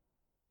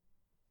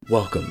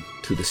Welcome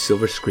to the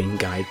Silver Screen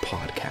Guide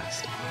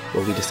podcast,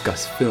 where we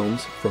discuss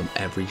films from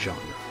every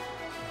genre.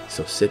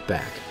 So sit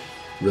back,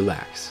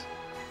 relax,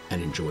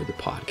 and enjoy the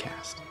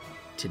podcast.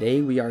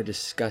 Today we are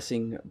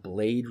discussing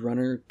Blade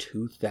Runner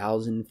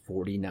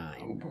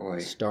 2049,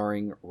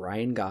 starring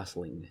Ryan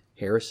Gosling,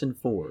 Harrison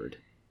Ford,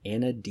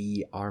 Ana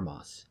de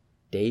Armas,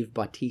 Dave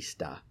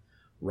Bautista,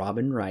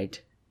 Robin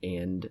Wright,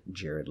 and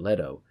Jared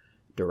Leto,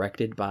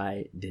 directed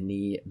by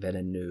Denis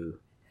Villeneuve.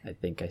 I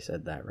think I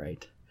said that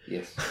right.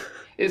 Yes.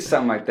 It's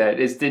something like that.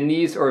 It's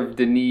Denise or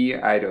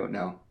Denis, I don't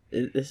know.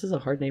 This is a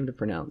hard name to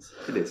pronounce.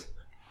 It is.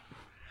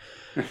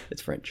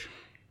 It's French.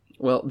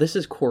 Well, this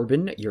is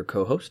Corbin, your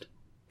co-host.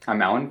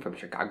 I'm Alan from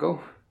Chicago.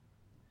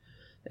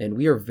 And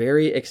we are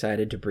very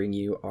excited to bring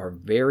you our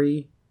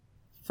very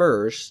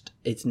first,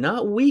 it's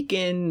not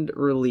weekend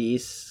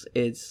release,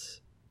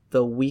 it's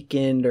the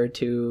weekend or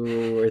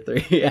two or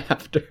three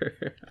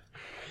after.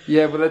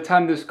 Yeah, by the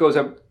time this goes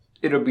up,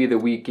 it'll be the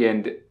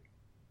weekend.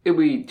 It'll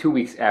be 2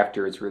 weeks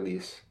after its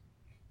release.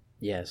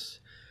 Yes,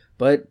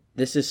 but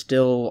this is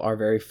still our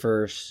very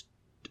first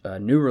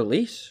new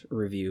release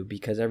review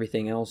because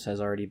everything else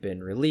has already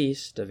been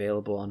released,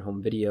 available on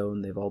home video,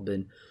 and they've all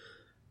been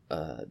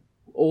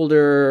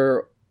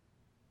older,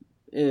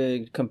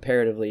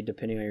 comparatively,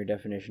 depending on your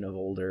definition of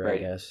older, right. I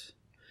guess.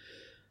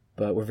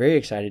 But we're very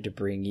excited to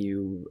bring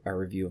you our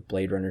review of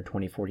Blade Runner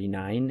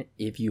 2049.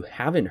 If you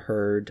haven't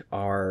heard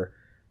our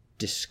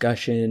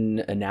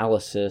discussion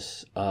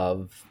analysis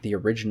of the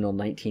original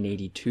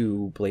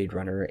 1982 Blade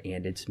Runner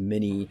and its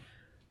many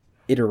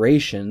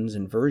iterations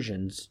and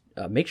versions,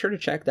 make sure to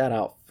check that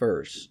out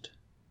first,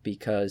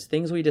 because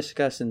things we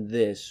discuss in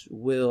this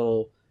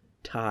will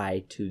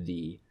tie to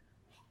the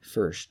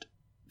first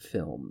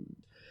film.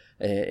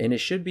 And it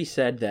should be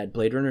said that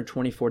Blade Runner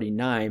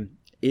 2049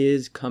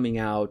 is coming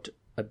out,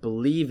 I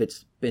believe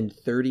it's been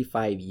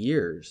 35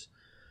 years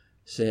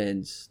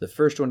since the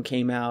first one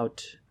came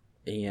out,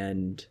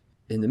 and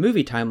in the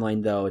movie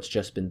timeline, though, it's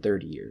just been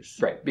 30 years.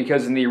 Right,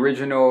 because in the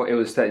original, it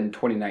was set in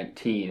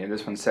 2019, and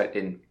this one's set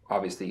in,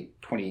 obviously,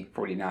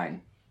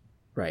 2049.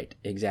 Right,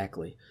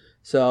 exactly.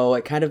 So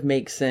it kind of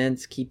makes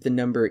sense. Keep the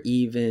number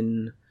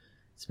even.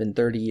 It's been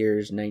 30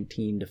 years,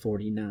 19 to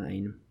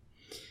 49.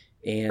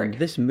 And right.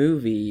 This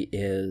movie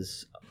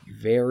is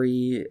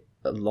very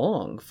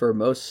long for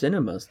most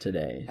cinemas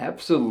today.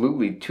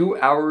 Absolutely.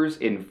 2 hours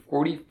and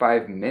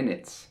 45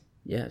 minutes.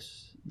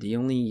 Yes. The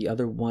only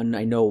other one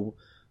I know,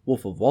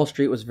 Wolf of Wall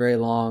Street was very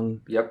long.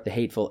 Yep. The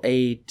Hateful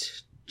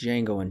Eight,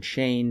 Django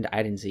Unchained.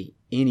 I didn't see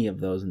any of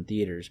those in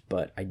theaters,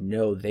 but I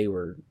know they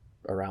were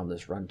around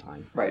this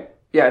runtime. Right.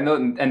 Yeah,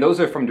 and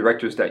those are from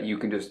directors that you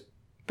can just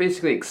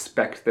basically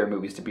expect their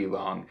movies to be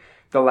long.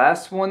 The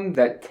last one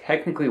that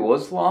technically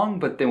was long,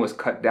 but then was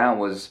cut down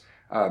was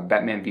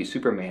Batman v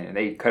Superman, and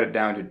they cut it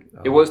down to,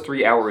 It was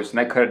 3 hours, and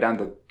they cut it down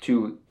to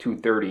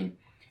 2:30,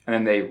 and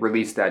then they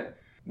released the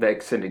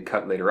extended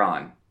cut later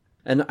on.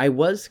 And I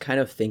was kind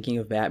of thinking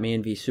of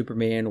Batman v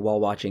Superman while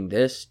watching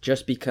this,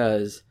 just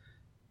because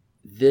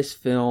this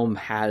film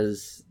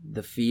has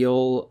the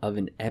feel of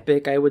an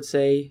epic, I would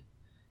say,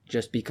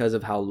 just because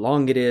of how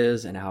long it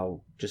is and how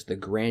just the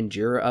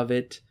grandeur of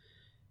it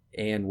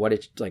and what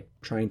it's like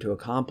trying to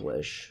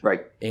accomplish.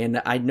 Right.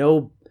 And I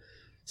know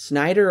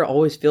Snyder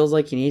always feels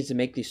like he needs to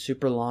make these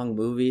super long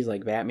movies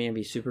like Batman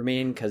v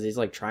Superman because he's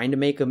like trying to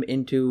make them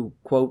into,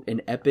 quote,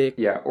 an epic.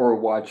 Yeah, or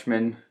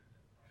Watchmen.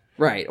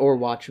 Right, or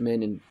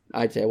Watchmen, and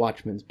I'd say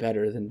Watchmen's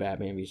better than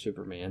Batman v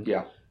Superman.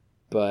 Yeah.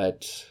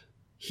 But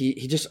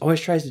he just always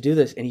tries to do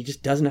this, and he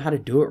just doesn't know how to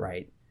do it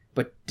right.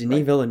 But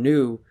Denis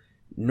Villeneuve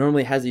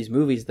normally has these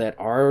movies that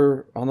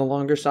are on the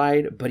longer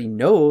side, but he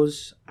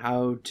knows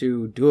how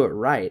to do it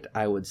right,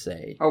 I would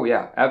say. Oh,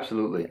 yeah,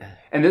 absolutely.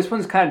 And this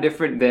one's kind of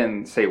different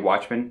than, say,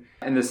 Watchmen,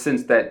 in the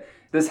sense that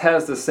this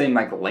has the same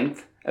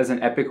length as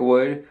an epic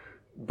would,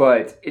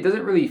 but it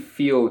doesn't really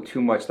feel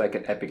too much like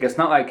an epic. It's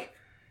not like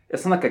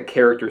a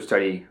character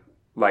study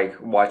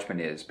like Watchmen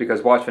is,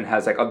 because Watchmen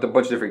has a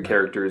bunch of different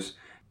characters.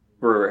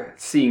 We're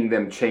seeing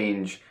them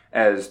change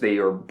as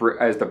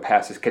the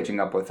past is catching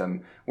up with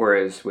them.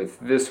 Whereas with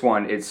this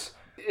one, it's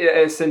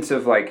a sense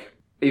of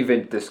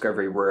event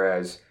discovery,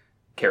 whereas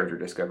character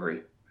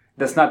discovery.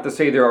 That's not to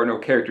say there are no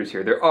characters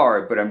here. There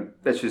are, but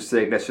that's just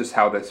saying that's just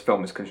how this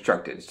film is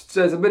constructed. It's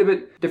a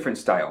bit different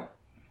style.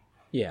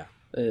 Yeah,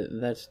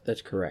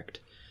 that's correct.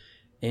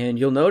 And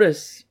you'll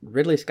notice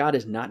Ridley Scott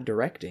is not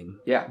directing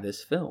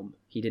this film.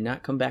 He did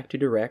not come back to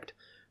direct.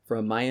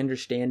 From my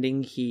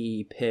understanding,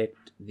 he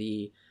picked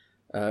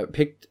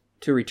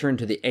to return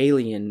to the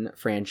Alien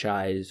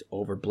franchise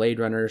over Blade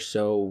Runner.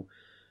 So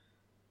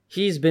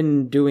he's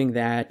been doing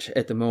that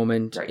at the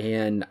moment. Right.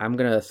 And I'm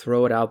going to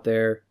throw it out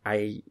there.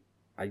 I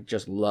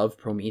just love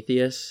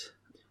Prometheus.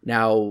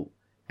 Now,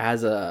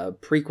 as a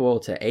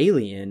prequel to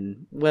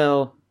Alien,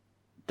 well,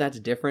 that's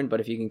different,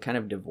 but if you can kind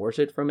of divorce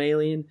it from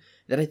Alien,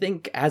 then I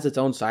think as its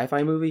own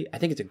sci-fi movie, I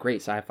think it's a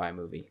great sci-fi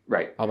movie.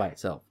 Right. All by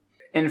itself.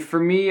 And for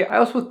me, I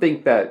also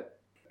think that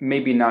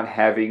maybe not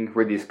having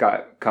Ridley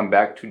Scott come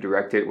back to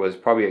direct it was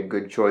probably a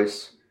good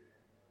choice,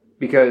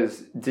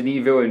 because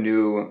Denis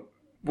Villeneuve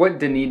what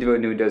Denis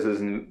Villeneuve does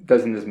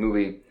in this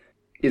movie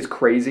is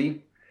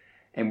crazy,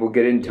 and we'll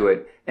get into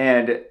it.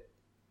 And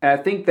I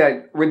think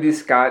that Ridley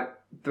Scott,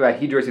 that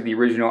he directed the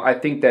original, I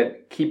think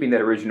that keeping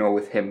that original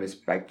with him is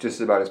like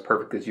just about as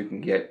perfect as you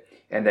can get,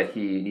 and that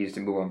he needs to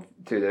move on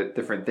to the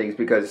different things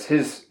because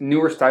his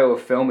newer style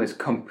of film is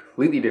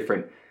completely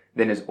different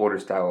than his older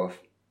style of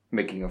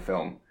making a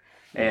film.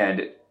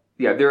 And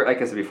yeah,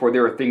 like I said before,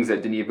 there are things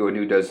that Denis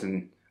Villeneuve does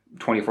in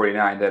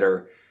 2049 that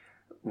are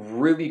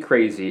really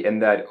crazy,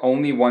 and that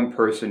only one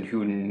person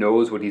who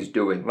knows what he's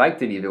doing, like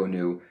Denis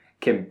Villeneuve,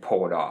 can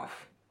pull it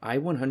off. I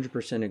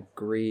 100%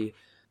 agree.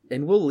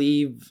 And we'll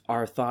leave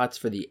our thoughts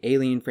for the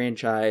Alien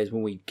franchise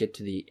when we get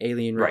to the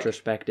Alien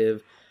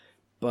retrospective.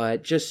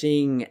 But just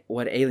seeing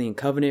what Alien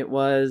Covenant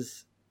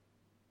was,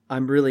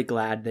 I'm really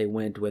glad they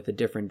went with a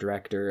different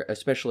director,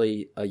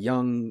 especially a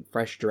young,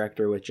 fresh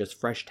director with just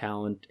fresh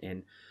talent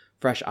and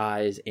fresh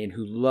eyes and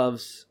who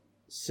loves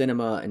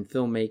cinema and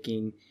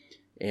filmmaking.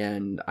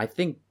 And I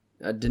think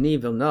Denis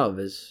Villeneuve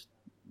is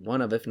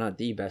one of, if not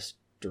the best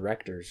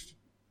directors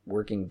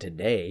working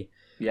today.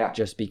 Yeah.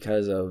 Just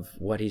because of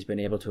what he's been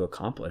able to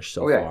accomplish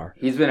so far.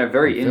 He's been a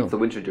very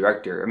influential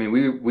director. I mean,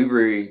 we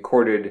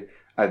recorded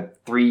a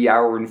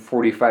 3-hour and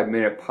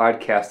 45-minute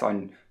podcast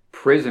on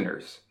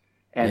Prisoners,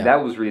 and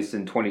that was released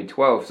in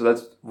 2012, so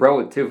that's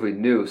relatively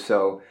new.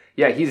 So,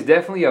 yeah, he's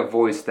definitely a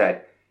voice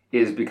that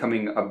is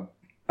becoming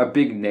a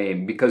big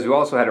name, because we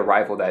also had a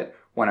rival that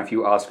won a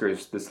few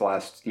Oscars this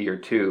last year,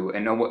 too,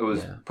 and it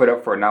was put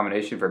up for a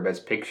nomination for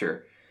Best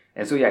Picture.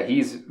 And so, yeah,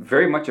 he's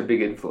very much a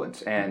big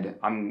influence, and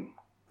I'm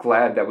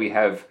glad that we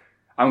have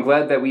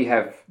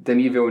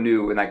Denis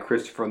Villeneuve and like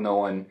Christopher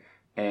Nolan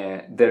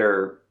that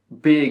are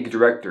big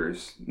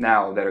directors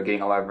now that are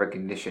getting a lot of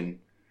recognition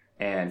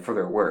and for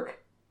their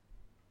work.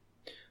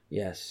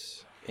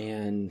 Yes,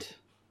 and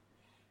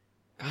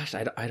gosh,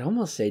 I'd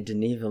almost say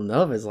Denis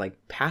Villeneuve is like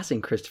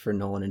passing Christopher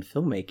Nolan in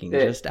filmmaking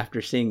just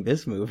after seeing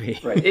this movie.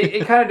 Right.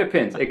 It kind of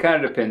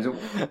depends.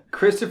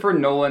 Christopher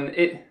Nolan,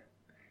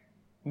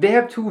 they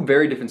have two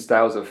very different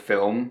styles of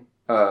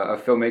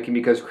filmmaking,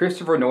 because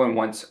Christopher Nolan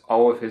wants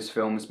all of his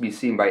films be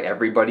seen by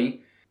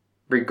everybody,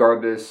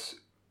 regardless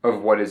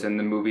of what is in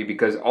the movie,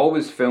 because all of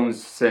his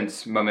films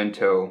since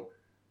Memento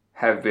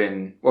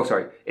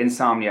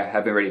Insomnia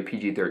have been rated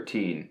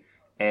PG-13,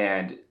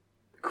 and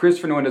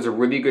Christopher Nolan does a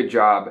really good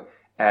job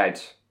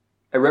at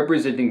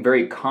representing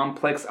very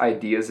complex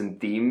ideas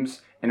and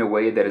themes in a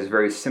way that is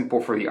very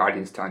simple for the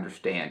audience to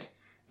understand.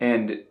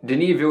 And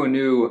Denis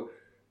Villeneuve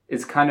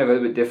is kind of a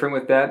bit different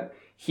with that.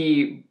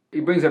 He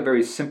brings up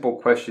very simple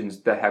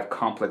questions that have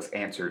complex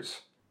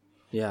answers.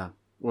 Yeah.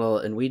 Well,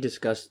 and we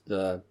discussed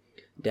the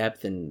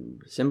depth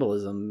and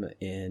symbolism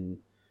in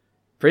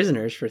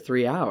Prisoners for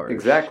 3 hours.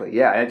 Exactly.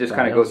 Yeah, and it just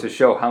kind of goes to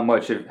show how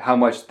much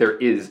there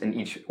is in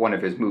each one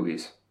of his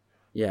movies.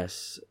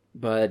 Yes,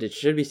 but it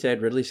should be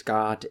said Ridley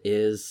Scott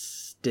is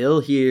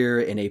still here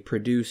in a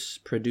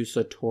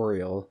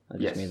producatorial. I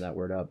just made that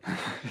word up.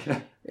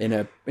 in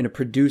a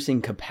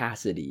producing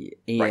capacity,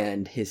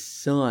 and his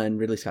son,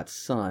 Ridley Scott's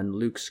son,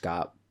 Luke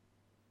Scott,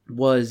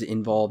 was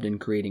involved in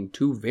creating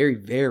 2 very,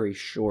 very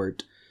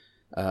short,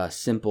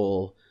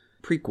 simple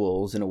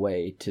prequels in a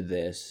way to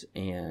this,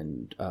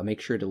 and make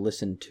sure to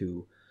listen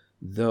to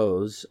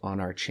those on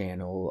our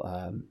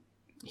channel.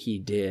 He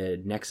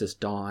did Nexus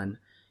Dawn,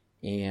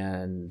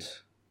 and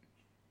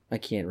I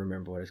can't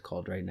remember what it's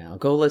called right now.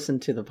 Go listen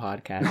to the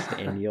podcast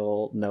and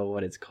you'll know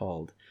what it's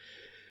called.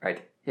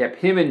 Right. Yep.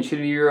 Him and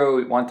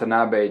Shigeru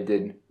Watanabe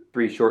did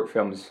 3 short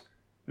films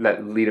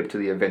that lead up to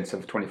the events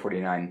of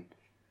 2049.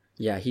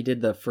 Yeah, he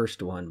did the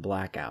first one,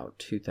 Blackout,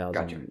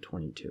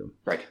 2022. Gotcha.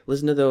 Right.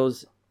 Listen to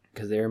those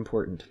because they're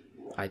important,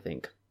 I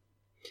think.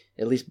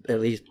 At least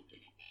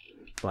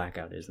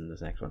Blackout is in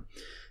this next one.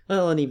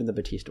 Well, and even the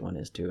Batista one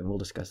is too, and we'll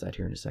discuss that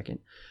here in a second.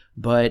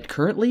 But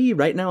currently,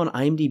 right now on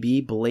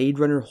IMDb, Blade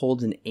Runner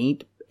holds an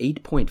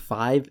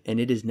 8.5, and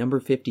it is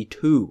number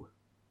 52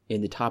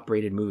 in the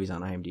top-rated movies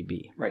on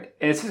IMDb. Right,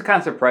 and it's just kind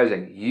of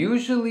surprising.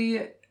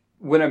 Usually,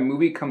 when a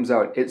movie comes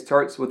out, it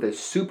starts with a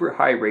super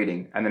high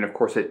rating, and then, of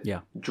course, it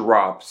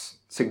drops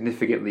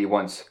significantly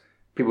once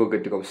people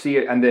get to go see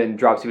it, and then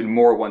drops even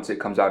more once it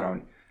comes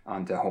out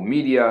onto home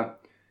media.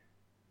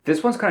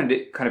 This one's kind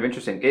of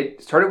interesting.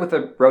 It started with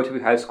a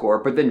relatively high score,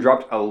 but then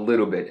dropped a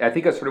little bit. I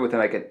think it started with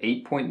like an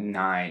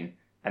 8.9,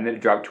 and then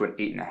it dropped to an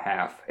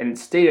 8.5. And it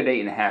stayed at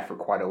 8.5 for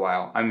quite a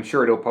while. I'm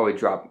sure it'll probably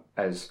drop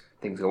as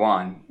things go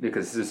on,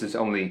 because this is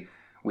only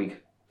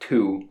week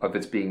 2 of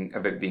it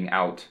being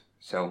out.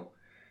 So,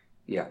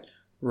 yeah.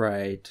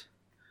 Right.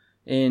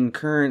 And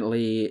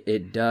currently,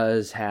 it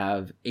does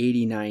have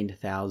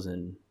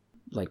 89,000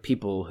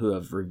 people who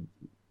have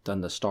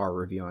done the star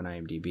review on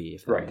IMDb,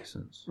 if that makes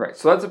sense. Right.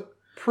 So that's a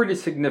pretty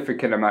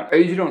significant amount. I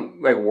usually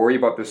don't worry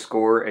about the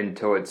score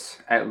until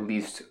it's at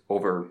least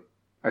over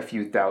a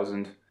few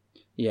thousand.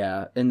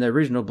 Yeah, and the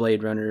original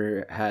Blade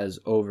Runner has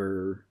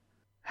over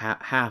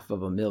half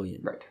of 1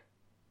 million. Right.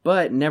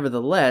 But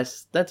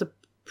nevertheless, that's a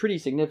pretty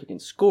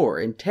significant score.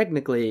 And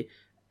technically,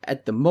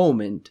 at the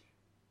moment,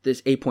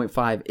 this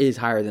 8.5 is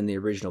higher than the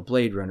original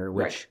Blade Runner,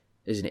 which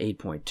is an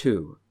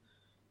 8.2.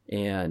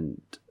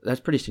 And that's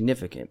pretty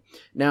significant.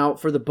 Now,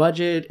 for the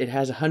budget, it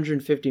has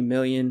 $150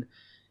 million.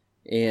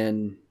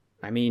 And,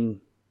 I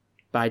mean,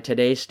 by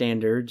today's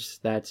standards,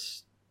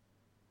 it's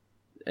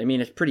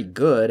pretty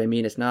good. I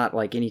mean, it's not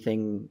like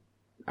anything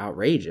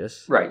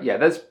outrageous. Right, yeah,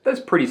 that's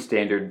pretty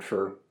standard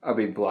for a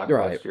big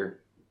blockbuster. Right.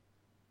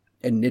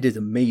 And it is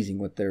amazing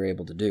what they're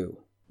able to do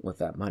with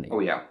that money. Oh,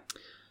 yeah.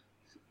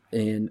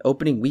 And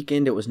opening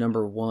weekend, it was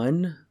number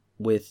 1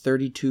 with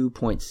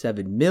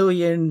 $32.7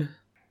 million.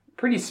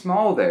 Pretty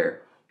small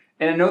there.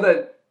 And I know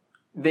that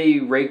they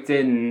raked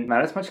in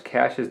not as much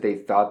cash as they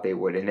thought they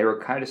would, and they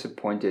were kind of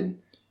disappointed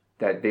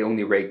that they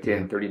only raked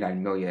in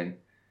 $39 million.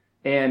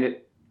 And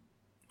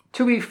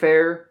to be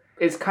fair,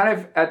 it's kind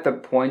of at the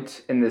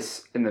point in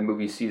the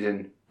movie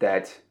season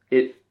that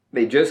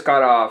they just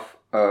got off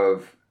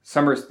of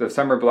the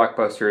summer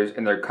blockbusters,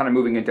 and they're kind of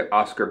moving into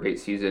Oscar bait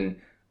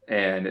season.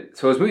 And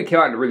so this movie came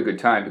out at a really good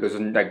time because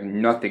there's like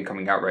nothing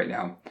coming out right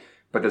now.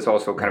 But that's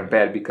also kind of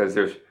bad because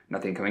there's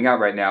nothing coming out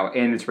right now,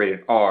 and it's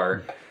rated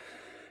R.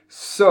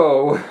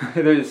 So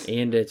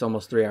and it's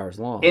almost 3 hours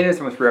long.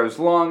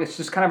 It's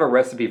just kind of a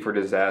recipe for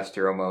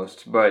disaster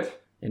almost.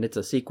 And it's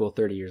a sequel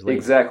 30 years later.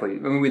 Exactly. A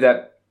movie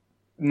that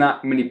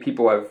not many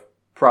people have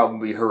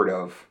probably heard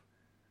of.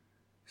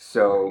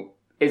 So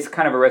it's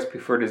kind of a recipe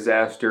for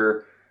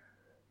disaster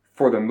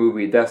for the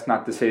movie. That's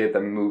not to say that the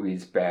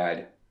movie's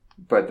bad,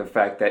 but the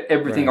fact that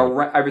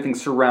everything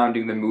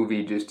surrounding the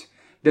movie just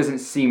doesn't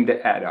seem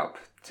to add up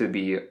to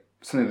be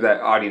something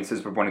that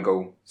audiences would want to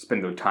go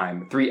spend their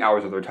time, 3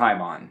 hours of their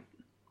time on.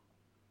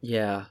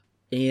 Yeah.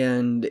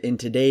 And in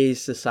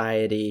today's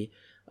society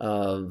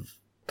of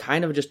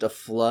kind of just a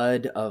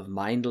flood of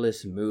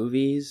mindless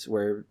movies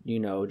where,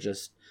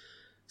 just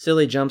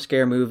silly jump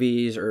scare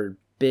movies or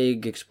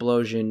big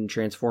explosion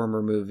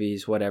Transformer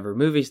movies, whatever,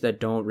 movies that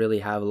don't really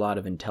have a lot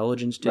of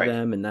intelligence to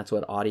them, and that's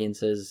what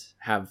audiences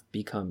have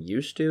become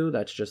used to.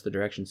 That's just the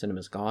direction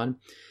cinema's gone.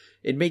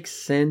 It makes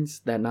sense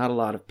that not a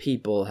lot of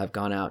people have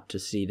gone out to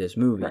see this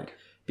movie. Right.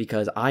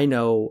 Because I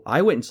know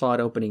I went and saw it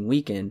opening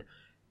weekend,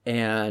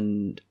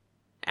 and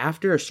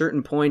after a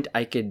certain point,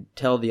 I could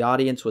tell the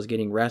audience was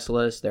getting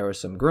restless. There were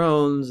some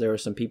groans. There were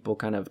some people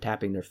kind of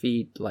tapping their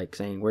feet, like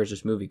saying, "Where's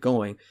this movie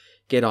going?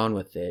 Get on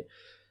with it."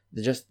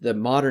 Just the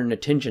modern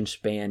attention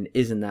span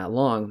isn't that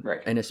long.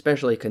 Right. And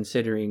especially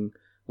considering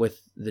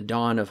with the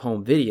dawn of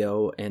home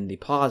video and the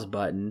pause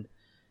button,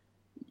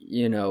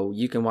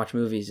 you can watch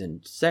movies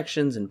in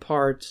sections and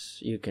parts.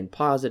 You can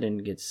pause it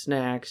and get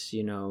snacks.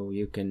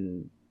 You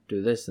can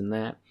do this and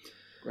that.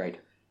 Right.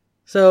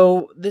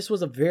 So this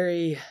was a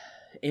very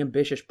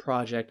ambitious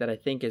project that I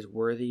think is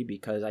worthy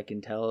because I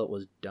can tell it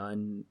was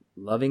done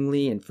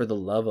lovingly and for the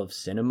love of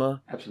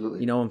cinema.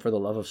 Absolutely. And for the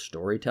love of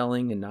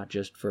storytelling and not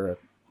just for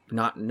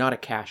not a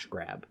cash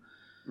grab.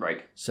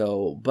 Right.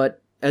 So,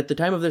 but at the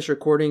time of this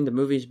recording, the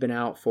movie's been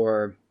out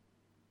for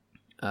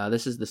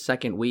this is the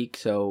second week,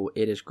 so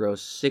it has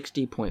grossed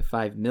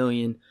 $60.5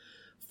 million.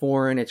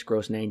 Foreign, it's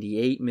grossed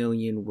 $98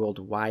 million.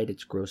 Worldwide,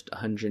 it's grossed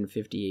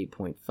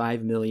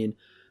 $158.5 million.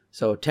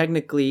 So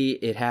technically,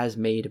 it has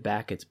made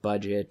back its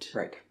budget.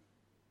 Right.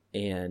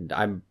 And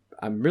I'm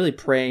really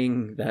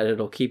praying that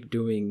it'll keep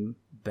doing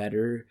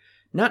better.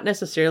 Not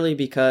necessarily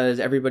because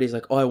everybody's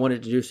like, "Oh, I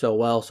wanted to do so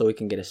well so we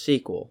can get a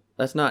sequel."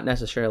 That's not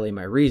necessarily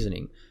my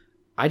reasoning.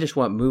 I just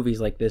want movies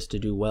like this to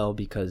do well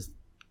because,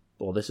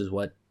 well, this is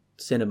what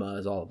cinema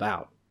is all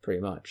about,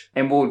 pretty much.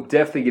 And we'll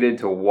definitely get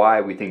into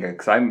why we think it,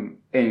 because I'm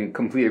in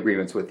complete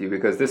agreement with you,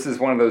 because this is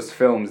one of those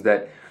films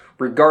that,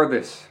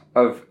 regardless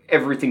of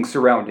everything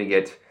surrounding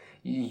it,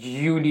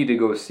 you need to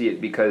go see it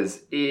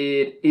because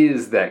it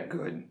is that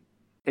good.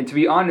 And to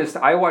be honest,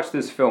 I watched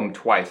this film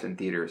twice in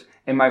theaters.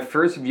 In my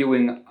first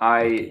viewing,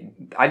 I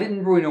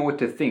didn't really know what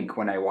to think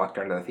when I walked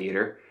out of the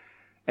theater.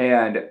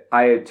 And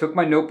I took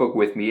my notebook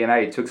with me and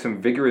I took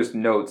some vigorous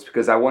notes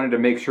because I wanted to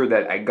make sure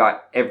that I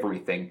got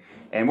everything.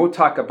 And we'll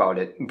talk about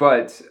it.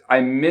 But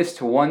I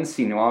missed one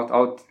scene.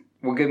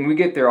 When we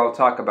get there, I'll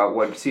talk about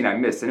what scene I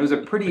missed. And it was a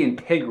pretty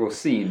integral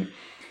scene.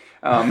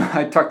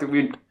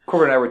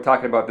 Corbin and I were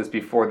talking about this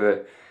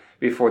before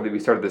we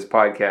started this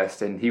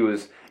podcast, and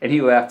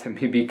he laughed at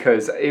me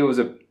because it was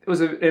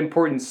an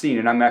important scene,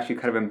 and I'm actually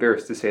kind of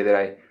embarrassed to say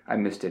that I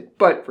missed it.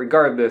 But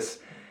regardless,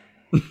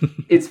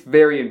 it's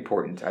very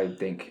important, I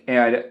think,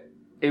 and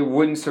it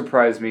wouldn't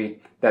surprise me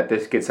that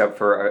this gets up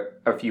for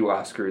a few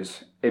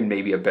Oscars and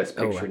maybe a Best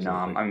Picture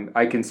nom.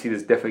 I can see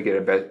this definitely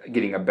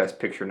getting a Best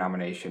Picture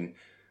nomination.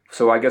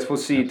 So I guess we'll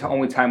see.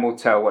 Only time will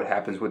tell what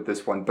happens with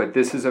this one. But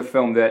this is a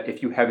film that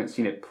if you haven't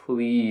seen it,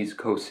 please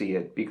go see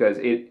it because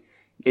I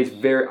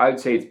would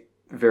say it's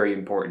very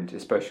important,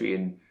 especially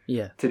in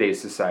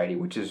today's society,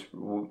 which is,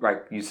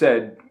 like you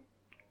said,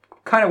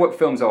 kind of what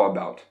film's all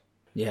about.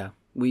 Yeah,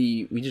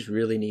 we just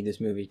really need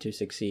this movie to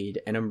succeed,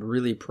 and I'm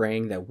really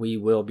praying that we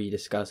will be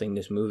discussing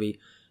this movie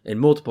in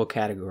multiple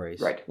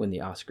categories when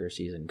the Oscar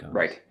season comes.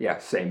 Right. Yeah.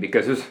 Same.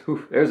 Because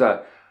there's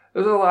a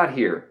lot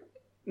here,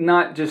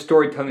 not just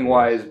storytelling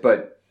wise,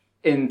 but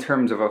in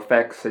terms of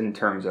effects, in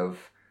terms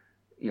of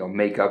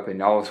makeup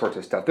and all sorts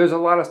of stuff. There's a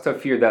lot of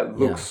stuff here that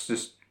looks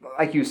just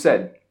like you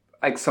said,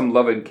 like some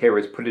love and care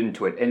is put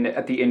into it. And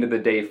at the end of the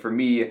day, for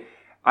me,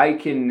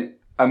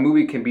 a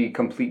movie can be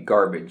complete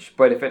garbage,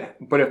 but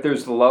if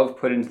there's love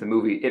put into the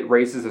movie, it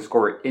raises the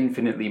score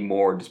infinitely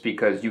more, just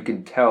because you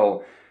can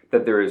tell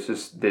that there is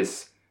just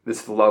this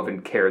love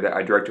and care that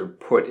a director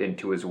put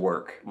into his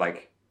work,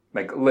 like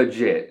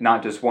legit,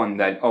 not just one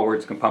that, oh, we're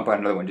just gonna pump out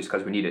another one just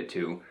because we need it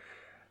to,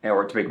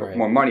 or to make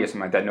more money or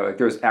something like that. No, like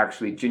there's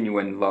actually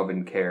genuine love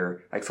and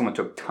care. Like someone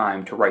took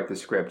time to write the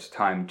script,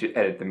 time to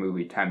edit the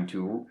movie, time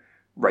to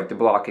write the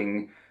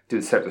blocking,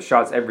 to set up the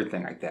shots,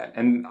 everything like that.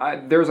 And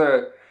there's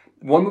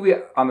one movie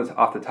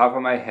off the top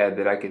of my head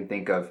that I can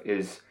think of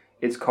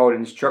it's called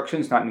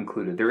Instructions Not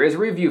Included. There is a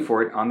review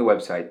for it on the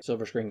website.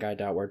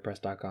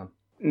 silverscreenguide.wordpress.com.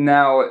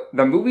 Now,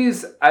 the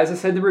movie's, as I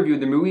said in the review,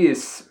 the movie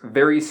is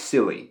very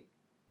silly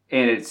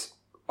and it's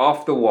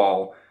off the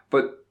wall.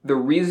 But the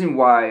reason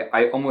why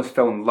I almost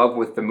fell in love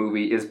with the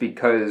movie is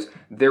because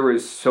there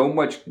was so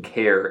much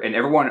care and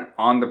everyone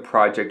on the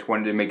project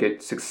wanted to make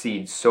it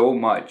succeed so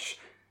much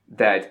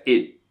that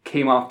it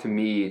came off to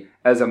me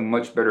as a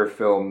much better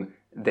film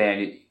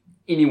than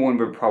anyone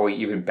would probably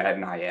even bat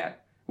an eye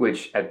at,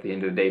 which at the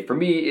end of the day for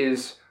me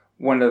is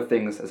one of the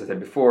things, as I said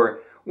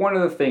before, one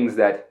of the things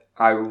that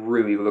I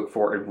really look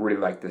for and really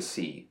like to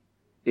see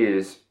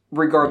is,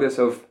 regardless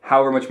of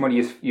however much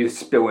money you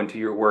spill into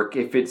your work,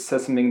 if it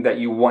says something that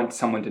you want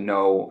someone to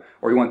know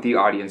or you want the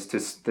audience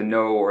to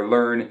know or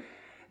learn,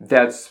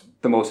 that's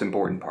the most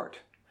important part.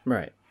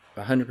 Right.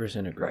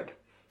 100% agree. Right.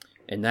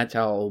 And that's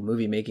how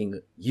movie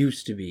making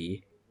used to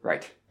be.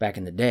 Right. Back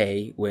in the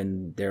day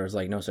when there was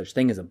like no such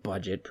thing as a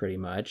budget, pretty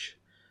much,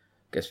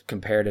 because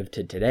comparative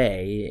to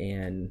today,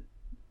 and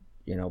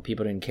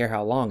people didn't care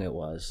how long it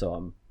was. So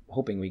I'm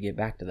hoping we get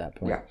back to that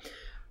point. Yeah.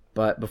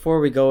 But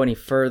before we go any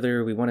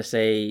further, we want to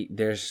say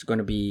there's going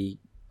to be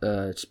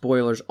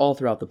spoilers all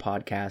throughout the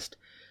podcast.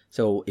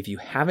 So if you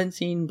haven't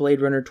seen Blade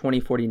Runner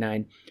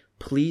 2049,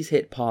 please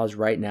hit pause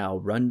right now,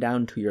 run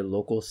down to your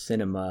local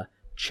cinema,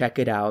 check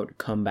it out,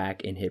 come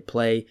back and hit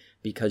play,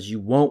 because you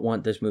won't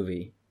want this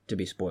movie to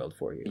be spoiled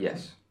for you.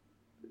 Yes.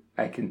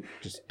 I can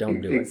just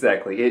don't do it.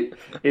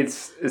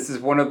 This is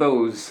one of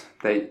those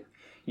that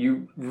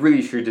you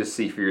really should just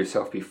see for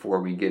yourself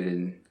before we get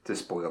into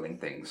spoiling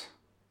things.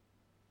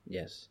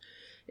 Yes.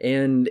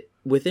 And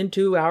within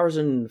 2 hours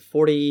and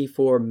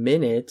 44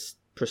 minutes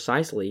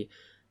precisely,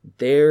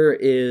 there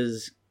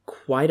is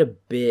quite a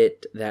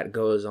bit that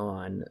goes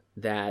on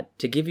that,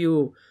 to give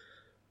you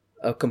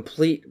a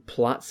complete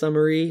plot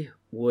summary,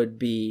 would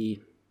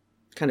be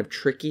kind of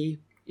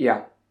tricky.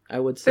 Yeah. I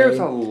would say. There's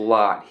a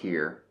lot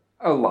here.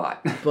 A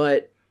lot.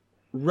 But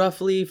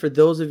roughly, for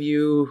those of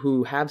you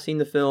who have seen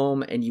the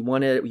film and you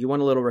want a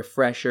little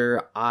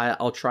refresher,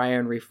 I'll try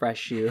and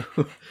refresh you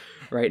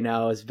right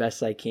now as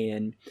best I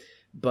can.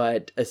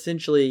 But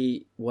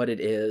essentially what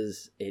it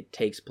is, it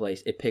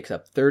picks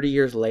up 30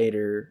 years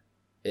later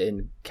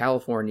in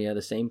California,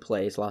 the same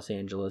place, Los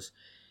Angeles,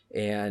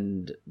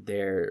 and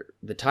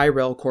the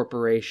Tyrell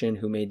Corporation,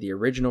 who made the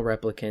original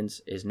replicants,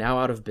 is now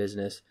out of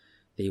business.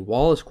 The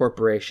Wallace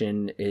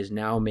Corporation is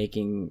now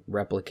making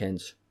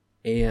replicants,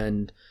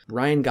 and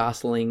Ryan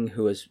Gosling,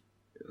 who is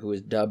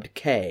dubbed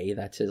K,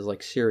 that's his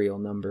like serial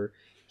number,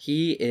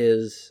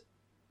 he's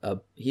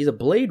a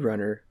Blade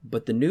Runner,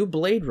 but the new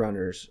Blade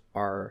Runners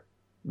are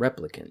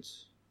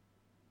replicants.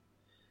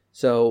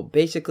 So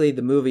basically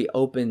the movie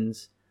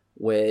opens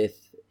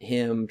with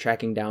him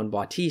tracking down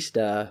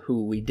Bautista,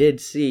 who we did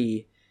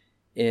see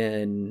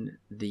in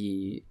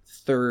the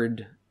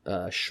third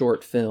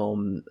short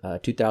film,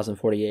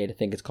 2048, I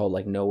think it's called,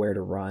 like Nowhere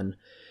to Run.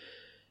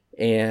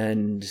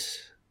 And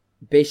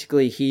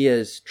basically he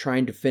is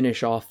trying to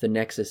finish off the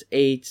Nexus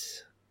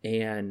 8,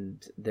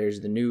 and there's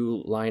the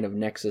new line of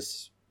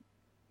Nexus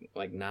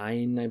like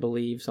 9, I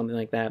believe, something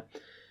like that.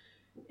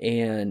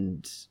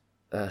 And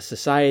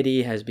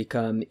society has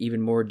become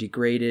even more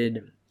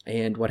degraded,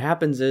 and what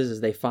happens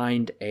is they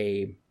find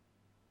a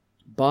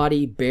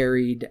body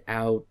buried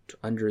out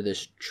under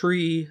this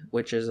tree,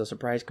 which is a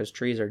surprise because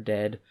trees are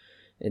dead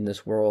in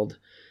this world,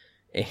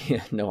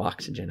 and no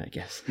oxygen, I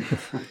guess.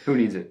 Who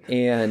needs it?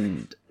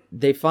 And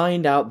they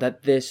find out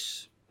that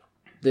this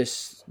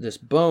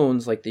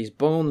bones, like these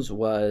bones,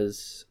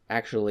 was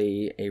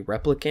actually a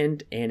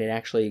replicant, and it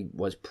actually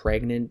was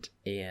pregnant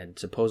and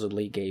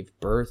supposedly gave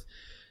birth.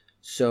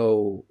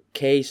 So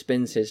Kay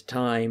spends his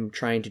time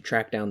trying to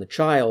track down the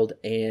child,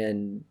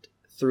 and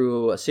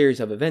through a series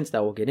of events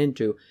that we'll get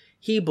into,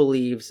 he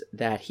believes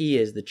that he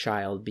is the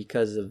child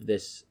because of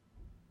this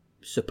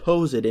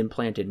supposed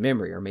implanted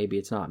memory, or maybe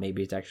it's not,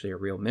 maybe it's actually a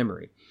real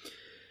memory.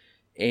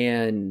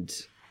 And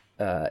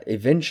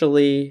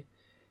eventually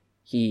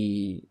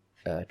he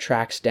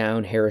tracks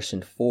down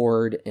Harrison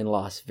Ford in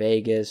Las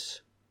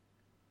Vegas.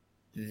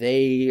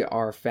 They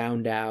are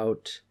found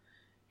out.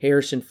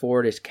 Harrison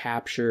Ford is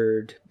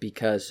captured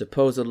because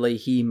supposedly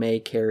he may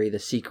carry the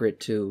secret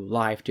to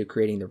life, to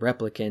creating the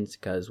replicants,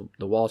 because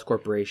the Wallace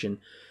Corporation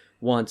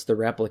wants the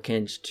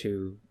replicants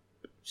to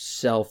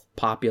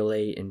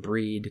self-populate and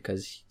breed,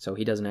 so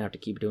he doesn't have to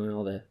keep doing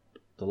all the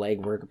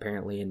legwork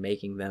apparently in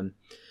making them.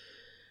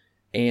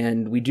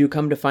 And we do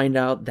come to find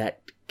out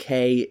that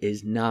Kay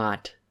is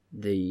not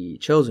the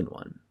chosen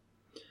one.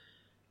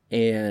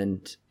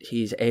 And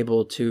he's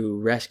able to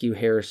rescue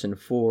Harrison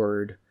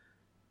Ford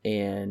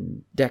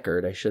and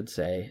Deckard, I should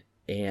say.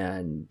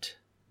 And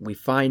we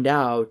find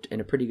out,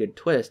 in a pretty good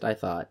twist, I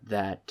thought,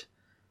 that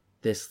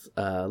this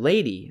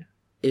lady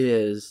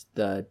is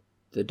the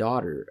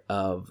daughter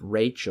of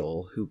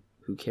Rachel, who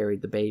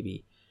carried the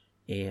baby,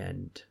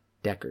 and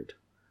Deckard.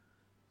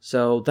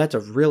 So that's a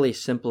really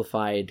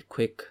simplified,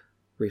 quick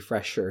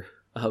refresher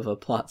of a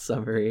plot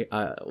summary.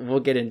 We'll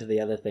get into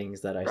the other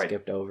things that I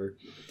skipped over.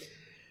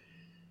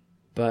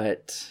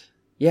 But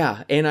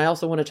yeah, and I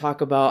also want to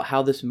talk about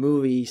how this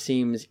movie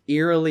seems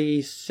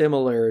eerily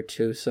similar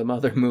to some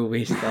other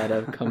movies that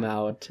have come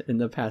out in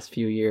the past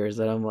few years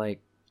that I'm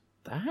like,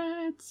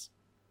 that's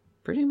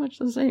pretty much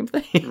the same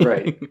thing.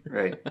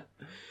 Right.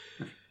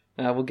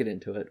 We'll get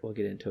into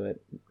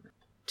it.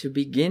 To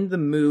begin the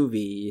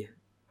movie,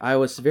 I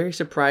was very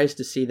surprised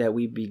to see that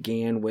we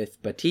began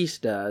with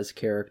Batista's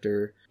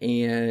character,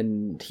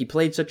 and he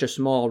played such a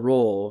small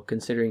role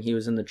considering he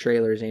was in the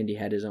trailers and he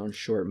had his own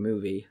short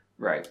movie.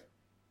 Right.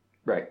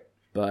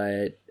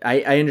 But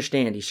I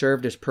understand he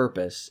served his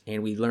purpose,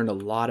 and we learned a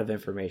lot of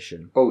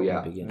information. Oh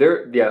yeah,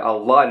 a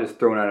lot is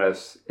thrown at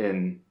us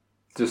in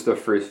just the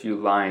first few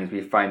lines.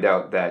 We find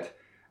out that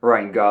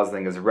Ryan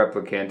Gosling is a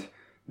replicant.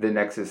 The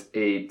Nexus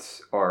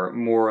 8 are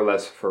more or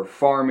less for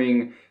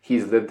farming.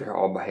 He's lived there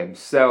all by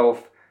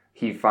himself.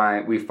 We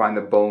find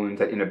the bones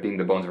that end up being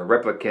the bones of a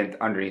replicant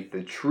underneath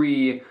the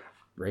tree.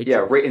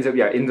 Rachel. Ends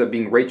up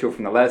being Rachel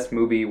from the last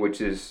movie,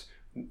 which is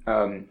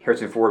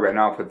Harrison Ford right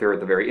now, put there at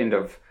the very end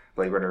of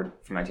Blade Runner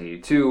from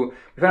 1982.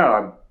 We found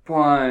out a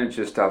bunch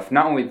of stuff.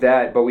 Not only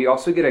that, but we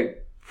also get a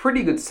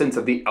pretty good sense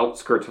of the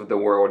outskirts of the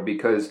world,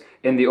 because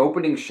in the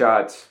opening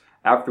shots,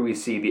 after we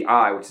see the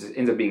eye, which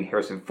ends up being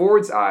Harrison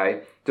Ford's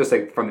eye, just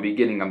like from the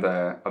beginning of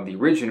the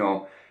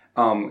original.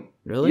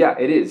 Really? Yeah,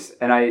 it is.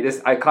 And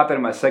I caught that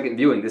in my second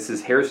viewing. This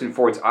is Harrison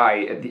Ford's eye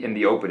in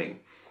the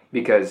opening,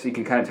 because you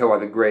can kind of tell by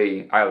the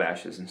gray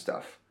eyelashes and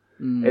stuff.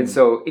 And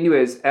so,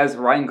 anyways, as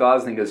Ryan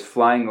Gosling is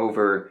flying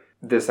over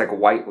this like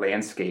white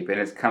landscape, and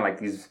it's kind of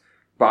like these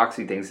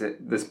boxy things,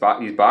 these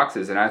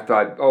boxes, and I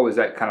thought, oh, is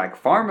that kind of like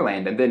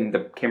farmland? And then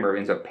the camera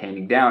ends up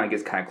panning down and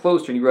gets kind of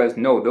closer, and you realize,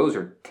 no, those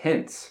are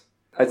tents.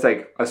 It's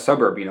like a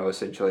suburb,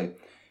 essentially.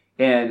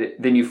 And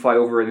then you fly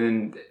over, and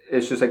then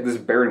it's just like this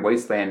barren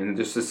wasteland, and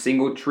just a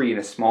single tree and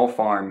a small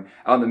farm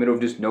out in the middle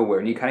of just nowhere,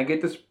 and you kind of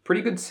get this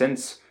pretty good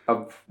sense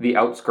of the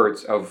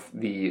outskirts of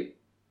the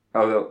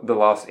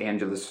Los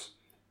Angeles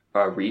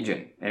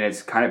region. And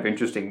it's kind of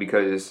interesting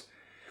because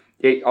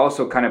it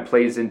also kind of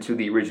plays into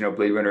the original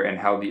Blade Runner and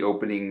how the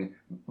opening,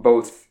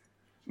 both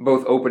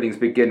openings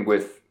begin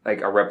with like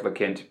a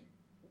replicant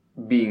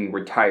being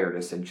retired,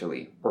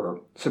 essentially,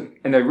 or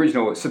in the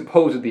original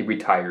supposedly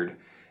retired,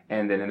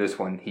 and then in this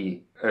one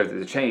there's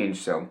a change.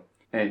 So,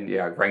 and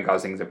yeah, Ryan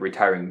Gosling ends up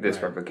retiring this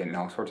replicant and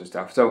all sorts of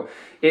stuff. So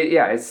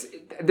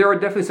there are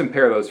definitely some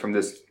parallels from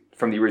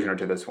the original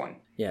to this one.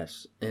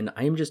 Yes, and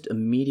I am just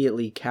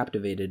immediately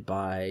captivated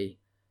by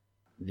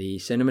the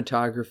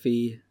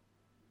cinematography,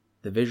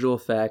 the visual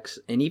effects,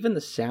 and even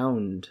the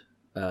sound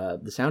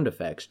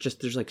effects.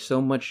 Just there's like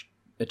so much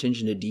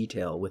attention to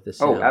detail with the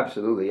sound. Oh,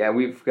 absolutely. Yeah,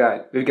 we've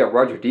got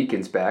Roger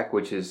Deakins back,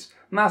 which is,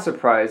 I'm not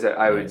surprised that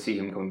I would see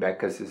him coming back,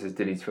 because this is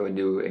Denis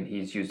Villeneuve, and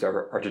he's used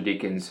Roger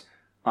Deakins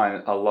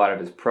on a lot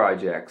of his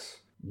projects.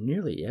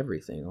 Nearly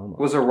everything, almost.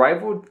 Was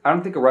Arrival? I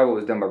don't think Arrival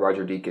was done by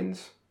Roger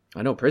Deakins.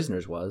 I know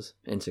Prisoners was,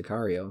 and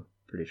Sicario,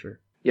 pretty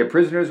sure. Yeah,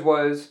 Prisoners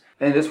was,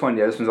 and this one's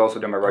also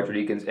done by Roger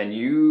Deakins, and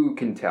you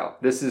can tell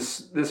this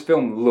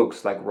film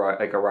looks like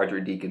a Roger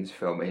Deakins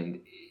film,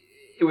 and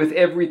with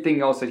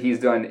everything else that he's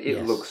done,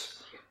 it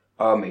looks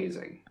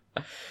amazing.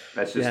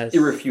 That's just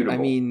irrefutable. I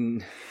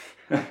mean,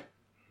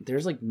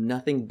 there's like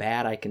nothing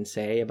bad I can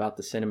say about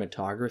the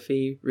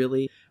cinematography,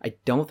 really. I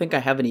don't think I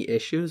have any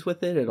issues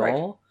with it at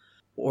all,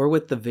 or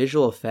with the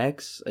visual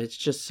effects. It's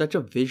just such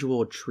a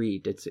visual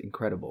treat. It's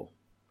incredible.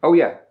 Oh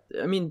yeah,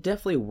 I mean,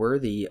 definitely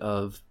worthy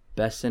of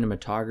best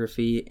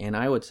cinematography, and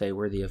I would say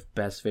worthy of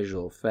best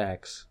visual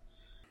effects.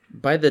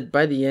 By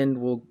the end,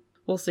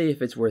 we'll see if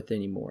it's worth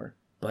any more.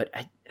 But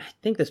I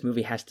think this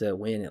movie has to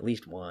win at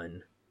least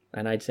one,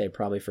 and I'd say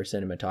probably for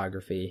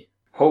cinematography.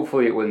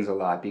 Hopefully it wins a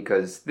lot,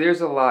 because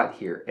there's a lot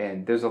here,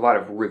 and there's a lot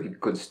of really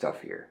good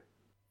stuff here.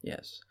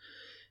 Yes.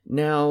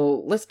 Now,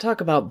 let's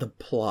talk about the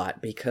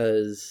plot,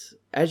 because,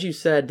 as you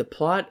said, the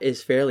plot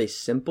is fairly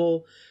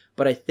simple,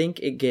 but I think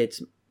it gets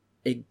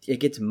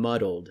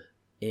muddled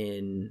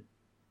in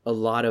a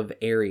lot of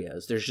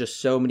areas. There's just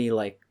so many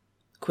like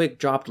quick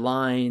dropped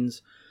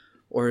lines,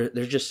 or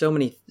there's just so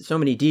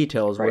many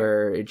details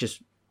where it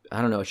just, I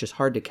don't know, it's just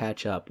hard to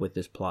catch up with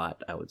this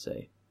plot, I would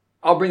say.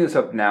 I'll bring this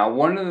up now.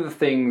 One of the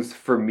things,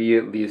 for me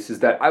at least,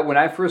 is that when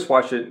I first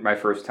watched it my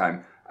first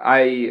time,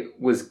 I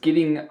was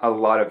getting a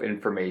lot of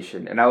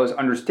information, and I was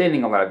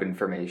understanding a lot of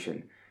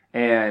information.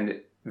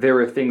 And there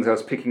were things I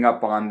was picking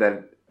up on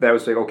that I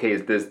was like, okay,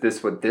 is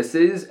this what this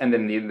is? And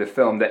then the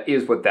film, that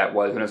is what that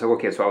was. And I was like,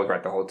 okay, so I was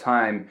right the whole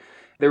time.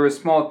 There were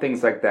small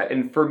things like that.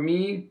 And for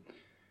me,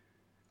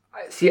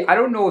 I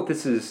don't know if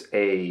this is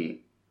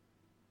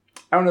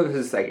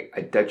like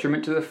a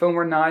detriment to the film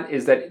or not,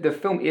 is that the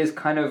film is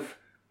kind of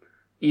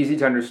easy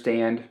to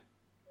understand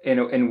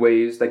in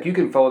ways. Like, you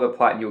can follow the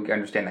plot and you'll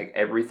understand like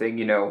everything,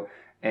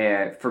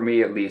 and for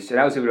me at least, and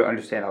I was able to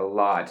understand a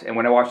lot. And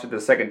when I watched it the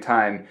second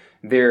time,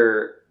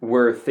 there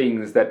were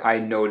things that I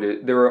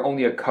noted. There were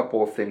only a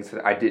couple of things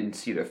that I didn't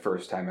see the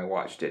first time I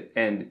watched it.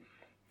 And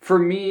for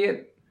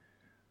me,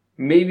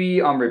 maybe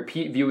on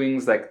repeat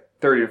viewings, like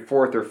third or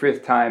fourth or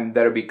fifth time,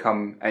 that'll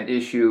become an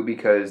issue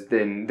because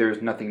then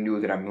there's nothing new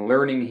that I'm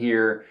learning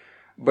here.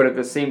 But at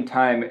the same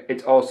time,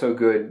 it's also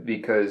good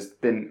because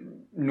then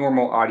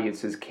normal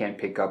audiences can't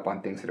pick up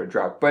on things that are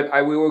dropped. But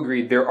I will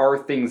agree, there are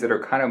things that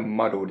are kind of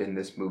muddled in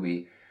this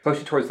movie,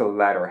 especially towards the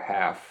latter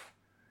half.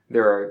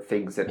 There are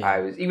things that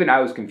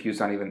I was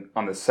confused on even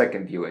on the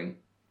second viewing,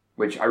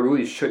 which I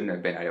really shouldn't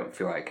have been, I don't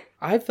feel like.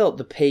 I felt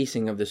the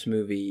pacing of this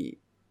movie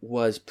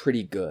was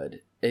pretty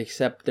good.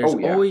 Except there's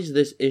always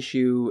this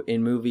issue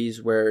in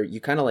movies where you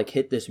kind of like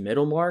hit this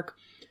middle mark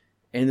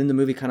and then the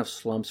movie kind of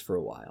slumps for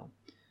a while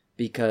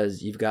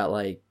because you've got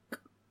like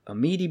a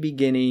meaty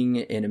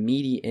beginning and a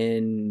meaty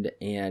end,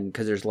 and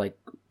because there's like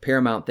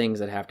paramount things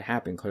that have to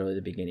happen, clearly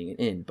the beginning and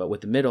end. But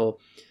with the middle,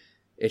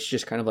 it's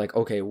just kind of like,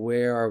 okay,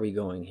 where are we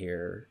going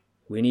here?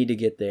 We need to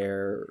get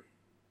there,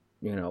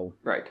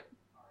 Right.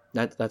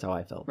 That's how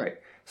I felt. Right.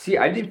 See,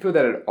 I didn't feel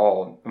that at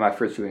all in my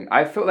first viewing.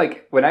 I felt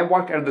like when I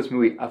walked out of this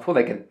movie, I felt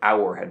like an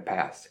hour had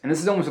passed. And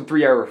this is almost a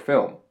 3-hour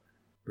film.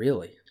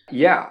 Really?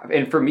 Yeah.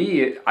 And for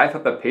me, I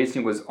thought the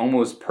pacing was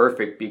almost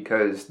perfect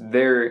because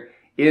there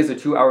is a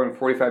 2-hour and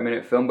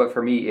 45-minute film. But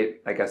for me,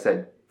 it, like I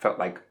said, felt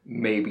like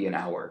maybe an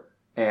hour.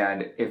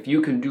 And if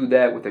you can do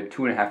that with a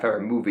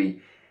 2.5-hour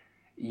movie,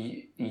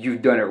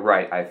 you've done it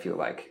right, I feel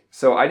like.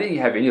 So I didn't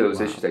have any of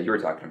those issues that you were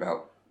talking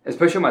about.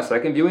 Especially my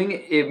second viewing,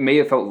 it may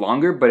have felt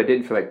longer, but it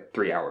didn't feel like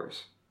 3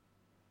 hours.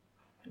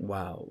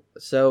 Wow.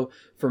 So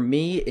for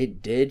me,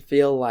 it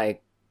felt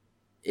like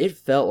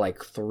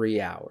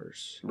 3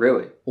 hours.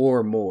 Really?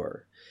 Or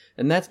more.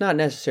 And that's not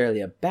necessarily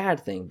a bad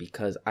thing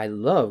because I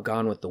love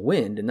Gone with the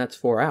Wind, and that's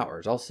 4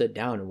 hours. I'll sit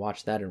down and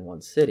watch that in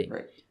one sitting.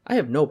 Right. I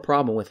have no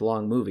problem with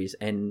long movies,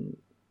 and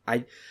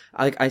like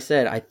I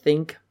said, I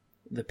think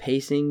the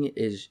pacing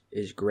is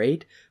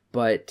great,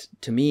 but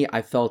to me,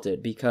 I felt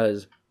it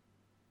because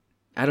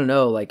I don't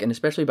know, like, and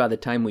especially by the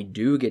time we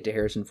do get to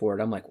Harrison Ford,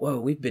 I'm like, whoa,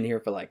 we've been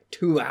here for like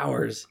 2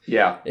 hours,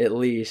 at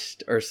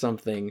least, or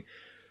something.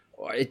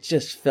 It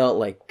just felt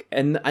like,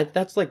 and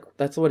that's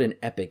what an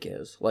epic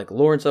is. Like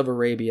Lawrence of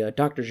Arabia,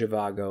 Dr.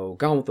 Zhivago,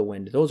 Gone with the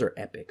Wind, those are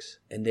epics,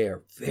 and they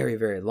are very,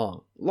 very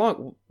long,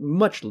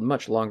 much,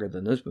 much longer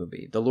than this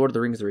movie. The Lord of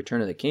the Rings: The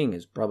Return of the King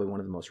is probably one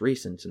of the most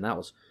recent, and that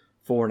was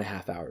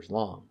 4.5 hours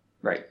long.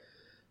 Right.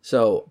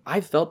 So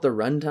I felt the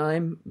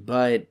runtime,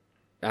 but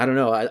I don't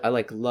know. I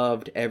like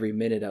loved every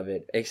minute of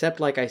it, except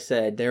like I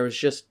said, there was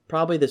just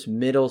probably this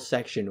middle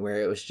section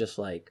where it was just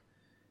like,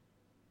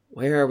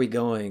 where are we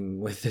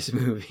going with this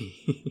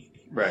movie?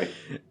 Right.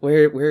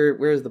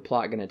 Where is the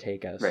plot going to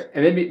take us? Right.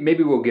 And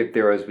maybe we'll get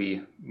there as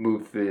we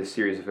move through this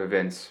series of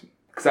events.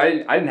 Because I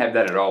didn't have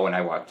that at all when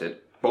I watched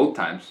it both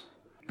times.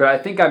 But I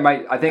think I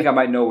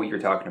might know what you're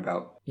talking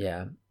about.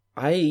 Yeah.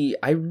 I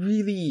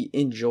really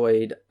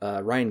enjoyed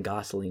Ryan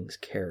Gosling's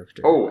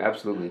character. Oh,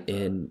 absolutely.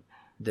 In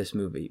this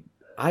movie.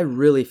 I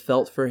really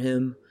felt for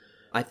him.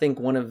 I think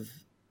one of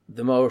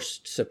the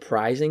most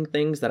surprising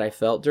things that I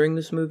felt during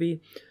this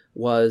movie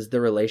was the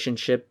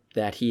relationship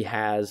that he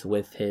has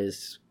with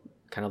his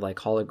kind of like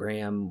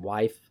hologram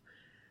wife,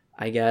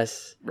 I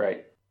guess.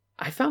 Right.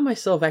 I found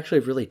myself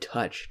actually really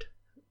touched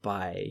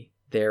by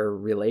their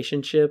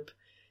relationship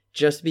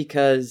just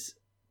because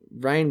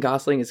Ryan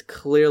Gosling is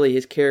clearly,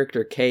 his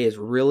character Kay is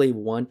really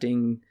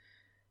wanting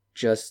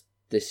just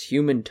this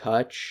human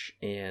touch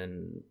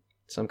and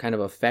some kind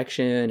of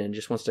affection and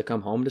just wants to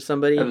come home to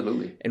somebody.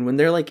 Absolutely. And when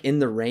they're like in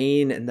the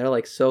rain and they're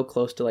like so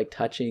close to like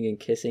touching and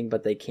kissing,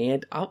 but they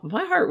can't,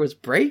 my heart was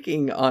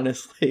breaking,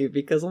 honestly,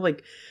 because I'm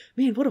like,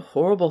 man, what a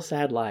horrible,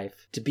 sad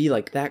life to be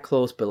like that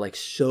close, but like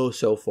so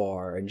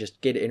far and just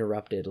get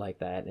interrupted like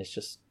that. And it's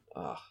just,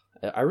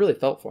 I really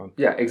felt for him.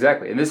 Yeah,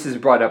 exactly. And this is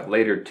brought up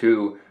later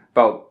too,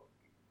 about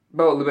a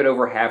little bit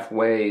over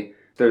halfway.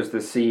 There's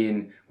the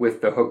scene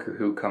with the hooker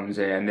who comes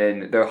in, and then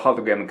the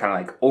hologram kind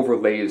of like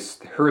overlays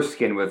her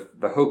skin with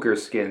the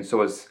hooker's skin,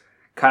 so it's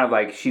kind of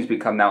like she's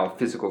become now a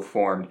physical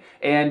form.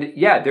 And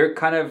yeah,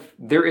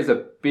 there is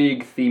a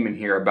big theme in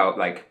here about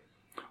like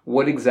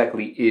what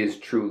exactly is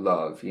true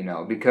love,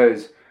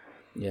 because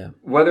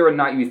whether or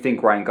not you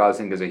think Ryan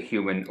Gosling is a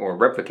human or a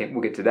replicant,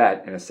 we'll get to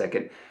that in a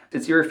second,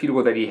 it's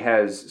irrefutable that he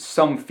has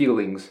some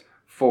feelings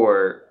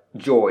for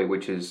Joy,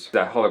 which is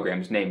that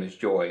hologram's name is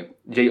Joy,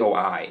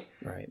 Joi,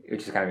 right?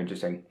 Which is kind of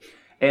interesting.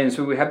 And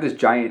so we have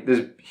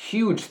this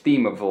huge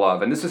theme of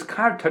love, and this is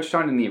kind of touched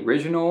on in the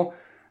original,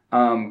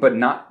 but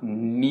not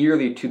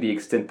nearly to the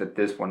extent that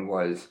this one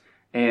was.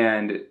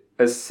 And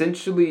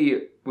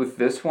essentially, with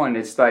this one,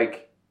 it's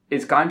like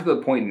it's gotten to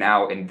the point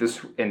now in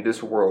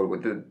this world,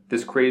 with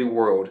this created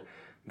world,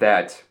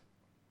 that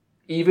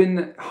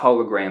even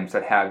holograms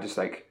that have just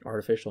like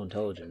artificial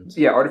intelligence.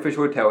 Yeah,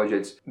 artificial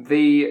intelligence.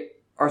 They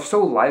are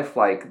so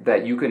lifelike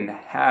that you can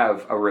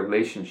have a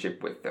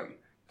relationship with them.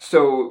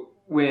 So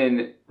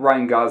when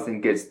Ryan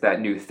Gosling gets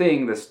that new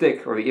thing, the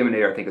stick, or the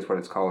Emanator, I think is what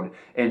it's called,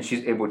 and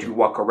she's able to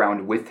walk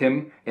around with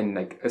him and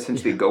like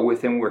essentially go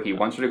with him where he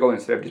wants her to go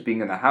instead of just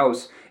being in the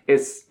house,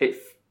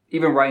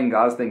 even Ryan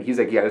Gosling, he's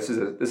like, yeah, this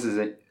is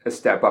a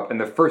step up. And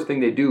the first thing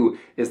they do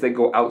is they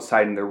go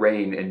outside in the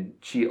rain, and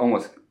she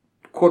almost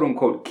quote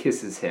unquote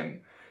kisses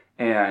him,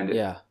 and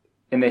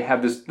they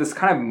have this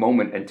kind of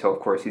moment until, of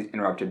course, he's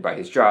interrupted by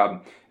his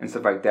job and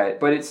stuff like that.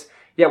 But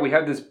we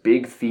have this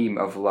big theme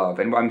of love,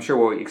 and I'm sure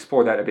we'll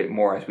explore that a bit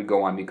more as we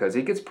go on because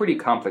it gets pretty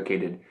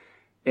complicated,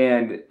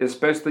 and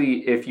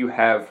especially if you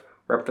have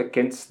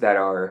replicants that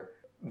are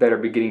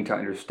beginning to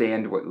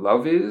understand what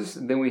love is,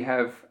 then we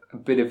have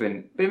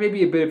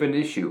maybe a bit of an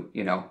issue,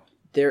 you know.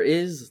 There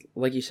is,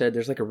 like you said,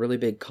 there's like a really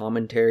big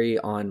commentary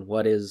on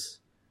what is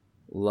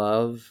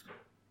love,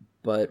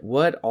 but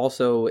what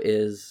also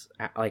is,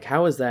 like,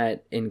 how is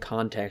that in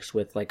context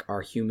with like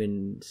our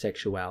human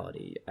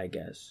sexuality, I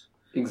guess.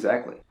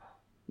 Exactly.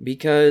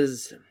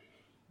 Because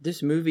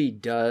this movie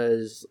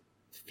does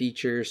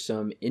feature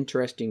some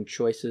interesting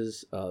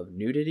choices of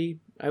nudity,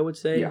 I would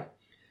say. Yeah.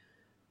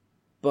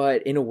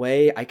 But in a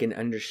way, I can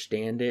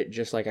understand it,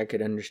 just like I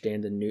could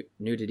understand the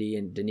nudity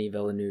in Denis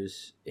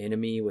Villeneuve's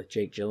Enemy with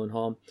Jake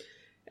Gyllenhaal.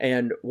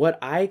 And what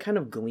I kind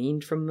of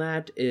gleaned from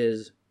that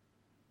is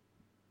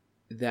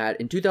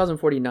that in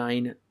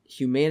 2049,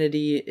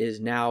 humanity is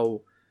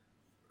now,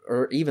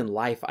 or even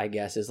life, I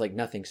guess, is like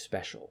nothing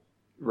special.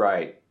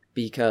 Right.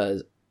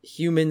 Because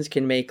humans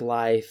can make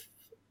life,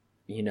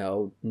 you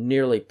know,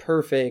 nearly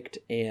perfect,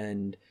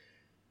 and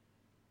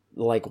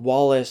like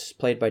Wallace,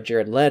 played by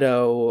Jared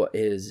Leto,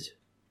 is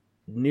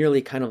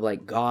nearly kind of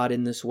like God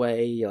in this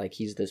way. Like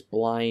he's this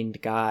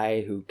blind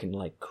guy who can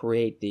like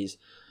create these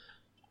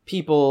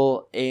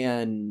people,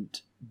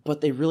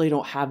 but they really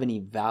don't have any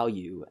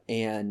value.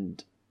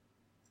 And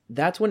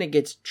that's when it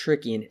gets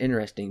tricky and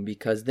interesting,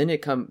 because then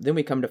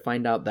we come to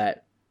find out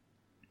that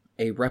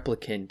a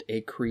replicant,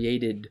 a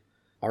created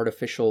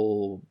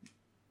artificial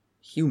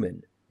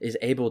human, is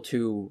able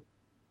to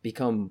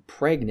become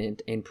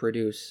pregnant and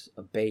produce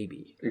a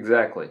baby.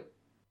 Exactly.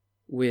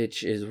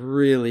 Which is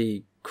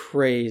really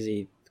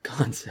crazy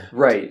concept.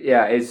 Right.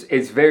 Yeah, it's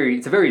a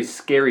very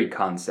scary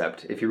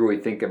concept if you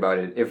really think about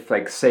it. If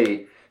like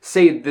say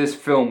this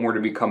film were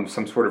to become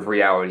some sort of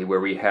reality where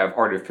we have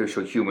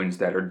artificial humans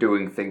that are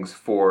doing things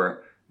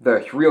for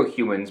the real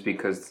humans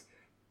because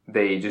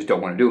they just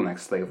don't want to do them, like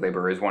slave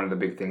labor is one of the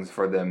big things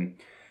for them.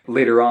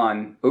 Later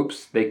on,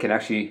 they can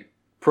actually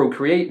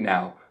procreate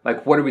now.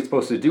 Like, what are we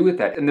supposed to do with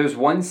that? And there's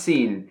one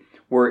scene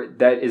where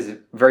that is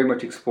very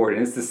much explored,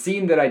 and it's the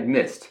scene that I'd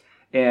missed.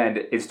 And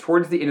it's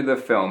towards the end of the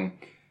film,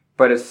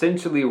 but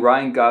essentially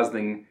Ryan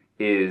Gosling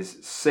is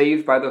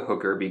saved by the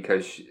hooker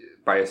because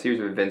by a series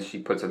of events, she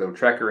puts a little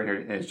tracker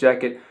in his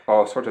jacket.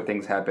 All sorts of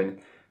things happen.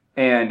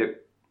 And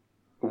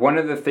one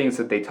of the things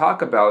that they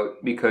talk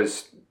about,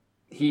 because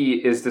he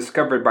is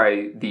discovered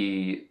by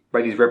these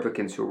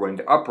replicants who are going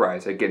to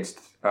uprise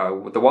against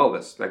the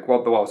Wallace, the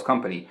Wallace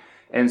Company.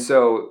 And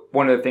so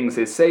one of the things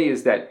they say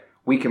is that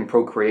we can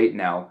procreate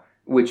now,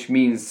 which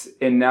means,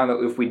 and now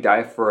that if we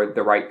die for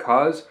the right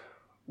cause,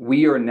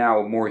 we are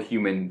now more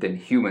human than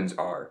humans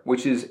are,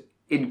 which is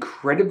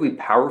incredibly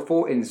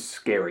powerful and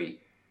scary,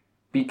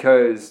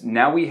 because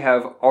now we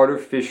have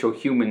artificial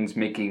humans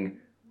making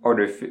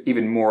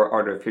even more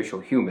artificial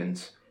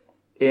humans.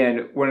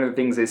 And one of the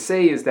things they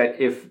say is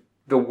that if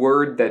the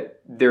word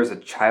that there's a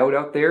child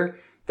out there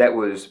that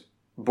was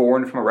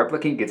born from a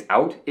replicant gets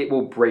out, it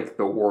will break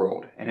the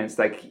world. And it's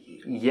like,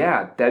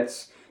 yeah,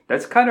 that's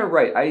kind of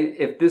right.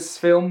 If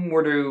this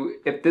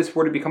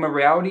were to become a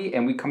reality,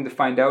 and we come to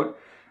find out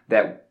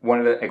that one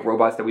of the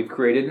robots that we've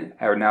created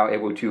are now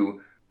able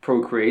to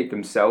procreate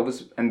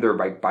themselves, and they're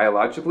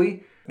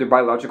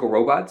biological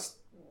robots,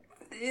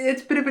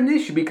 it's a bit of an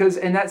issue, because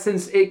in that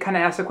sense it kind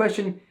of asks the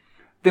question,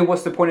 then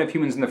what's the point of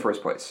humans in the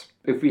first place?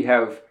 If we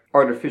have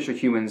artificial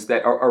humans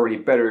that are already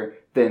better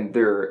than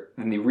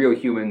the real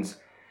humans,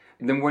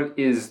 then what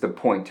is the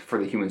point for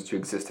the humans to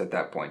exist at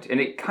that point? And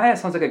it kind of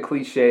sounds like a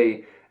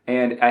cliche,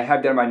 and I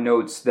have down in my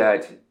notes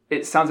that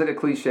it sounds like a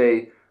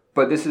cliche,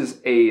 but this is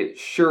a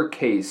sure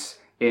case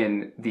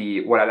in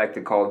what I like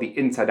to call the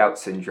Inside Out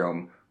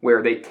syndrome,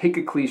 where they take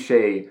a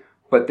cliche,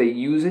 but they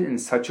use it in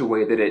such a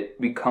way that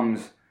it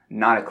becomes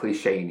not a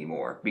cliche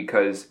anymore.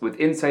 Because with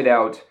Inside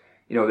Out,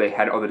 they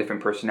had all the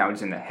different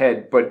personalities in the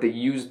head, but they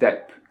used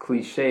that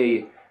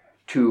cliche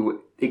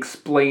to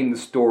explain the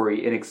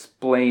story and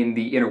explain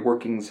the inner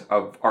workings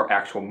of our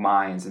actual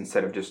minds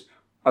instead of just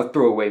a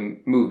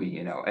throwaway movie,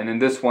 And in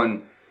this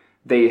one,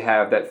 they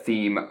have that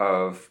theme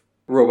of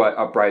robot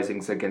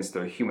uprisings against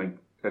their human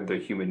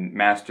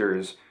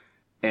masters,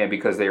 and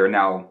because they are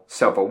now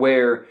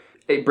self-aware,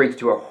 it brings it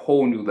to a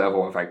whole new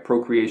level of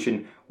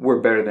procreation. We're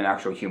better than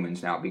actual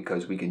humans now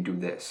because we can do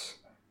this.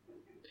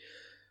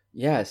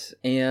 Yes,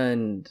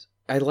 and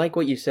I like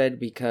what you said,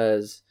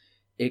 because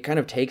it kind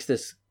of takes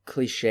this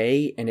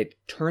cliche and it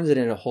turns it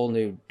in a whole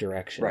new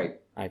direction. Right.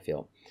 I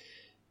feel.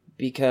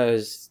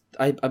 Because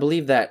I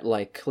believe that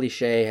like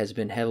cliche has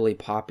been heavily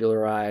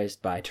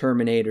popularized by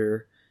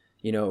Terminator,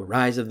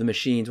 Rise of the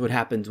Machines, what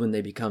happens when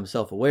they become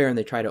self-aware and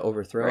they try to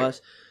overthrow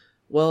us.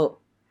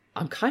 Well,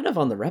 I'm kind of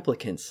on the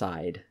replicant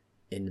side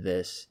in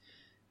this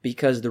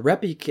because the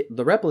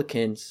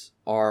replicants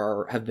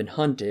have been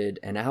hunted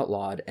and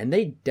outlawed and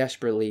they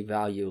desperately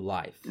value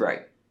life.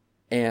 Right.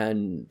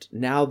 And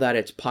now that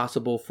it's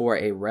possible for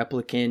a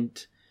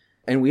replicant,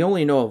 and we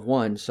only know of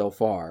one so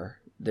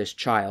far, this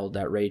child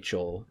that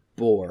Rachel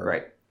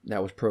bore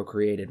that was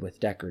procreated with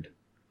Deckard.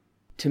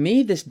 To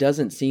me, this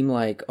doesn't seem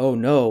like, oh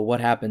no,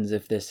 what happens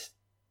if this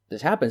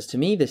happens? To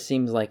me, this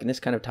seems like, and this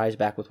kind of ties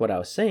back with what I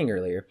was saying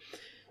earlier,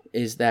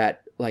 is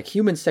that like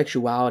human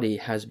sexuality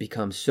has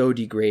become so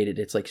degraded,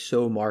 it's like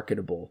so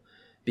marketable.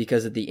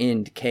 Because at the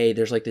end, Kay,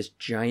 there's like this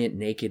giant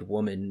naked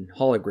woman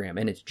hologram,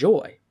 and it's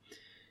Joy.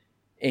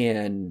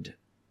 And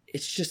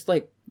it's just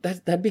like,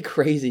 that'd be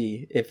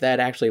crazy if that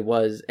actually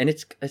was. And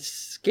it's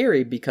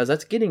scary because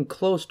that's getting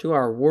close to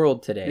our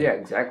world today. Yeah,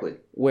 exactly.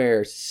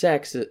 Where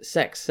sex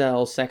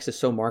sells, sex is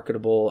so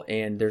marketable,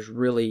 and there's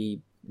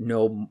really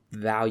no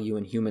value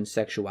in human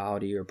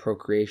sexuality or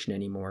procreation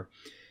anymore.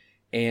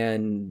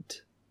 And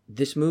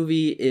this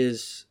movie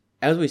is,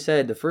 as we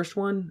said, the first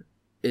one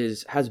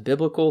has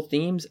biblical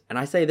themes, and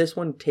I say this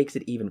one takes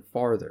it even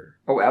farther.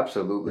 Oh,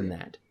 absolutely. Than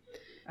that.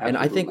 And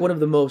I think one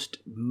of the most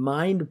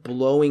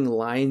mind-blowing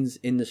lines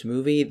in this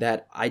movie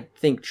that I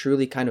think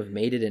truly kind of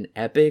made it an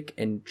epic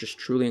and just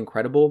truly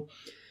incredible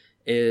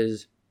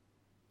is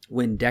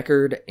when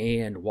Deckard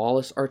and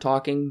Wallace are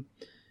talking,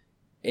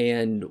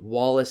 and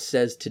Wallace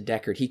says to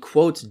Deckard, he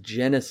quotes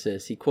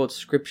Genesis, he quotes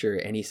scripture,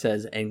 and he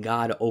says, "And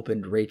God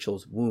opened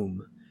Rachel's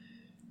womb."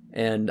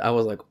 And I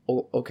was like,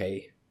 oh,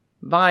 okay.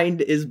 Mind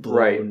is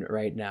blown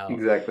right now.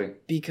 Exactly.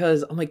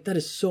 Because I'm like, that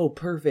is so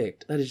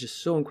perfect. That is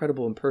just so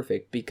incredible and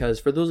perfect. Because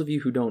for those of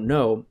you who don't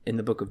know, in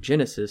the book of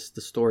Genesis, the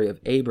story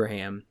of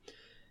Abraham,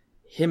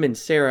 him and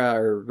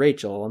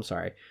Rachel,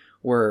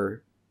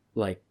 were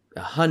like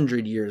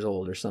 100 years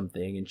old or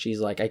something. And she's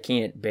like, I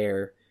can't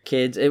bear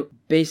kids. In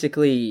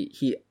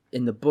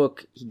the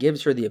book, he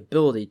gives her the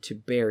ability to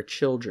bear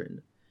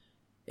children.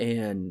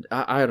 And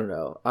I don't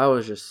know. I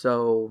was just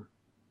so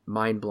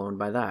mind blown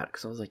by that.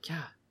 Because I was like,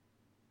 yeah.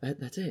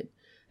 That's it.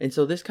 And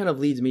so this kind of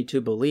leads me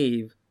to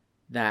believe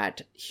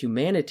that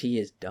humanity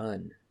is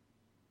done.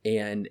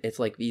 And it's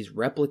like these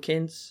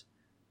replicants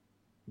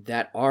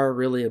that are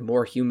really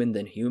more human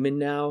than human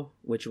now,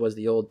 which was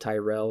the old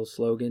Tyrell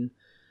slogan.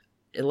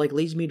 It like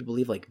leads me to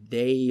believe like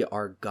they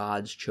are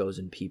God's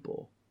chosen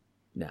people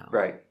now.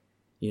 Right.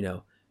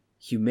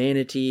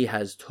 Humanity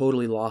has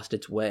totally lost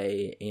its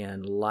way,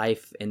 and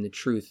life and the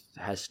truth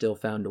has still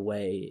found a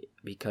way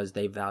because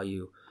they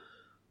value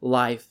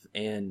life.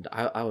 And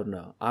I don't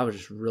know, I was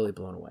just really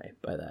blown away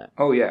by that.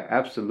 Oh yeah,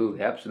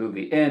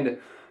 absolutely. And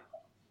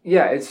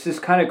yeah, it's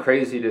just kind of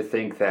crazy to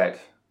think that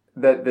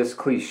this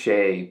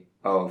cliche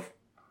of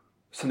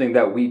something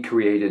that we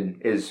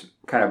created is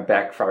kind of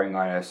backfiring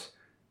on us,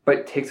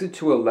 but takes it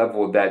to a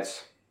level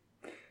that's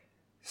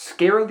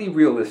scarily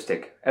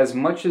realistic. As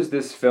much as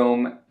this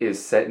film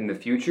is set in the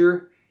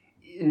future,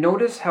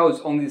 notice how it's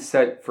only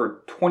set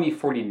for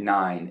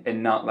 2049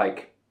 and not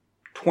like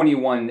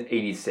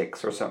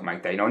 2186 or something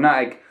like that. Not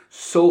like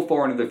so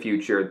far into the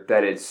future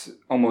that it's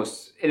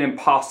almost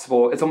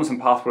impossible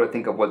to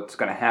think of what's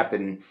going to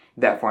happen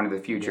that far into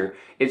the future.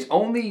 It's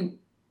only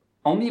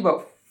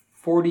about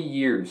 42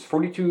 years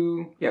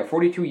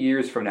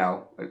from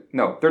now.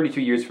 No,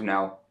 32 years from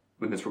now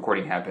when this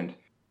recording happened.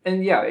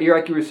 And yeah,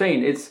 like you were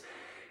saying, it's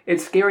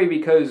scary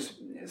because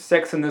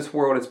sex in this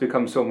world has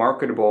become so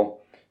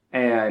marketable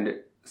and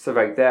stuff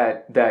like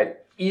that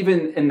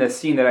even in the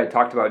scene that I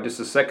talked about just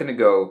a second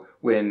ago,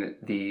 when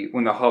the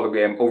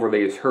hologram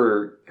overlays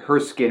her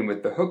skin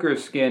with the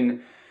hooker's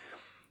skin,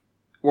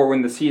 or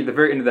when at the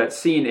very end of that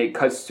scene, it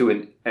cuts to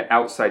an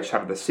outside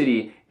shot of the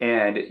city,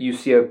 and you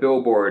see a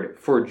billboard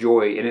for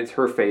Joy, and it's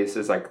her face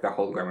is like the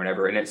hologram or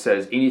whatever, and it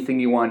says anything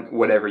you want,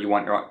 whatever you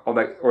want, or all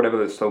that, or whatever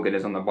the slogan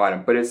is on the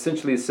bottom. But it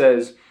essentially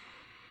says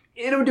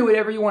it'll do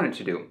whatever you want it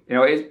to do.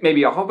 It may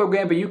be a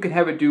hologram, but you can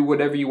have it do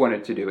whatever you want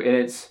it to do,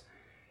 and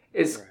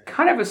it's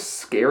kind of a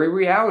scary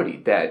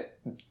reality that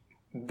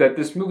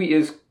this movie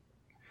is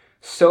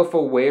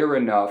self-aware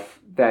enough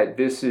that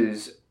this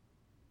is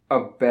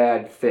a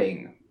bad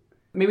thing.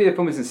 Maybe the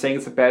film isn't saying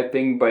it's a bad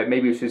thing, but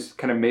maybe it's just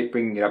kind of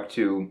bringing it up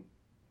to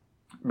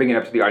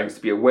the audience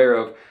to be aware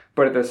of.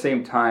 But at the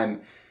same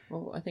time,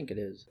 well, I think it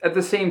is. At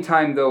the same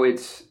time, though, it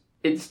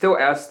still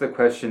asks the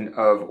question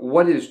of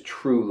what is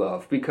true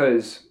love?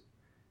 Because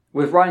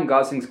with Ryan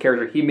Gosling's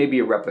character, he may be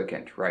a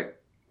replicant, right?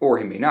 Or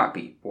he may not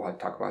be. We'll have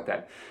to talk about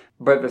that.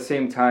 But at the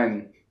same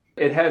time,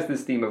 it has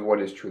this theme of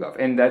what is true love.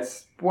 And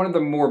that's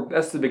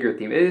the bigger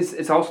theme.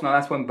 It's also not the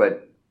last one,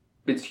 but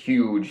it's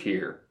huge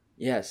here.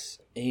 Yes.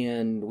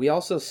 And we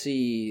also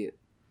see,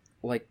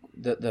 like,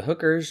 the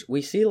hookers,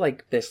 we see,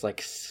 like, this,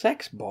 like,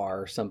 sex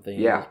bar or something.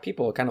 Yeah. Like,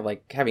 people kind of,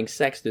 like, having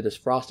sex through this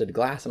frosted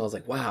glass. And I was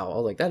like, wow. I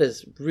was like, that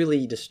is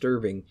really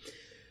disturbing.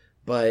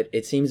 but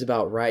it seems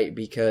about right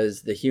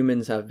because the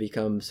humans have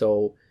become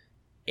so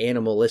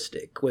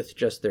animalistic with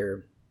just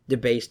their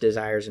debased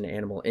desires and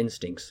animal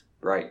instincts.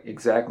 Right,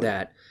 exactly.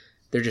 That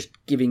they're just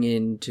giving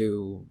in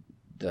to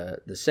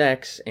the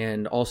sex,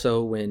 and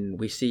also when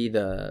we see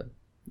the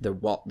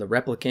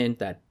replicant,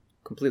 that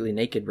completely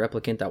naked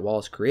replicant that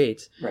Wallace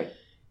creates. Right.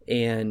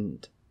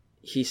 And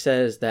he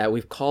says that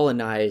we've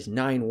colonized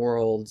 9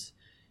 worlds,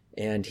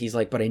 and he's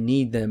like, but I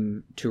need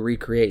them to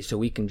recreate so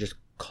we can just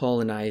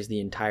colonize the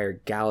entire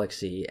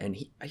galaxy. And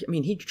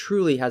he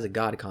truly has a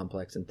God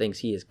complex and thinks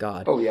he is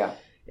God. Oh, yeah.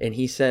 And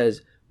he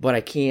says, but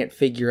I can't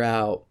figure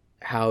out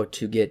how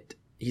to get...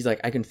 He's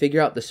like, I can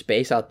figure out the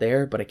space out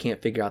there, but I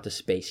can't figure out the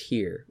space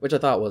here, which I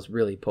thought was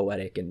really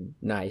poetic and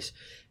nice.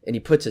 And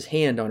he puts his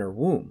hand on her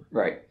womb.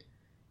 Right.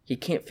 He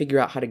can't figure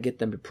out how to get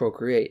them to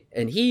procreate.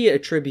 And he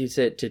attributes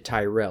it to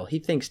Tyrell. He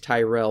thinks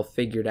Tyrell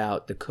figured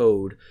out the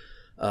code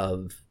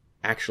of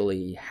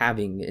actually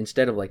having,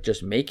 instead of like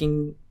just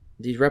making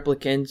these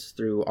replicants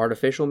through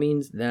artificial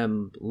means,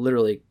 them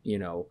literally,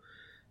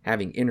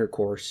 having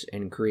intercourse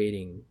and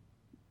creating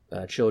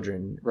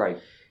children. Right.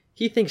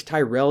 He thinks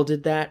Tyrell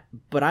did that,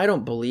 but I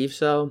don't believe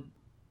so.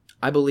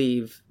 I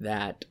believe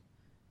that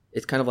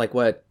it's kind of like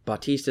what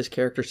Bautista's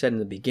character said in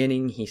the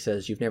beginning. He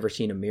says, you've never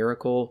seen a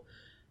miracle.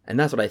 And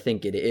that's what I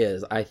think it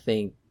is. I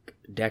think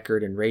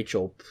Deckard and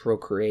Rachel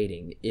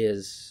procreating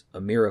is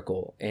a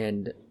miracle,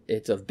 and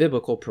it's of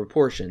biblical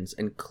proportions.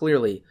 And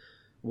clearly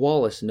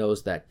Wallace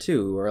knows that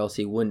too, or else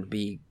he wouldn't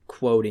be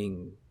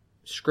quoting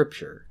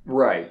scripture.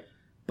 Right.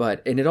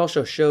 And it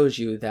also shows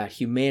you that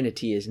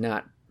humanity is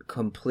not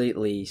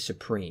completely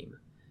supreme,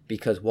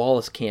 because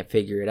Wallace can't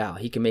figure it out.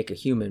 He can make a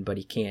human, but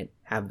he can't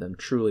have them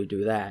truly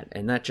do that.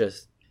 And that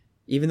just,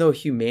 even though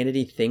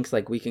humanity thinks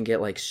like we can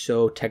get like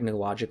so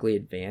technologically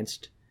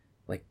advanced,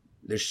 like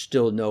there's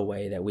still no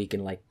way that we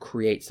can like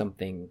create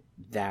something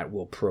that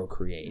will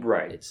procreate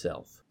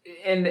itself.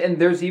 And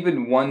there's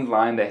even one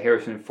line that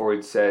Harrison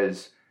Ford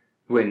says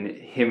when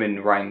him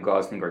and Ryan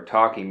Gosling are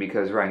talking,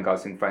 because Ryan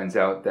Gosling finds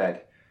out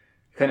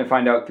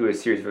through a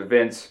series of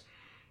events,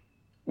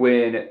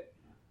 when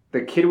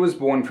the kid was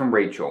born from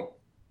Rachel,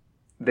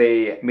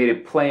 they made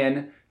a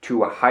plan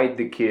to hide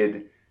the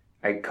kid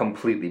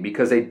completely,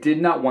 because they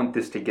did not want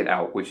this to get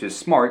out, which is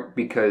smart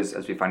because,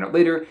 as we find out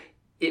later,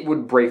 it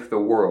would break the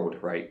world,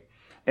 right?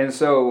 And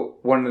so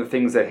one of the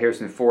things that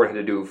Harrison Ford had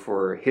to do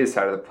for his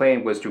side of the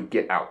plan was to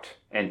get out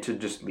and to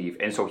just leave.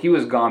 And so he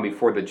was gone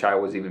before the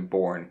child was even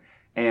born.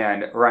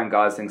 And Ryan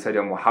Gosling said to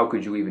him, well, how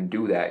could you even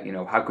do that?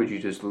 How could you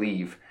just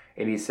leave?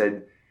 And he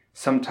said,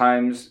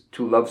 sometimes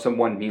to love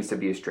someone means to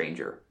be a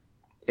stranger.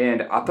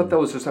 And I thought that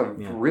was just a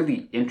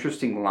really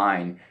interesting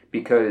line,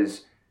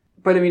 because,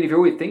 but I mean, if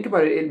you really think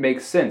about it, it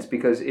makes sense,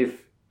 because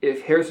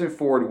if Harrison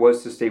Ford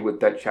was to stay with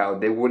that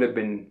child,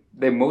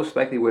 they most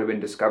likely would have been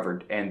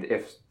discovered. And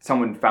if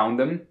someone found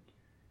them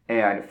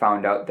and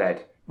found out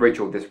that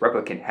Rachel, this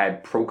replicant,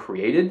 had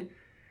procreated,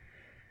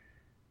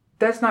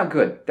 that's not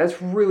good.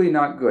 That's really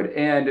not good.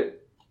 And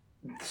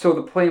so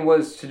the plan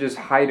was to just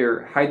hide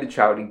the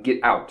child and get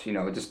out,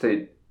 just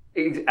to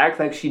act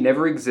like she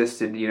never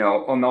existed,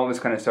 on all this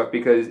kind of stuff,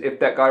 because if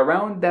that got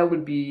around, that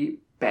would be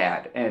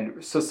bad.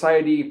 And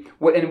society,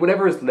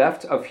 whatever is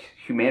left of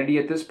humanity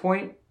at this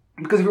point,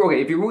 because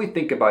if you really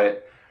think about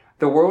it,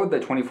 the world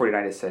that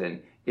 2049 is set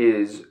in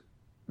is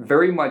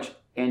very much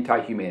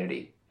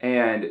anti-humanity,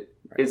 and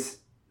it's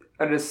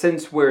in a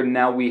sense where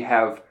now we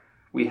have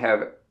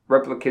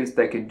replicants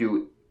that can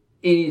do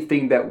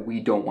anything that we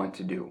don't want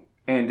to do.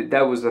 And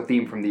that was the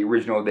theme from the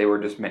original. They were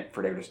just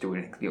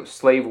doing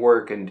slave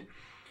work and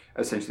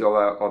essentially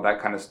all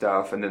that kind of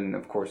stuff. And then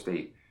of course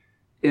they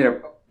ended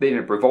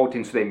up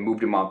revolting, so they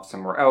moved him off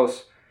somewhere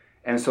else.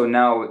 And so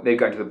now they've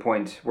got to the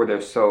point where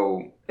they're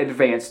so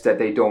advanced that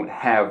they don't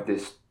have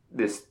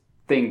this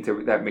thing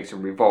that makes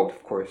them revolt.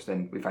 Of course,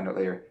 then we find out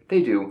later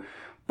they do.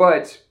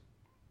 But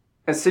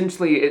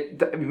essentially,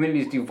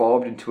 humanity's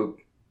devolved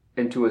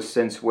into a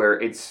sense where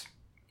it's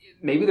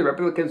maybe the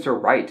replicants are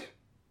right.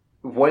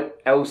 What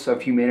else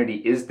of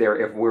humanity is there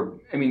if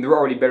they're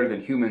already better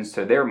than humans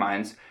to their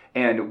minds,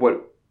 and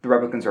what the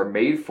replicants are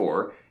made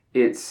for,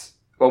 it's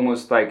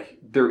almost like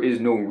there is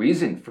no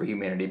reason for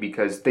humanity,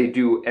 because they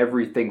do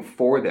everything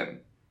for them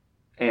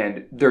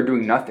and they're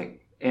doing nothing.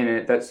 And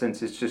in that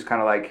sense, it's just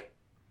kind of like,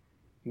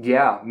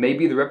 yeah,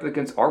 maybe the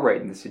replicants are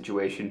right in this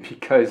situation,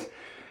 because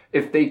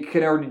if they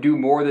can already do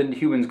more than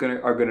humans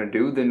are going to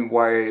do, then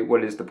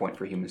what is the point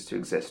for humans to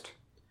exist?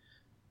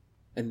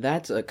 And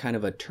that's a kind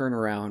of a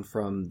turnaround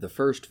from the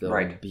first film,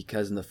 right?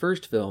 Because in the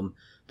first film,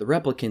 the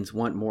replicants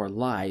want more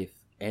life,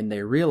 and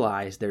they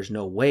realize there's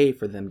no way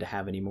for them to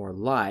have any more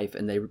life,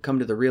 and they come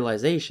to the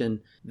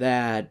realization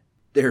that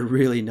they're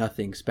really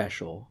nothing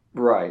special.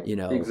 Right,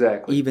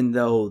 exactly. Even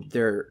though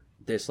they're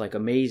this like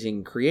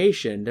amazing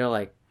creation, they're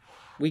like,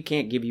 we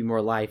can't give you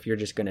more life, you're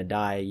just going to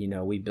die,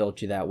 we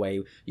built you that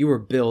way. You were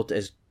built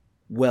as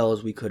well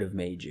as we could have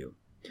made you.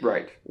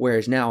 Right.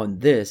 Whereas now in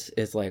this,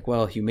 it's like,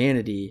 well,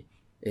 humanity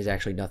is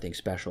actually nothing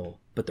special,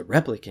 but the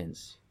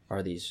replicants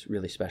are these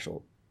really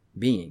special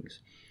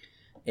beings.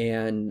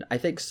 And I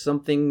think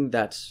something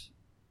that's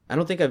I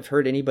don't think I've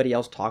heard anybody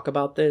else talk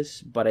about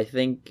this, but I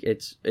think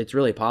it's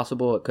really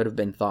possible. It could have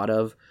been thought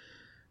of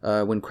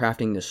when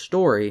crafting this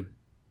story.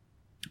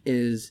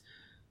 Is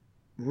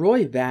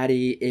Roy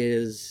Batty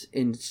is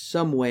in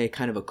some way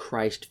kind of a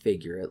Christ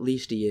figure. At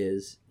least he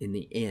is in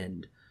the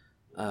end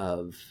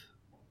of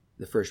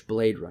the first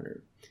Blade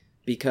Runner,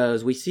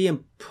 because we see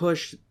him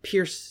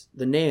pierce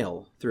the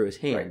nail through his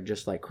hand, right,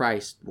 just like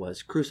Christ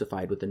was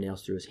crucified with the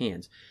nails through his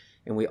hands.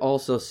 And we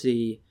also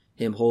see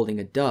him holding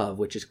a dove,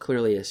 which is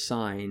clearly a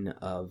sign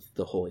of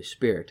the Holy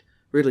Spirit.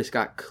 Ridley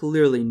Scott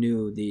clearly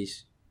knew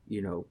these,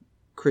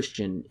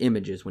 Christian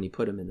images when he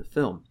put them in the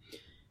film.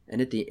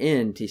 And at the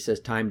end, he says,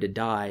 time to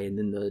die. And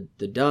then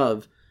the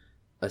dove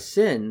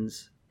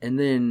ascends. And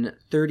then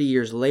 30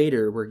 years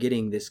later, we're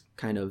getting this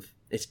kind of,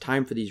 it's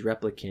time for these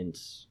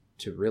replicants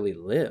to really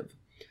live.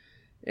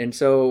 And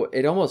so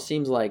it almost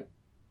seems like,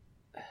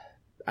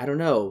 I don't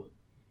know,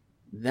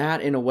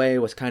 that in a way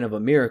was kind of a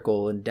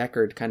miracle. And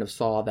Deckard kind of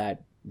saw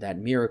that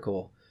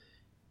miracle.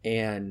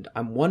 And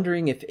I'm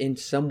wondering if in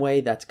some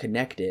way that's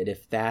connected,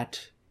 if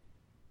that,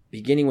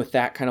 beginning with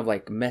that kind of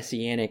like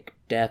messianic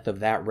death of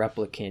that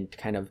replicant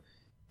kind of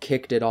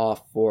kicked it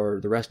off for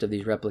the rest of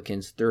these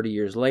replicants 30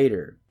 years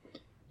later,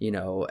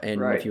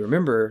 and right. If you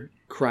remember,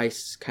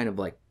 Christ's kind of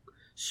like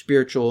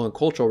spiritual and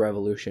cultural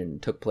revolution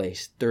took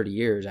place 30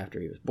 years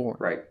after he was born.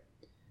 Right.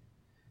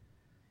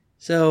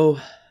 So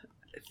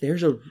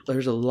there's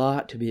a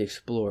lot to be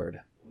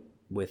explored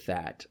with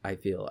that, I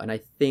feel. And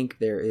I think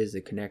there is a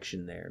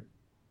connection there.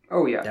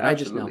 Oh, yeah. That absolutely. I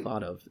just now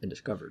thought of and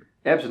discovered.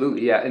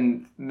 Absolutely, yeah.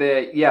 And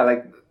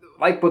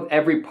like with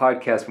every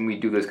podcast when we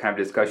do this kind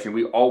of discussion,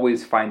 we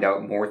always find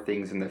out more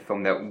things in the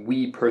film that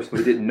we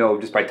personally didn't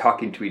know just by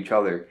talking to each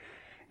other.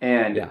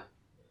 And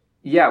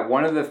yeah,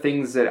 one of the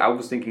things that I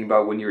was thinking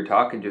about when you were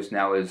talking just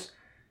now is,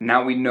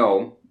 now we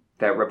know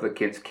that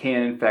replicants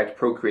can in fact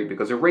procreate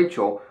because of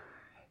Rachel.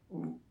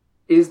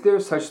 Is there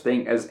such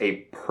thing as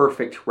a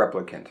perfect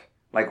replicant?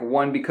 Like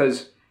one,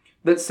 because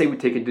let's say we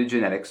take it to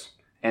genetics,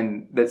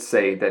 and let's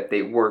say that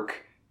they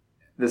work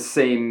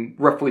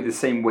roughly the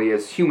same way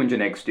as human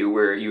genetics do,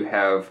 where you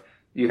have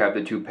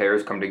the two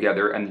pairs come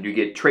together and you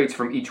get traits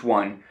from each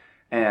one,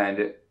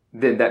 and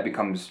then that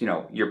becomes,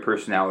 your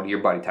personality,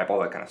 your body type, all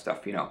that kind of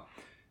stuff,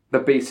 the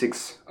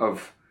basics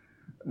of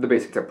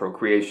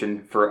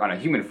procreation on a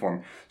human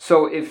form.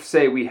 So if,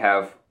 say, we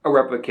have a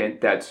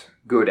replicant that's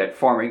good at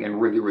farming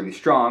and really, really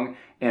strong,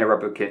 and a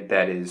replicant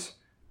that is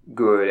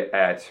good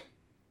at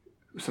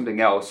something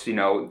else,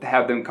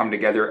 have them come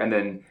together, and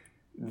then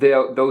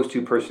those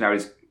two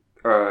personalities,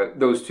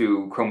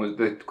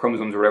 the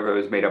chromosomes or whatever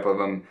is made up of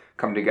them,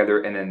 come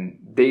together, and then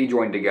they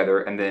join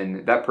together, and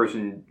then that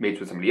person mates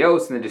with somebody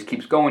else, and it just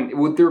keeps going.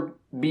 Would there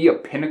be a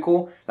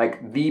pinnacle,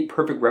 like the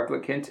perfect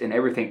replicant, and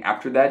everything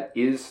after that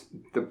is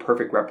the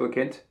perfect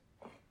replicant?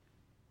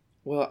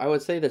 Well, I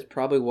would say that's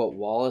probably what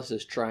Wallace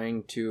is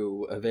trying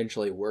to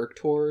eventually work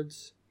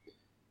towards,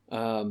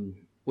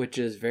 which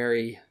is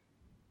very,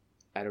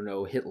 I don't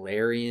know,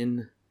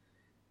 Hitlerian,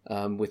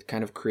 with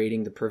kind of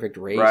creating the perfect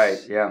race. Right,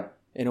 yeah.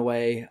 In a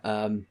way.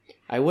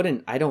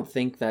 I don't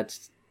think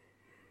that's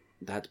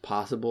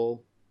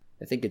possible.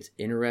 I think it's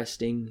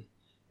interesting,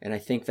 and I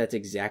think that's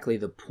exactly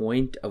the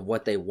point of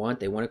what they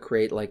want. They want to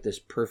create like this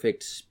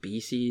perfect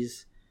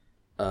species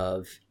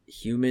of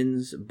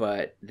humans,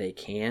 but they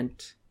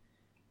can't.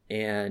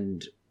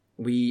 And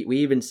we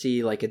even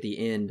see, like, at the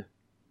end,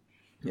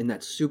 in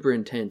that super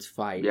intense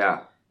fight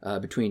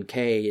between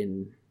Kay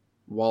and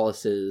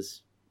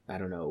Wallace's, I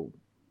don't know,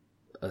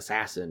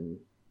 assassin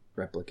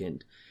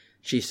replicant,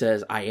 she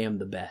says, I am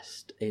the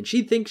best. And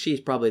she thinks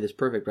she's probably this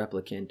perfect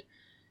replicant,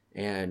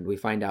 and we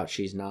find out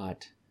she's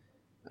not.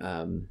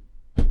 And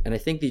I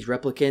think these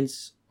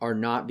replicants are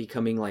not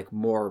becoming, like,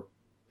 more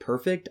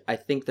perfect. I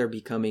think they're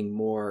becoming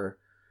more,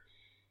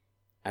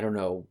 I don't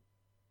know,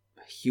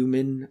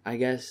 human, I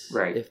guess,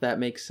 right, if that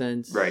makes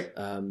sense. Right.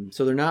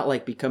 So they're not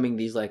like becoming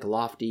these like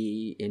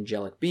lofty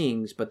angelic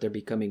beings, but they're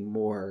becoming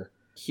more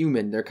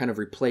human. They're kind of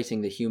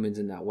replacing the humans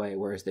in that way,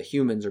 whereas the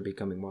humans are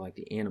becoming more like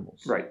the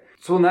animals. Right.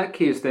 So in that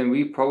case, then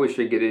we probably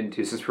should get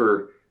into, since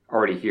we're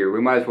already here,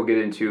 we might as well get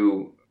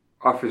into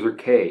Officer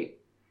K.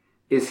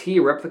 Is he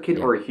a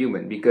replicant or a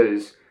human?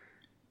 Because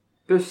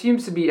there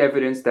seems to be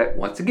evidence that,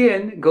 once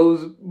again,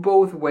 goes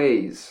both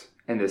ways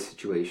in this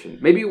situation.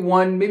 Maybe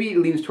it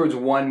leans towards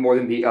one more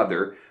than the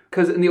other,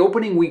 because in the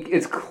opening week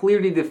it's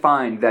clearly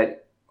defined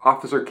that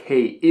Officer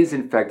K is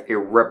in fact a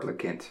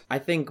replicant. I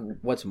think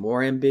what's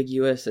more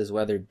ambiguous is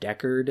whether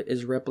Deckard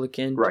is a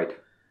replicant, right,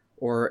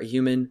 or a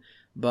human,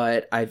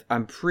 but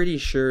I'm pretty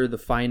sure the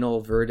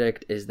final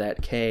verdict is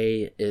that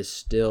K is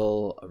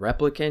still a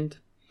replicant,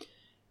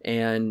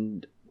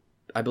 and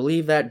I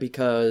believe that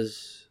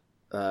because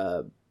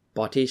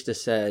Bautista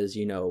says,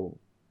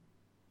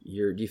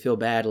 do you feel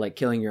bad like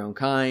killing your own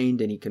kind?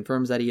 And he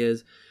confirms that he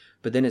is,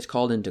 but then it's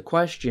called into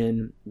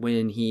question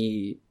when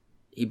he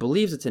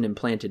believes it's an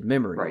implanted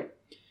memory. Right.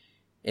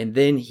 And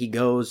then he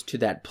goes to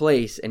that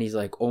place and he's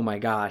like, oh my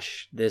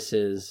gosh, the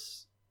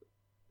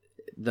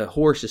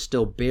horse is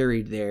still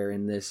buried there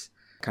in this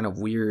kind of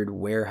weird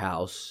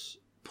warehouse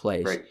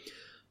place. Right.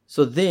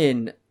 So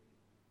then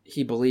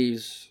he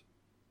believes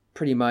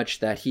pretty much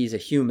that he's a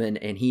human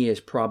and he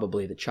is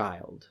probably the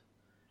child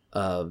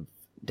of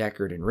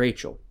Deckard and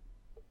Rachel.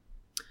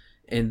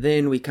 And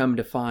then we come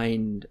to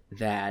find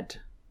that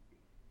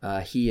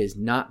he is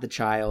not the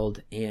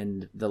child,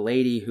 and the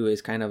lady who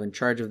is kind of in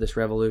charge of this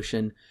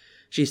revolution,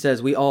 she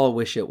says, we all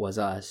wish it was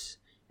us.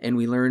 And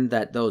we learned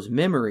that those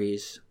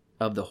memories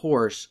of the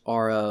horse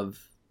are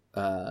of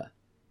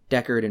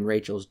Deckard and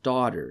Rachel's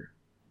daughter,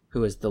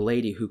 who is the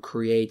lady who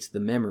creates the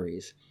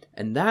memories.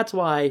 And that's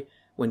why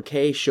when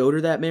Kay showed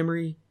her that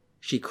memory,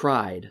 she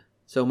cried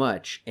so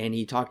much. And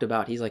he talked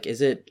about, he's like,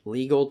 is it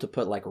legal to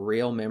put like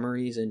real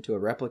memories into a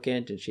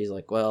replicant? And she's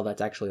like, well,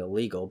 that's actually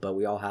illegal, but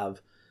we all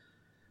have,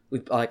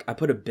 I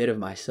put a bit of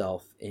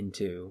myself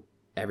into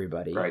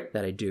everybody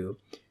that I do,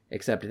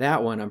 except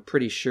that one I'm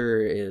pretty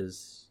sure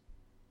is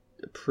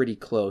a pretty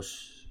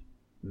close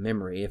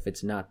memory, if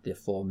it's not the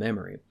full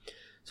memory.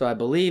 So I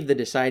believe the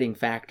deciding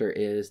factor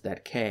is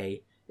that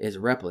Kay is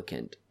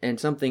replicant. And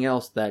something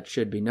else that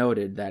should be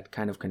noted that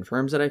kind of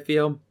confirms that, I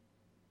feel,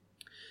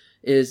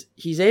 is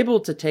he's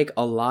able to take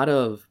a lot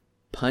of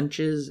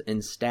punches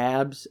and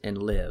stabs and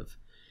live.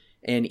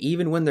 And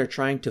even when they're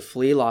trying to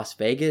flee Las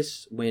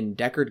Vegas, when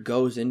Deckard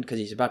goes in because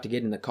he's about to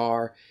get in the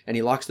car and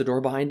he locks the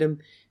door behind him,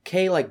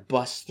 Kay like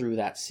busts through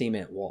that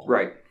cement wall.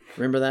 Right.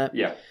 Remember that?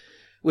 Yeah.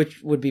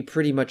 Which would be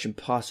pretty much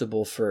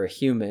impossible for a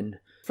human.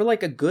 For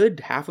like a good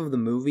half of the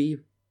movie,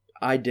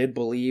 I did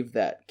believe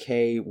that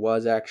Kay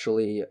was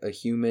actually a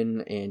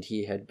human and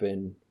he had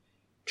been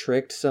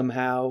tricked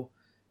somehow.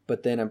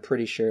 But then I'm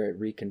pretty sure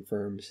it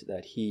reconfirms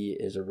that he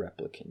is a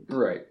replicant.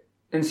 Right.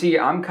 And see,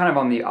 I'm kind of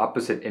on the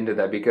opposite end of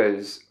that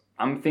because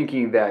I'm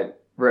thinking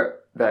that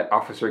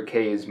Officer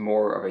K is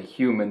more of a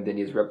human than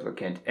he's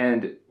replicant.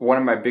 And one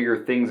of my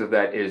bigger things of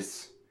that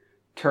is,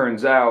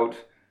 turns out,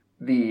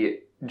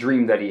 the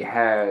dream that he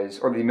has,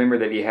 or the memory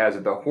that he has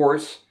of the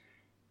horse,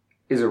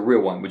 is a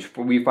real one, which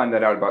we find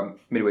that out about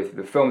midway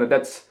through the film,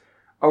 that's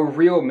a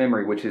real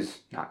memory, which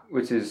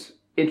is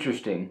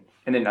interesting.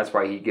 And then that's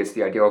why he gets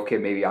the idea, okay,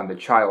 maybe I'm the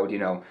child,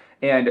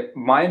 And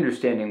my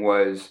understanding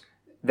was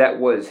that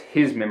was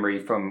his memory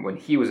from when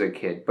he was a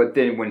kid. But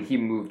then when he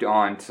moved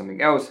on to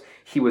something else,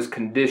 he was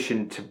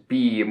conditioned to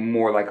be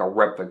more like a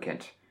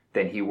replicant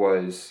than he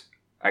was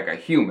like a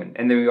human.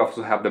 And then we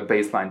also have the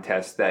baseline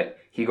test that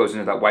he goes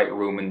into that white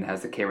room and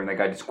has the camera and the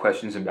guy just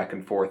questions him back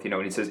and forth,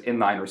 and he says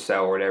inline or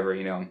cell or whatever,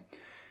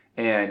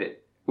 And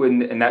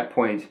when in that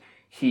point,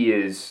 he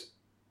is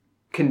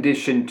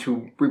conditioned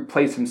to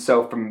replace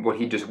himself from what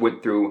he just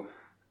went through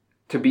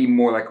to be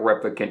more like a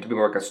replicant, to be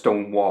more like a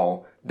stone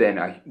wall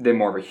than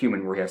more of a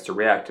human where he has to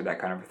react to that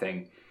kind of a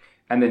thing.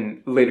 And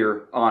then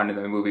later on in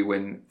the movie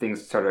when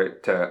things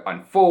started to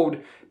unfold,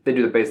 they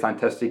do the baseline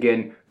test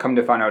again, come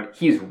to find out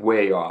he's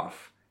way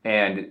off.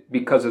 And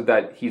because of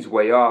that, he's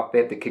way off, they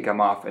have to kick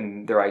him off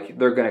and they're like,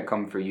 they're going to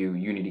come for you,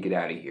 you need to get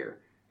out of here.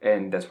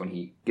 And that's when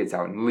he gets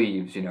out and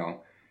leaves,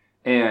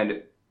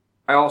 And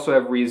I also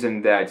have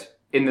reason that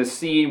in the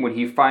scene when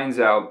he finds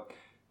out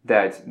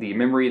that the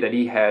memory that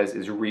he has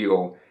is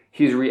real,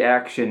 his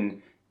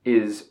reaction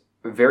is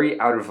very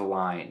out of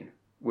line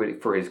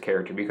for his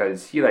character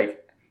because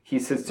he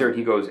sits there and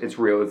he goes, "It's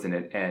real, isn't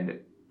it?" And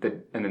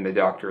then the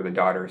doctor or the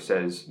daughter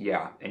says,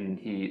 "Yeah," and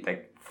he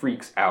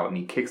freaks out and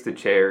he kicks the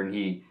chair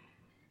and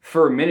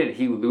for a minute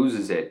he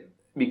loses it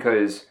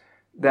because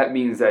that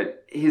means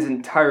that his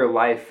entire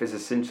life is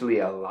essentially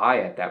a lie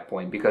at that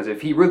point, because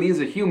if he really is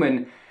a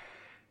human,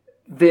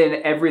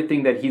 then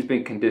everything that he's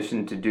been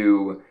conditioned to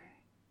do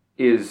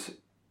is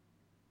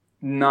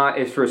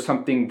for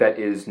something that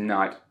is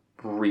not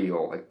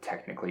real,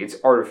 technically. It's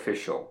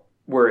artificial.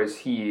 Whereas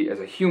he, as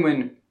a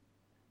human,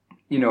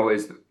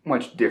 is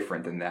much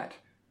different than that.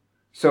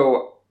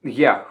 So,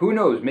 yeah, who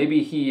knows?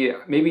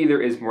 Maybe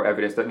there is more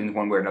evidence that in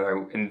one way or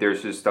another, and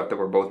there's just stuff that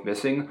we're both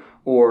missing,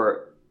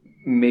 or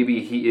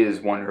maybe he is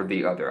one or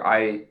the other.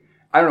 I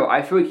don't know.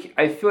 I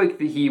feel like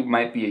that he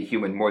might be a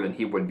human more than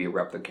he would be a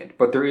replicant.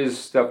 But there is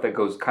stuff that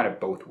goes kind of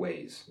both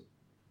ways.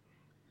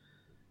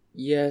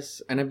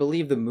 Yes, and I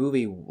believe the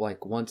movie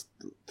wants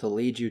to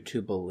lead you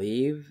to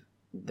believe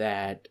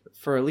that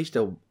for at least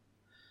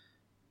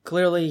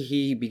clearly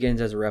he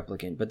begins as a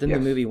replicant, but then the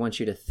movie wants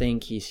you to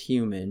think he's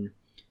human.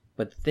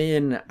 But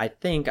then I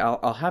think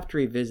I'll have to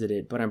revisit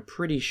it, but I'm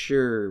pretty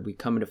sure we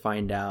come to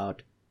find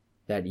out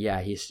that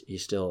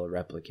he's still a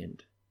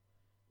replicant,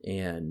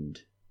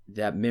 and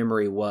that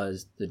memory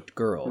was the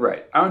girl.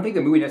 Right. I don't think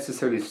the movie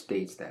necessarily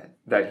states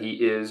that he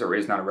is or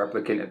is not a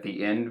replicant at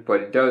the end, but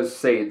it does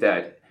say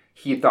that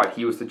he thought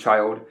he was the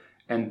child,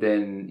 and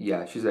then,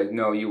 she's like,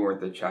 no, you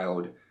weren't the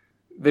child.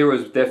 There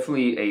was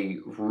definitely a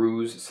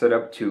ruse set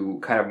up to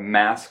kind of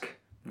mask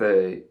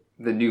the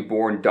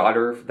newborn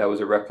daughter that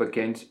was a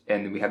replicant,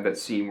 and then we have that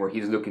scene where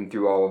he's looking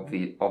through all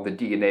the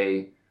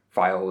DNA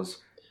files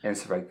and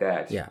stuff like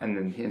that. Yeah. And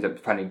then he ends up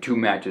finding two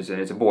matches,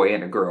 and it's a boy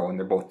and a girl, and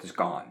they're both just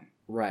gone.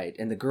 Right.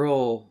 And the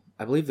girl,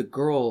 I believe the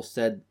girl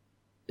said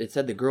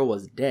the girl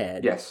was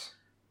dead. Yes.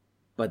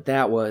 But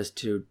that was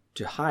to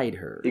hide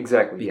her.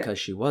 Exactly. Because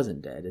she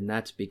wasn't dead. And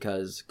that's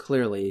because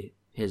clearly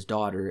his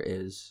daughter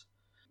is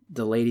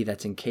the lady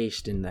that's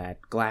encased in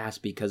that glass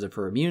because of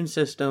her immune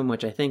system,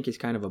 which I think is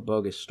kind of a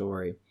bogus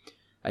story.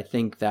 I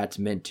think that's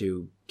meant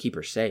to keep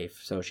her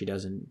safe so she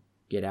doesn't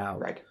get out.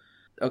 Right.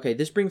 Okay,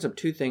 this brings up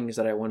two things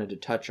that I wanted to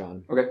touch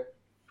on. Okay.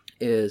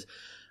 Is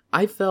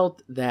I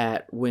felt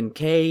that when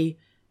Kay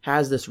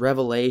has this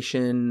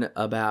revelation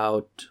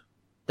about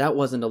that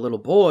wasn't a little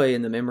boy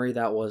in the memory,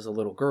 that was a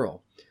little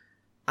girl.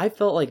 I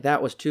felt like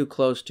that was too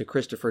close to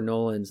Christopher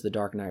Nolan's The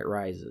Dark Knight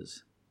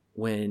Rises,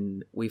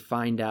 when we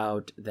find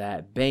out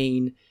that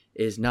Bane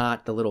is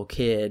not the little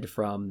kid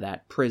from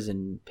that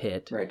prison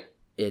pit. Right.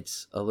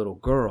 It's a little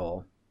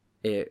girl.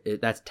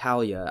 That's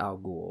Talia al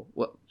Ghul.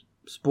 Well,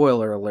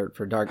 spoiler alert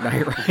for Dark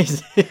Knight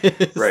Rises.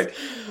 Right.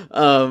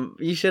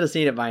 You should have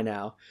seen it by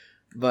now.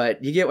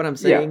 But you get what I'm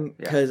saying?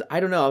 Because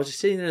I don't know. I was just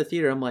sitting in the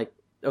theater. I'm like,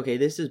 okay,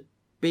 this is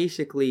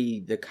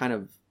basically the kind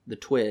of the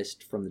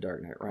twist from The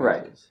Dark Knight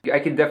Rises. Right. I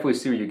can definitely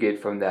see what you get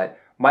from that.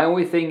 My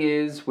only thing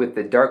is with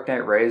The Dark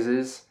Knight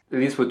Rises, at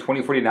least with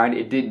 2049,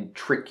 it didn't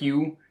trick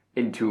you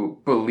into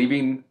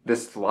believing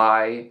this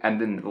lie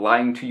and then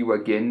lying to you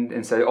again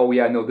and say, oh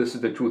yeah, no, this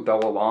is the truth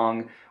all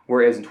along.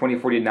 Whereas in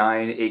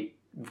 2049, it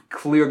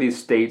clearly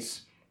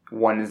states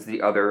one is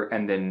the other,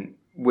 and then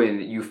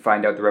when you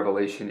find out the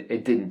revelation,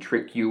 it didn't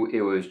trick you.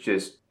 It was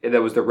just,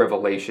 that was the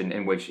revelation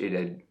in which it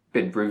had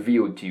been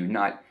revealed to you,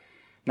 not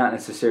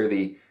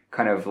necessarily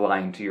kind of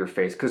lying to your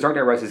face. Because Dark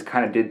Knight Rises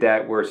kind of did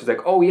that, where it's just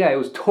like, oh yeah, it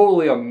was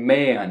totally a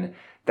man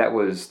that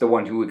was the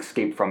one who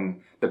escaped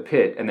from the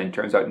pit, and then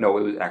turns out, no,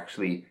 it was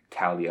actually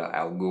Talia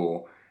al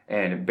Ghul,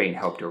 and Bane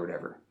helped her or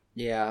whatever.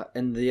 Yeah,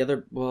 and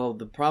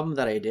the problem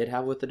that I did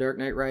have with The Dark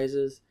Knight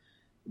Rises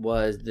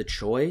was the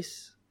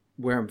choice,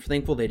 where I'm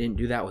thankful they didn't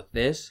do that with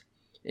this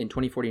in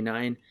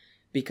 2049,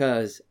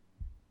 because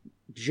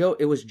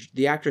it was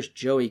the actress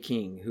Joey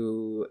King,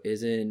 who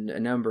is in a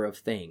number of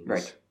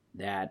things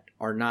that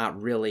are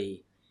not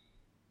really,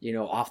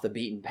 off the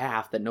beaten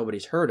path that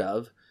nobody's heard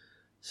of.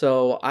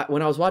 So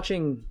when I was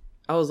watching,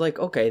 I was like,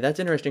 okay, that's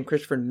interesting.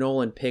 Christopher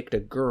Nolan picked a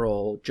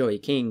girl, Joey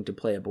King, to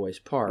play a boy's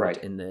part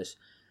in this.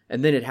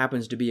 And then it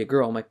happens to be a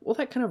girl. I'm like, well,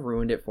 that kind of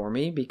ruined it for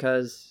me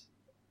because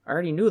I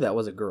already knew that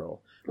was a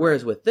girl.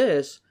 Whereas with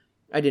this,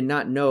 I did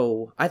not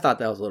know. I thought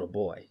that was a little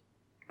boy.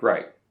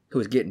 Right. Who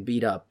was getting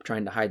beat up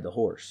trying to hide the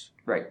horse.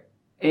 Right.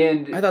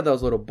 And I thought that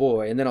was a little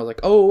boy. And then I was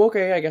like, oh,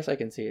 okay, I guess I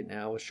can see it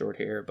now with short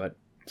hair. But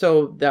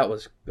so that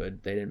was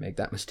good. They didn't make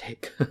that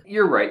mistake.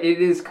 You're right. It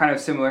is kind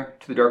of similar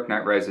to The Dark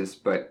Knight Rises,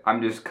 but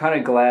I'm just kind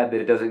of glad that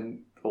it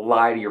doesn't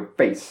lie to your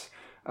face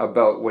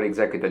about what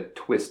exactly the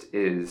twist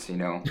is,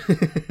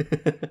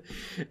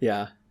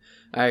 Yeah,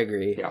 I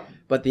agree. Yeah.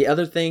 But the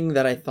other thing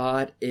that I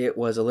thought it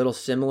was a little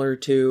similar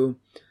to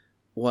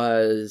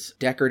was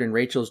Deckard and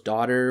Rachel's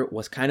daughter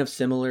was kind of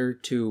similar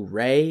to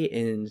Rey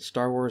in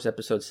Star Wars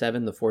Episode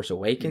 7, The Force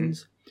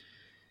Awakens. Mm-hmm.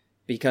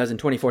 Because in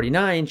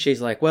 2049,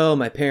 she's like, well,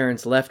 my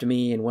parents left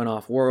me and went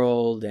off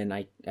world, and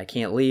I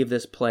can't leave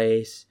this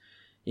place,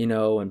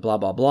 and blah,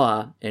 blah,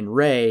 blah. And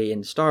Rey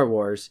in Star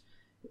Wars,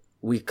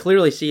 we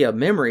clearly see a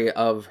memory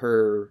of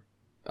her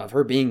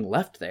being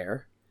left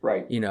there.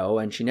 Right.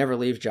 And she never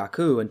leaves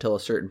Jakku until a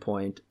certain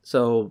point.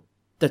 So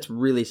that's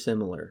really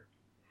similar.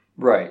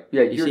 Right.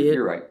 Yeah,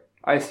 you're right.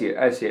 I see it.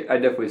 I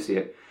definitely see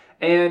it.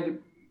 And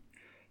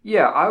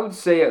yeah, I would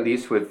say at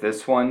least with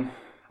this one,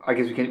 I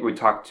guess we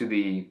talk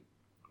to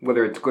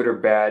whether it's good or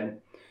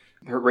bad,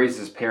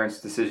 Rey's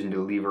parents' decision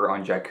to leave her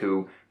on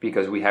Jakku,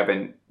 because we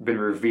haven't been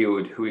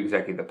revealed who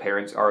exactly the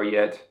parents are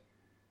yet.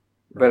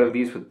 Right. But at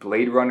least with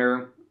Blade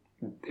Runner,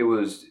 it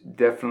was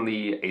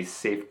definitely a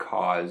safe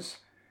cause,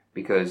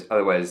 because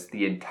otherwise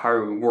the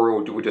entire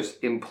world would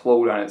just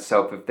implode on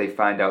itself if they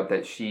find out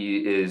that she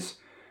is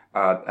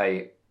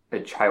a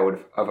child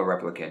of a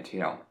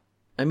replicant,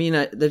 I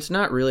mean, that's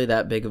not really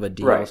that big of a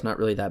deal. Right. It's not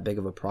really that big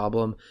of a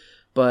problem.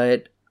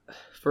 But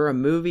for a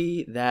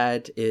movie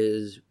that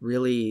is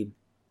really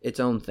its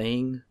own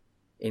thing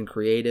and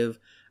creative,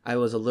 I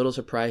was a little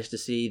surprised to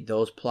see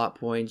those plot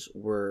points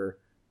were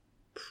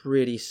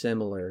pretty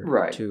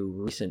similar to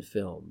recent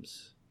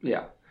films.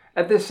 Yeah.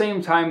 At the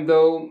same time,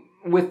 though,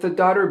 with the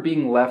daughter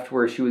being left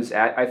where she was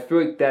at, I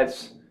feel like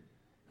that's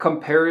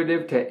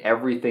comparative to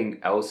everything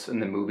else in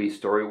the movie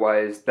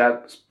story-wise.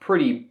 That's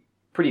pretty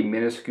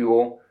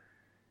minuscule.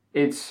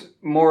 It's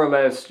more or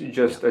less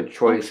just a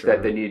choice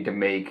that they needed to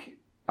make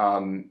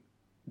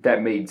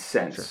that made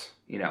sense.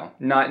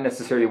 Not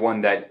necessarily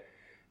one that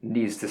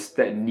needs to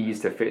fit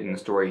in the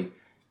story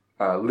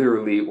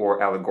literally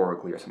or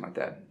allegorically or something like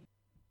that.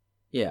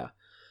 Yeah.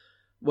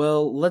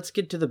 Well, let's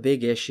get to the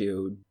big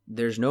issue.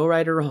 There's no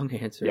right or wrong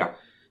answer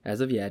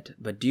as of yet,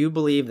 but do you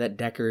believe that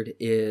Deckard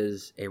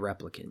is a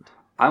replicant?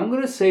 I'm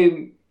gonna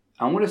say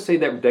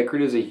that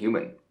Deckard is a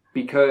human,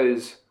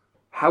 because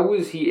how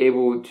was he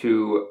able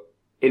to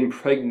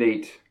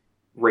impregnate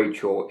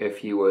Rachel if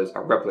he was a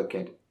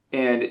replicant?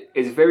 And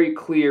it's very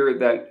clear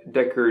that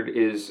Deckard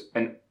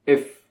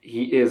if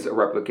he is a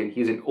replicant,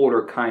 he's an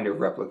older kind of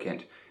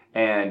replicant.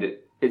 And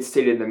it's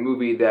stated in the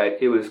movie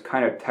that it was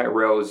kind of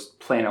Tyrell's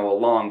plan all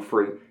along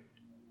for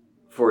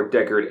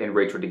Deckard and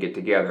Rachel to get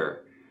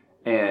together.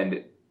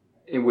 And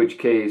in which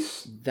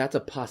case... That's a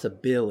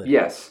possibility.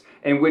 Yes.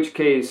 In which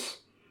case,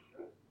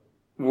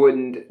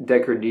 wouldn't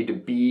Deckard need to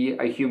be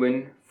a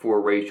human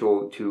for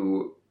Rachel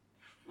to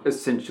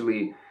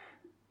essentially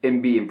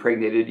be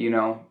impregnated,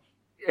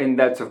 And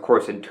that's, of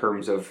course, in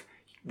terms of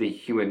the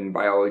human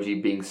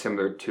biology being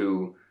similar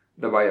to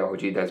the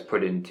biology that's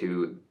put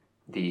into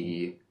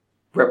the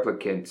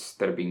replicants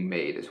that are being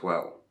made as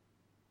well.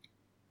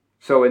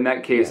 So in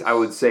that case, yes. I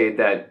would say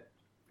that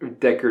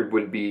Deckard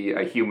would be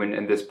a human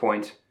at this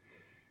point.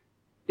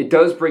 It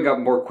does bring up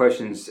more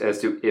questions as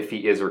to if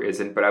he is or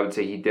isn't, but I would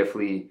say he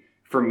definitely,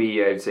 for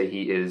me, I'd say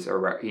he is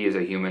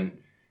a human,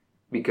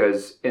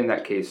 because in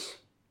that case,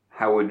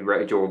 how would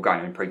Rachel have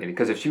gotten impregnated?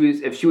 Because if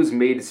she was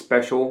made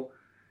special,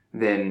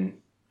 then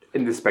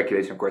in this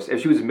speculation, of course,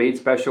 if she was made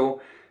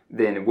special,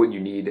 then wouldn't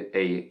you need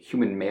a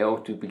human male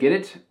to begin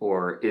it,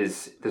 or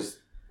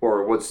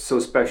what's so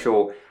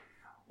special,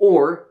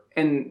 or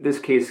in this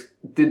case,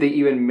 did they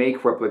even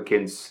make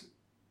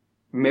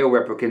male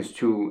replicants,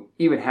 to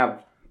even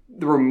have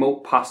the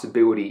remote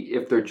possibility,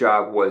 if their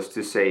job was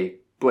to say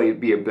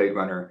be a Blade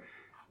Runner,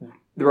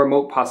 the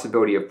remote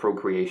possibility of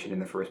procreation in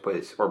the first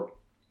place, or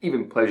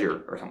even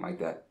pleasure or something like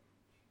that?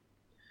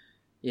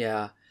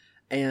 Yeah,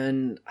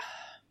 and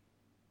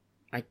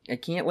I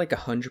can't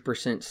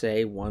 100%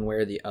 say one way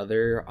or the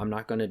other. I'm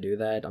not going to do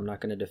that. I'm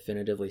not going to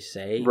definitively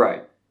say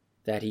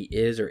that he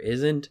is or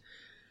isn't,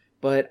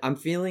 but I'm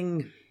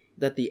feeling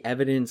that the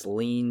evidence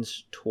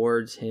leans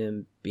towards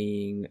him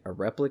being a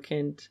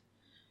replicant,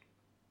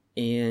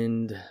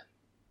 and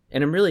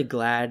I'm really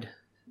glad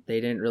they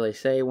didn't really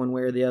say one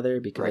way or the other,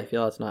 because I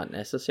feel it's not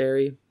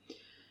necessary,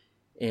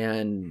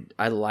 and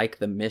I like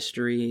the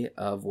mystery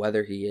of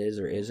whether he is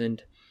or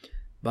isn't.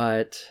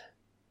 But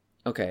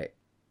okay,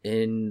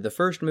 in the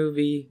first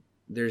movie,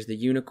 there's the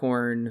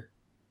unicorn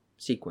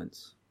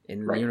sequence,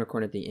 and the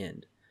unicorn at the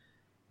end.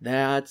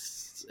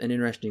 That's an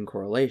interesting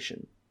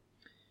correlation.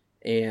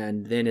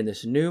 And then in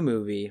this new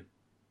movie,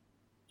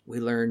 we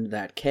learned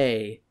that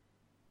K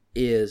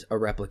is a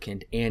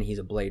replicant and he's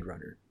a Blade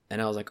Runner.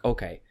 And I was like,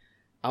 okay.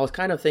 I was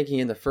kind of thinking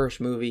in the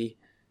first movie,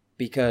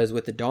 because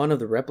with the dawn of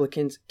the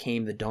replicants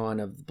came the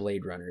dawn of the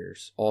Blade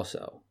Runners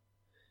also.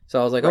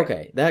 So I was like,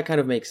 okay, that kind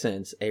of makes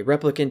sense. A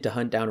replicant to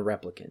hunt down a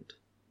replicant,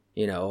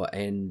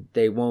 and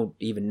they won't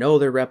even know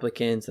they're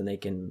replicants, and they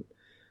can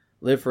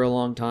live for a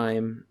long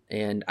time.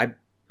 And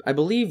I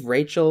believe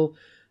Rachel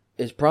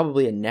is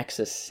probably a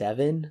Nexus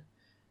 7,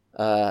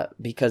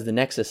 because the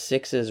Nexus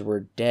 6s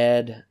were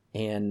dead,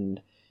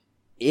 and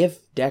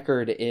if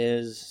Deckard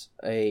is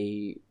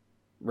a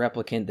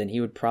replicant, then he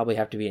would probably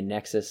have to be a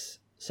Nexus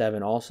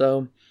 7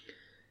 also.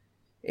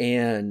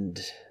 And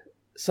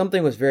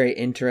something was very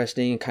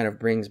interesting, and kind of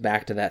brings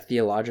back to that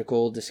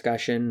theological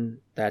discussion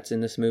that's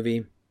in this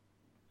movie,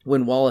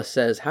 when Wallace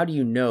says, how do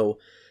you know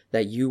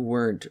that you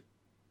weren't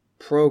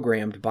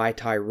programmed by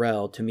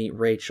Tyrell to meet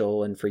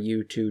Rachel and for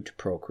you two to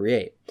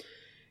procreate?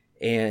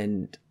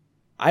 And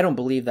I don't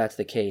believe that's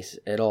the case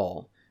at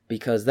all,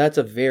 because that's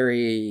a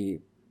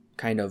very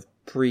kind of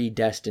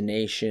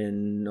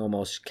predestination,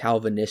 almost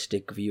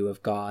Calvinistic view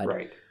of God,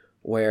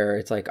 where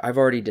it's like, I've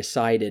already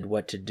decided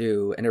what to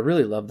do. And I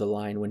really love the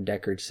line when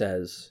Deckard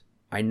says,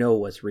 I know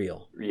what's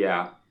real.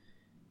 Yeah.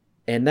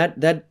 And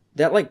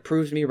that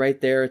proves me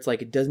right there. It's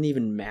like, it doesn't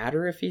even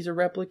matter if he's a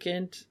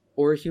replicant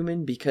or a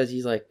human, because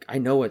he's like, I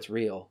know what's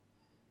real.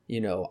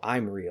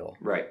 I'm real.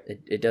 Right.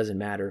 It doesn't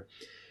matter.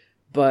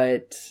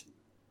 But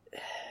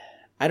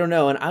I don't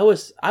know. And I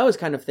was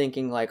kind of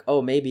thinking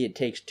oh, maybe it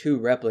takes two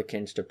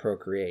replicants to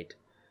procreate.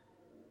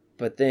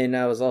 But then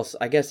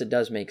I guess it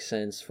does make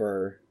sense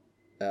for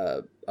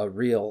a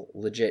real,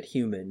 legit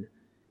human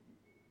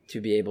to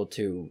be able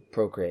to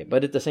procreate.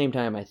 But at the same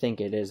time, I think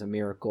it is a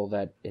miracle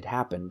that it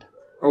happened.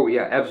 Oh,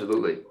 yeah,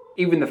 absolutely.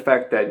 Even the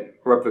fact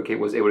that Replicant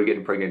was able to get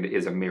impregnated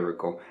is a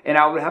miracle. And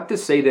I would have to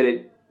say that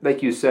it,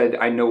 like you said,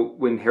 I know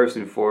when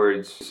Harrison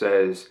Ford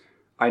says,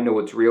 I know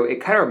it's real,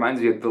 it kind of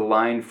reminds me of the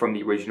line from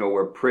the original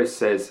where Pris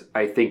says,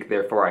 I think,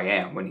 therefore I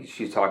am, when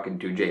she's talking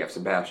to J.F.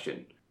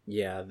 Sebastian.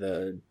 Yeah,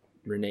 the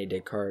Rene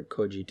Descartes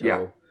cogito.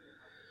 Yeah.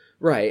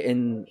 Right,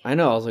 and I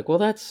know, I was like, well,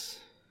 that's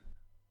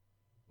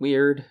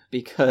weird,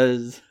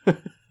 because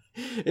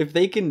if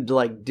they can,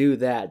 do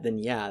that, then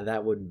yeah,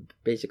 that would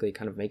basically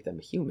kind of make them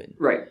human.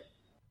 Right.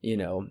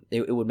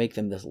 It would make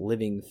them this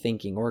living,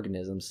 thinking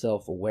organism,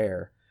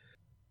 self-aware.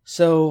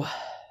 So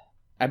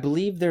I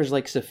believe there's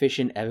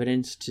sufficient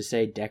evidence to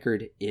say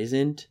Deckard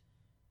isn't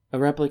a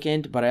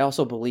replicant, but I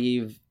also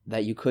believe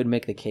that you could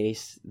make the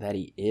case that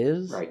he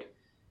is. Right.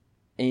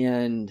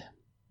 And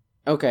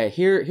okay,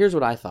 here's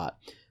what I thought.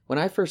 When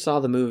I first saw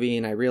the movie,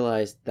 and I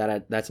realized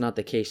that that's not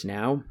the case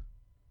now,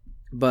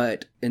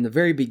 but in the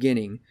very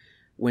beginning,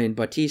 when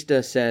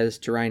Bautista says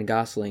to Ryan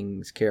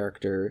Gosling's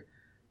character,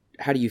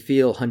 how do you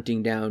feel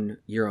hunting down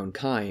your own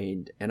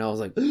kind? And I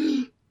was like,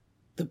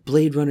 the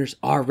Blade Runners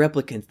are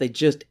replicants. They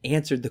just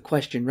answered the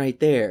question right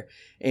there.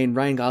 And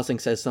Ryan Gosling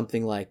says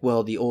something like,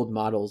 well, the old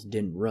models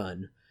didn't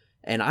run.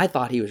 And I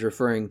thought he was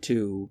referring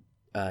to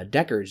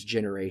Deckard's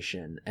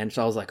generation. And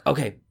so I was like,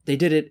 okay, they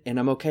did it, and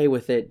I'm okay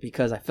with it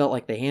because I felt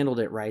like they handled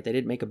it right. They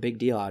didn't make a big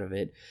deal out of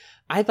it.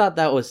 I thought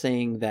that was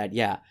saying that,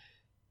 yeah,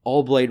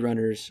 all Blade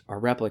Runners are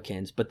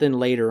replicants, but then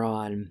later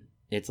on,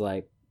 it's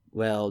like,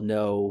 well,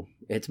 no,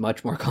 it's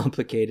much more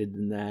complicated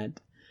than that.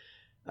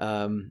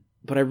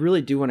 But I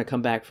really do want to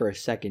come back for a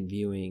second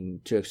viewing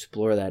to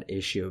explore that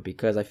issue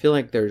because I feel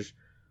like there's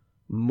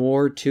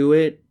more to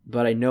it,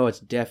 but I know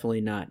it's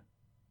definitely not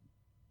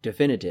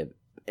definitive.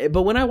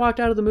 But when I walked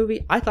out of the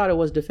movie, I thought it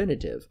was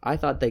definitive. I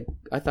thought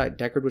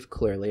Deckard was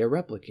clearly a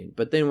replicant.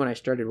 But then when I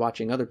started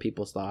watching other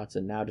people's thoughts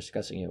and now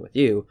discussing it with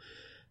you,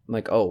 I'm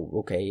like, oh,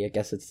 okay, I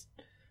guess it's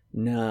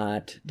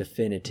not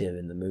definitive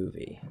in the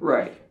movie.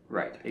 Right,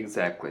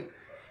 exactly.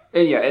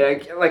 And yeah,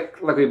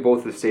 like we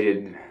both have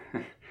stated,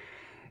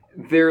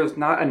 there's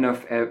not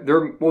enough.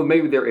 Well,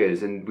 maybe there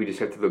is, and we just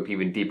have to look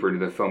even deeper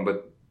into the film.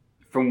 But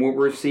from what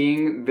we're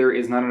seeing, there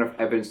is not enough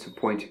evidence to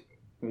point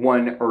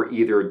one or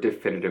either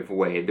definitive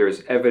way.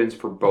 There's evidence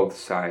for both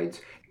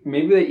sides.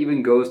 Maybe that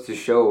even goes to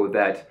show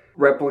that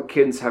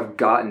replicants have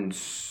gotten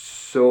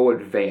so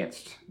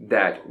advanced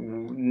that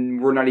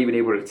we're not even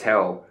able to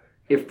tell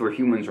if they're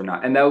humans or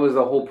not. And that was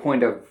the whole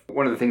point of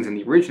one of the things in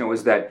the original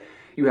was that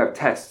you have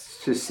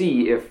tests to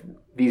see if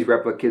these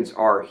replicants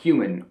are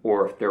human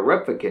or if they're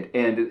replicant.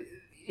 And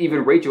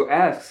even Rachel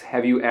asks,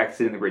 have you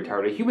accidentally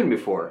retired a human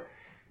before?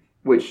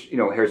 Which,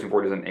 Harrison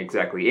Ford doesn't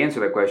exactly answer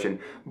that question,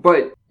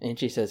 but... And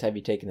she says, have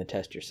you taken the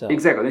test yourself?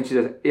 Exactly. Then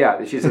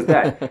she says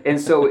that. And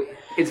so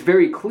it's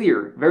very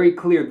clear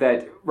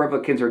that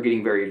replicants are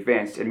getting very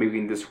advanced, and maybe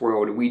in this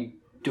world we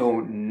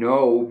don't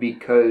know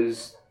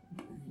because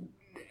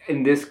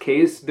in this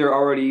case, they're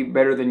already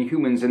better than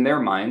humans in their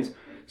minds.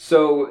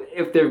 So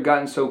if they've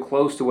gotten so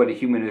close to what a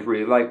human is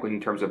really like in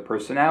terms of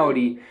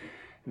personality,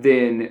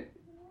 then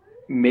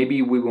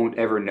maybe we won't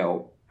ever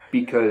know.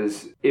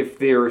 Because if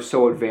they're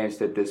so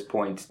advanced at this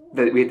point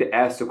that we have to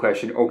ask the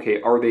question, okay,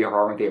 are they or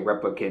aren't they a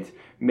replicant?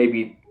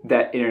 Maybe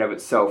that in and of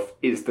itself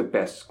is the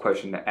best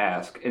question to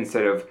ask.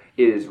 Instead of,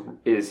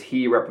 is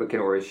he a replicant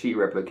or is she a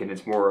replicant?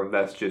 It's more of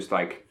that's just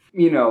like,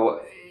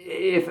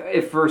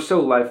 if we're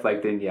so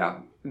lifelike, then yeah,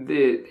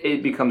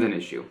 it becomes an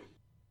issue.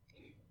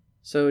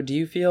 So do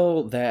you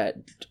feel that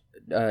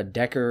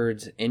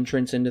Deckard's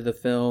entrance into the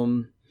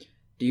film,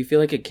 do you feel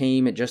like it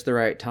came at just the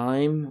right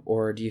time?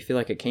 Or do you feel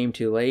like it came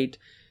too late?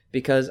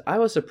 Because I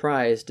was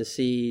surprised to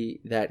see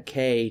that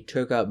Kay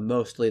took up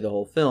mostly the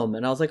whole film.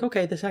 And I was like,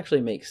 okay, this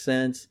actually makes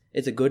sense.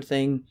 It's a good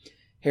thing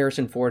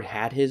Harrison Ford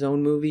had his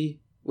own movie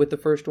with the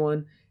first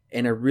one.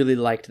 And I really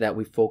liked that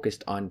we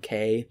focused on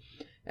Kay.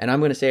 And I'm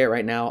going to say it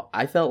right now.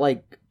 I felt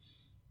like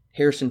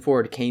Harrison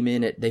Ford came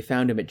in they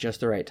found him at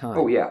just the right time.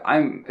 Oh, yeah.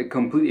 I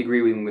completely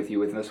agree with you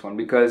with this one.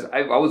 Because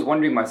I was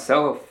wondering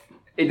myself.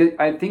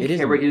 I think he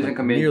doesn't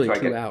come in nearly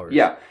like 2 hours.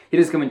 Yeah. He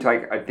doesn't come into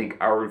I think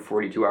hour and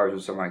 42 hours or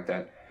something like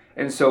that.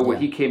 And so when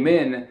he came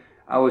in,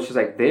 I was just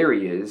like, there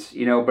he is,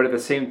 But at the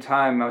same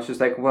time, I was just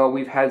like, well,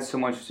 we've had so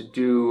much to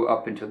do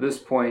up until this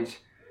point.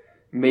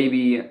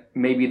 Maybe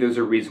there's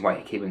a reason why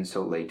he came in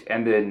so late.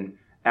 And then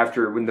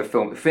when the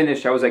film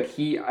finished, I was like,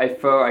 I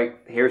felt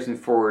like Harrison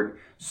Ford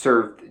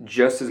served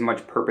just as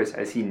much purpose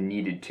as he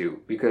needed to.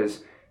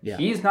 Because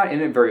he's not in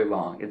it very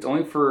long. It's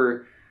only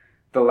for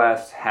the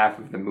last half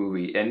of the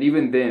movie. And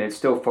even then, it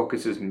still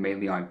focuses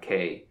mainly on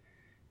Kay.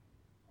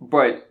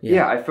 But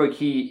I feel like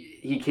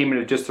he came in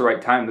at just the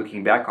right time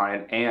looking back on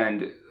it,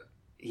 and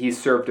he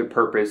served a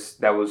purpose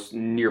that was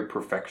near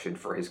perfection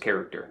for his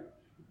character.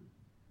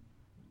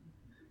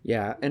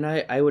 Yeah, and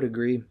I would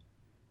agree.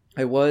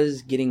 I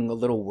was getting a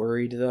little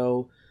worried,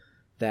 though,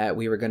 that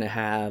we were going to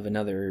have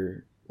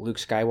another Luke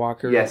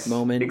Skywalker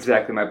moment.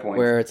 Exactly my point.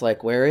 Where it's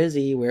like, where is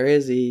he? Where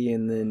is he?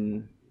 And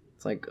then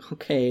it's like,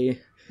 okay.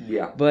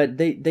 Yeah. But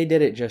they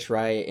did it just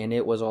right, and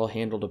it was all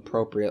handled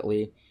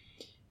appropriately.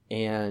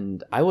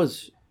 And I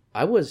was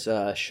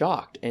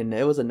shocked, and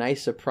it was a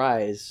nice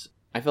surprise.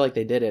 I feel like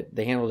they did it.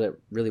 They handled it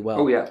really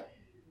well. Oh, yeah.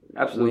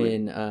 Absolutely.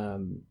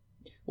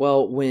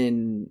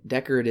 When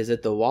Deckard is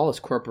at the Wallace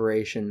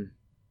Corporation,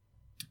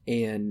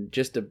 and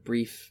just a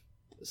brief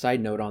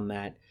side note on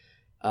that,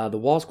 the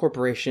Wallace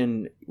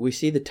Corporation, we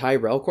see the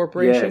Tyrell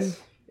Corporation. Yes.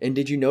 And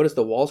did you notice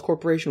the Wallace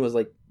Corporation was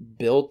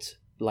built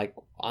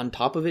on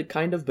top of it,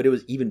 kind of, but it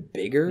was even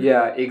bigger?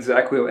 Yeah,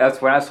 exactly.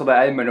 That's when I saw that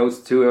I had my notes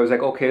too. I was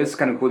like, okay, this is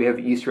kind of cool. They have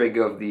the Easter egg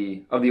of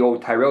the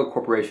old Tyrell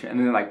Corporation, and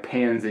then it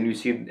pans, and you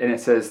see, and it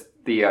says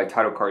the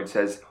title card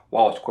says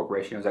Wallace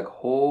Corporation. I was like,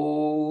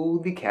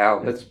 holy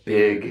cow, that's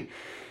big.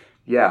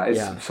 Yeah,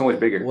 it's so much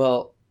bigger.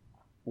 Well,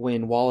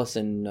 when Wallace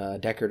and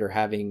Deckard are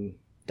having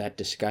that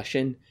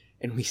discussion,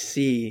 and we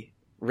see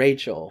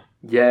Rachel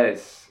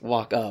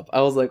walk up,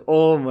 I was like,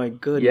 oh my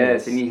goodness.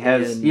 Yes, and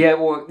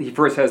he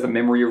first has the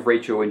memory of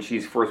Rachel when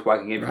she's first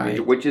walking in from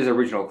Rachel, which is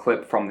original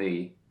clip from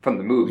the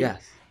movie.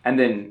 Yes. And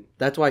then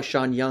that's why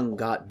Sean Young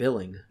got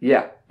billing.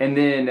 Yeah. And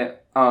then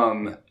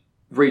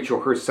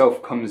Rachel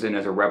herself comes in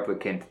as a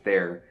replicant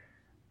there.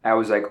 I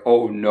was like,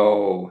 oh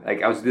no.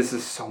 This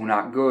is so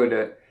not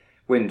good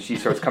when she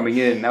starts coming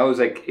in. I was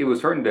like, it's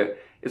starting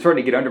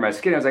to get under my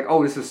skin. I was like,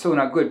 oh, this is so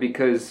not good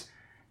because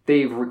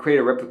they've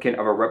recreated a replicant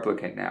of a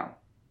replicant now.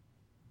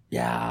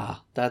 Yeah,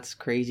 that's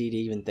crazy to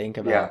even think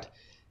about. Yeah.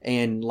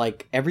 And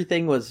like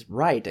everything was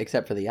right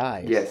except for the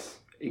eyes. Yes,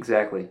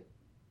 exactly.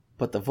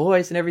 But the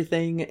voice and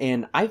everything,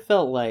 and I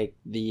felt like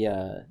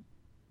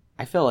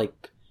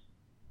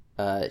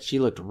she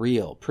looked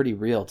real, pretty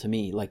real to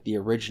me, like the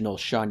original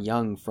Sean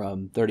Young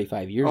from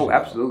 35 years ago. Oh,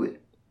 absolutely.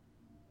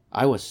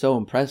 I was so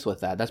impressed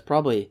with that. That's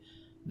probably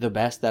the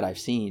best that I've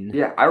seen.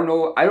 Yeah, I don't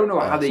know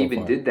how they so even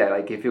far. did that.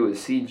 Like if it was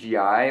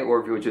CGI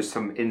or if it was just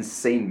some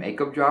insane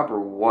makeup job or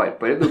what.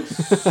 But it looks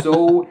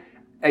so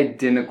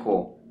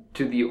identical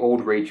to the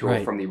old Rachel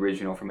Right. from the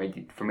original from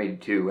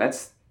 82.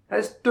 That's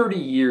 30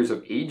 years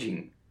of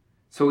aging.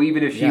 So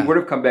even if she would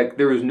have come back,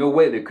 there was no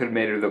way they could have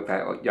made her look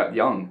that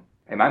young,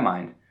 in my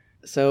mind.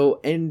 So,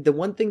 and the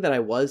one thing that I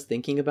was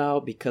thinking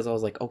about, because I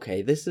was like,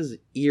 okay, this is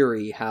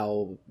eerie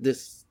how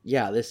this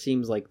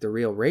seems like the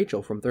real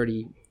Rachel from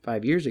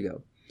 35 years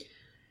ago.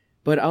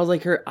 But I was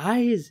like, her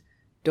eyes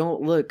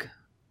don't look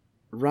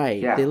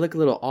right. Yeah. They look a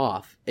little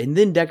off. And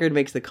then Deckard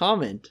makes the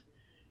comment.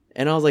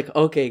 And I was like,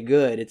 okay,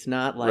 good. It's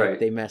not like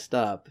they messed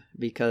up.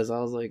 Because I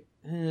was like,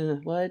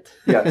 what?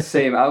 Yeah,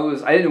 same. I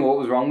didn't know what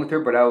was wrong with her,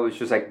 but I was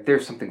just like,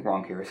 there's something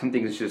wrong here.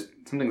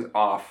 Something's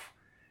off.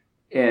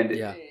 And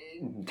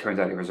it turns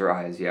out it was her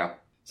eyes, yeah.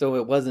 So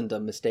it wasn't a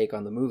mistake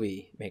on the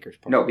movie maker's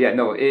part.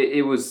 No,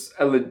 it was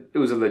a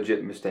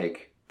legit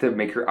mistake to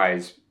make her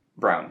eyes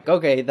brown.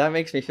 Okay, that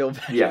makes me feel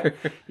better. Yeah,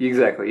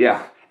 exactly,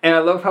 yeah. And I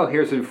love how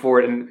Harrison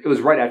Ford, and it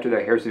was right after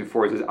that Harrison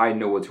Ford says, I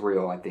know what's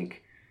real, I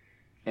think.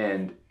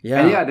 And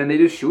then they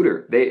just shoot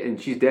her. And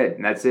she's dead,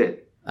 and that's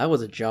it. That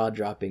was a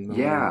jaw-dropping moment.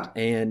 Yeah.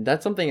 And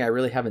that's something I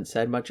really haven't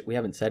said much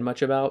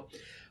about.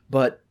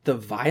 But the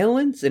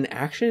violence and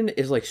action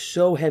is like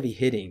so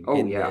heavy-hitting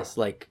in this.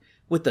 Like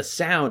with the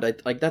sound,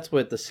 that's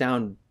what the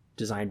sound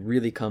design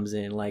really comes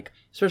in. Like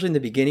especially in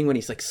the beginning when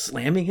he's like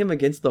slamming him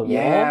against the wall.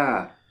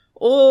 Yeah.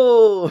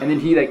 Oh. And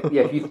then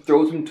he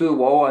throws him to the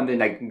wall and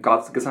then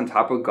gets on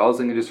top of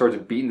Gosling and just starts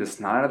beating the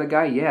snot out of the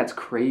guy. Yeah, it's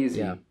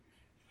crazy. Yeah.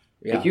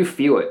 Like you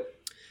feel it.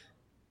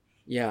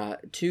 Yeah,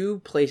 two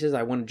places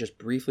I want to just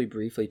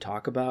briefly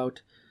talk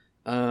about.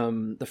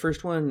 The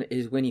first one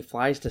is when he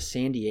flies to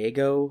San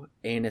Diego,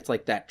 and it's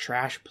like that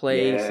trash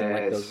place and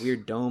like those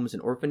weird domes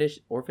and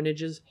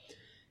orphanages,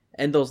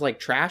 and those like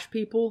trash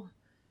people.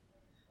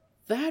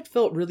 That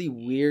felt really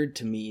weird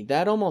to me.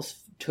 That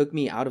almost took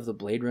me out of the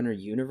Blade Runner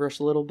universe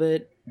a little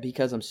bit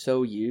because I'm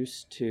so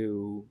used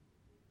to,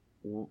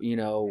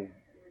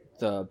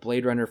 the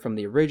Blade Runner from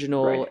the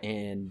original,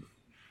 and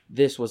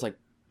this was like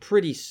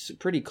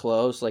pretty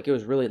close. Like it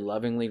was really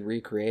lovingly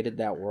recreated,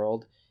 that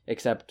world,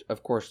 except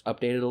of course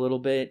updated a little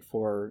bit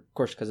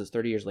because it's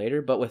 30 years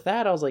later. But with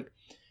that I was like,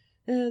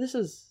 this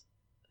is,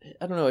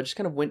 I don't know, it just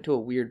kind of went to a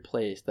weird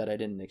place that I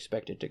didn't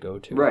expect it to go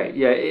to. Right,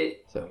 yeah.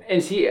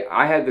 And see,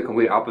 I had the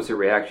complete opposite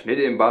reaction. It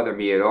didn't bother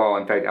me at all.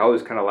 In fact, I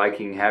was kind of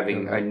liking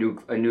having a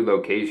new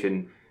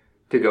location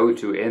to go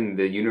to in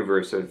the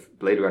universe of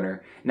Blade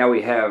Runner. Now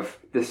we have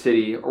the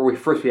city, we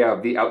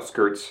have the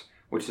outskirts,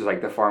 which is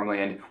like the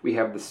farmland. We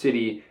have the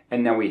city,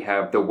 and now we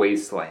have the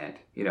wasteland,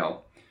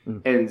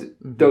 And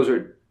those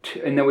are,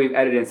 and then we've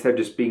added, instead of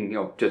just being,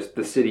 just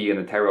the city and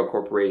the Tyrell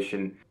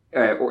Corporation,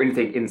 or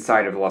anything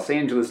inside of Los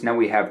Angeles, now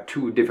we have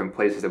two different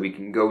places that we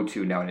can go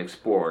to now and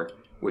explore,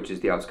 which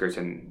is the outskirts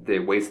and the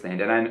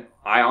wasteland. And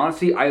I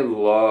honestly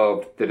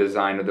loved the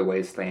design of the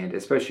wasteland,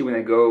 especially when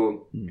they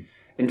go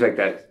into like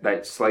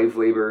that slave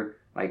labor,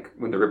 like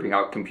when they're ripping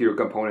out computer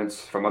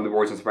components from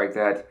motherboards and stuff like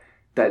that,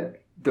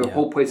 the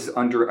whole place is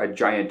under a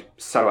giant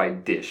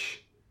satellite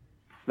dish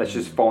that's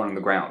just falling on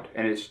the ground.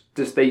 And it's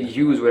just, they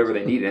use whatever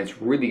they need, and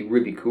it's really,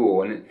 really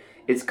cool. And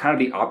it's kind of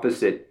the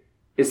opposite.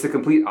 It's the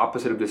complete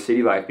opposite of the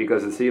city life,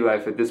 because the city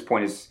life at this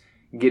point is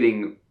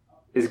getting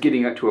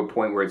up to a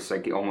point where it's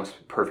like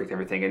almost perfect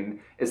everything, and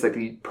it's like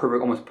the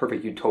almost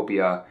perfect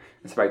utopia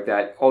and stuff like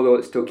that. Although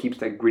it still keeps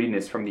that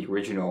grittiness from the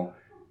original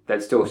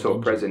that's still so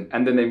present.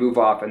 And then they move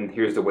off, and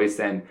here's the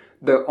wasteland.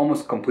 The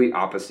almost complete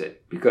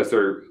opposite, because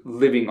they're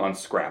living on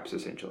scraps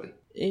essentially.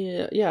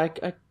 Yeah,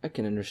 I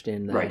can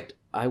understand that. Right.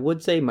 I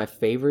would say my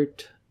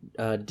favorite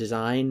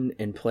design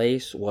and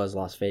place was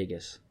Las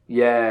Vegas.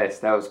 Yes,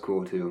 that was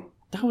cool too.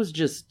 That was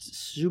just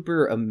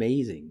super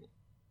amazing.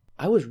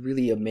 I was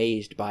really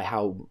amazed by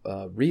how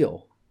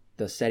real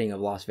the setting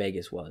of Las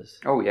Vegas was.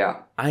 Oh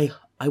yeah. I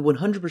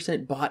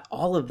 100% bought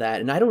all of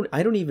that, and I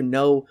don't even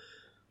know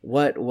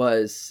what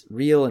was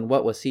real and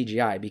what was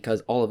CGI,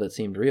 because all of it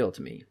seemed real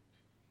to me.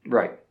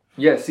 Right.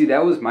 Yeah, see,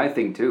 that was my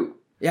thing too.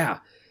 Yeah.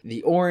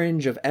 The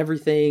orange of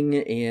everything,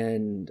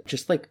 and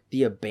just like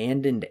the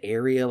abandoned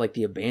area, like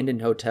the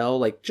abandoned hotel,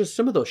 like just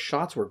some of those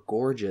shots were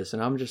gorgeous,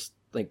 and I'm just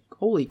like,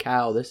 holy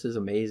cow, this is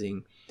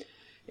amazing.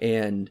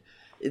 And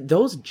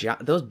those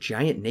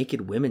giant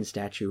naked women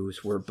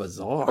statues were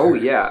bizarre. Oh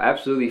yeah,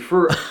 absolutely.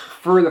 For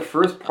the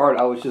first part,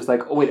 I was just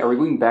like, oh wait, are we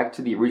going back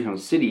to the original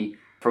city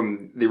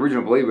from the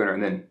original Blade Runner?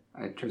 And then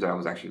it turns out I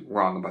was actually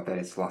wrong about that.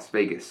 It's Las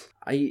Vegas.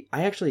 I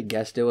actually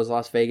guessed it was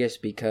Las Vegas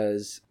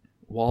because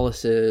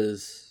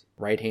Wallace's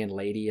right-hand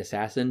lady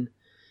assassin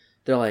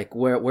they're like,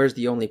 where's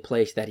the only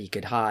place that he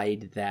could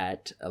hide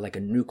that like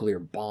a nuclear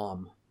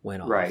bomb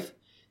went off? Right.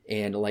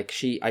 And like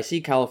I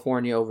see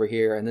California over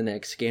here, and then they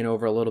scan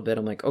over a little bit.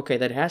 I'm like, okay,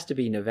 that has to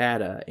be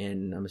Nevada,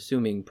 and I'm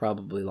assuming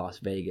probably Las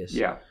Vegas.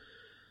 Yeah.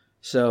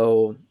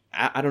 So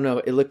I don't know.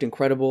 It looked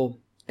incredible,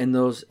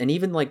 and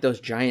even like those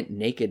giant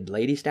naked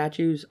lady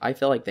statues, I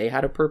felt like they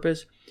had a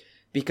purpose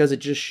because it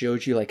just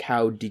shows you like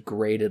how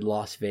degraded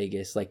Las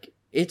Vegas. Like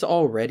it's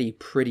already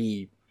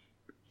pretty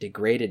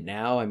degraded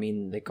now. I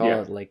mean, they call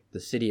it like the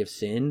city of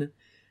sin.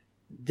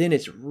 Then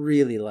it's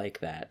really like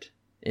that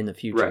in the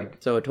future.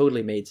 Right. So it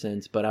totally made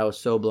sense, but I was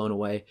so blown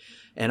away.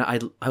 And I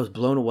was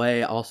blown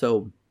away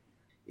also.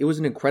 It was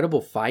an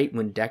incredible fight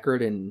when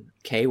Deckard and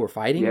Kay were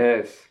fighting.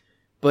 Yes.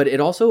 But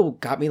it also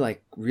got me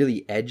like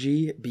really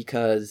edgy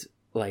because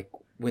like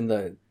when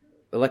the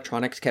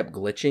electronics kept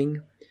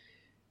glitching,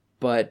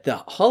 but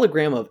the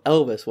hologram of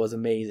Elvis was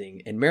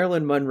amazing, and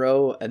Marilyn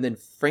Monroe, and then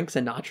Frank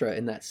Sinatra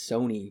in that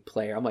Sony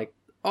player. I'm like,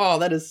 oh,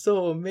 that is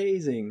so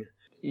amazing.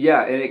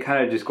 Yeah, and it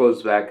kind of just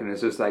goes back, and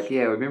it's just like,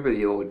 yeah, remember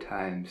the old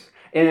times.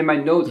 And in my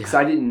notes, because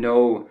I didn't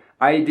know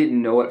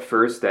at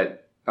first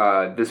that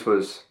this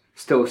was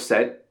still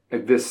set,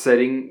 like this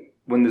setting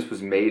when this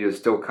was made is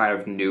still kind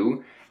of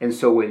new. And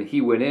so when he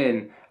went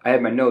in, I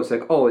had my notes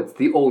like, oh, it's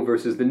the old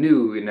versus the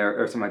new,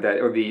 or something like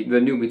that, or the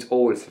new meets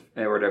old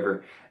or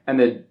whatever. And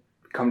then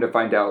come to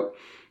find out,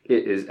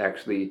 it is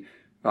actually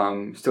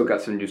still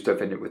got some new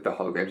stuff in it with the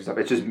holograms and stuff.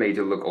 It's just made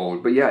to look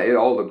old. But yeah, it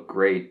all looked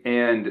great.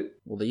 And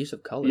well, the use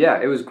of color.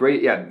 Yeah, it was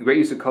great. Yeah, great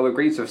use of color,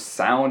 great use of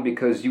sound,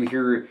 because you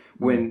hear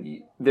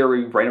when there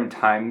were random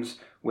times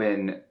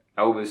when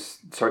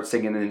Elvis starts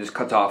singing and then just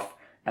cuts off.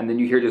 And then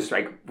you hear just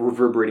like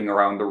reverberating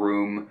around the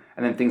room,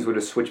 and then things would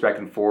just switch back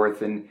and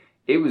forth. And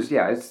it was,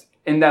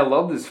 and I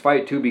love this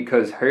fight too,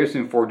 because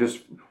Harrison Ford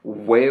just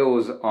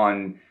wails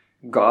on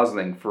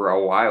Gosling for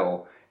a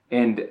while.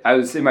 And I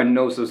was in my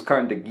notes, I was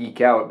starting to geek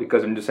out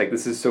because I'm just like,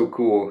 this is so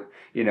cool,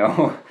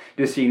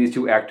 just seeing these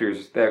two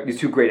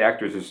great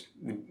actors just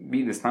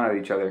beating the snot out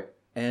of each other.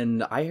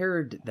 And I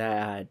heard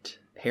that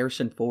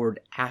Harrison Ford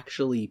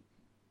actually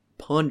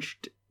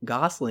punched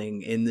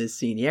Gosling in this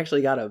scene. He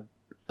actually got a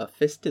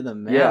fist to the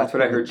mouth. Yeah, that's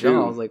what I heard too.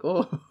 I was like,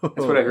 oh.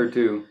 That's what I heard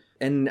too.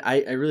 And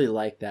I really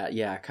like that.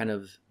 Yeah, kind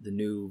of the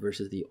new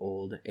versus the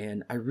old.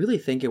 And I really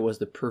think it was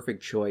the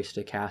perfect choice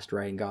to cast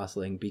Ryan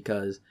Gosling,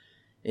 because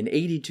in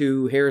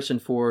 82, Harrison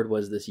Ford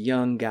was this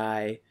young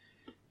guy.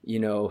 He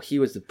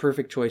was the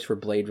perfect choice for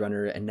Blade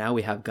Runner. And now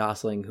we have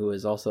Gosling, who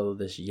is also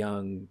this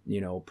young,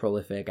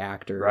 prolific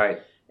actor. Right.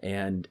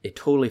 And it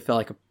totally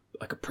felt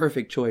like a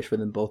perfect choice for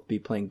them both to be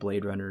playing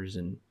Blade Runners.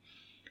 And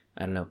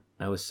I don't know.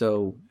 I was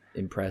so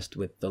impressed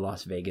with the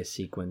Las Vegas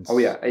sequence. Oh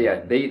yeah.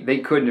 They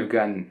couldn't have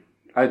gone.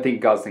 I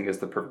think Gosling is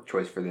the perfect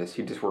choice for this.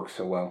 He just works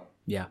so well.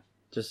 Yeah,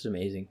 just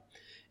amazing.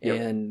 Yep.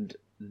 And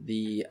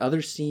the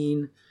other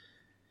scene,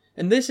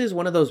 and this is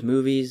one of those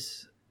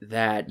movies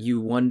that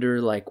you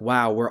wonder, like,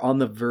 wow, we're on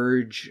the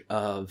verge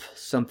of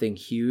something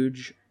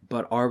huge,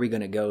 but are we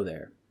going to go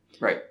there?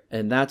 Right.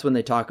 And that's when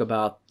they talk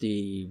about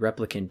the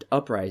replicant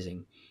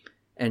uprising.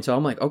 And so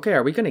I'm like, okay,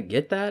 are we going to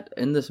get that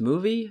in this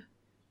movie?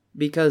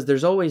 Because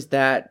there's always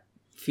that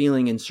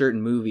feeling in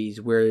certain movies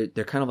where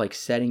they're kind of like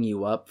setting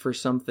you up for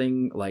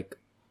something like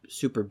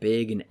super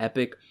big and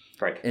epic.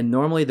 Right. And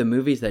normally the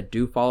movies that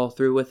do follow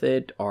through with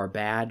it are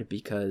bad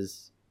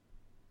because,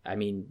 I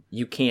mean,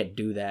 you can't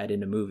do that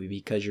in a movie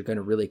because you're going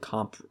to really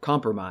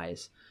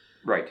compromise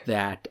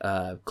that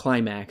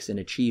climax and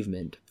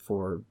achievement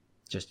for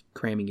just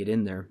cramming it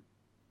in there.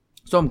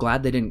 So I'm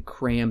glad they didn't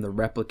cram the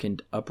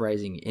replicant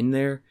uprising in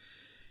there.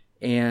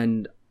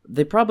 And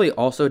they probably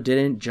also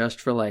didn't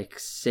just for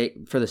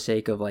for the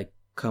sake of like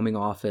coming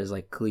off as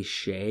like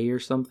cliche or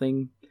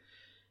something.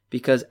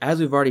 Because as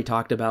we've already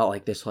talked about,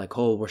 like this, like,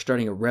 oh, we're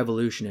starting a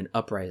revolution and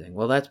uprising.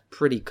 Well, that's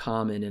pretty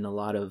common in a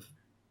lot of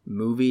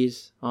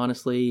movies,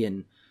 honestly.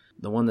 And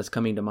the one that's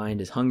coming to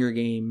mind is Hunger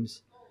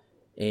Games.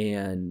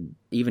 And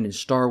even in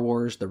Star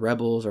Wars, the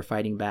rebels are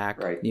fighting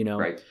back,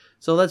 Right.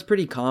 So that's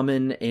pretty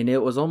common. And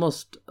it was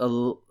almost a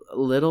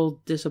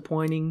little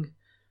disappointing,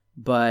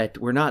 but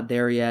we're not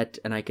there yet.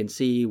 And I can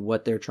see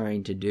what they're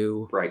trying to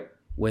do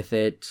with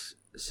it.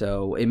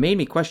 So it made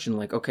me question,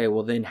 like, okay,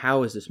 well then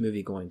how is this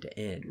movie going to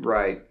end?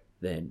 Right.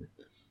 Then.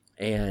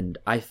 And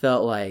I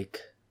felt like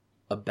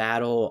a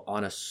battle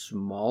on a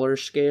smaller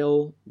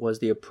scale was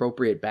the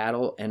appropriate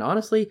battle. And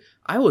honestly,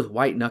 I was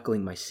white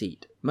knuckling my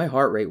seat. My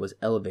heart rate was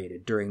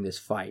elevated during this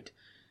fight.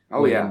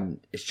 Oh, yeah.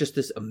 It's just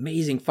this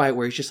amazing fight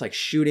where he's just like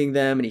shooting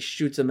them and he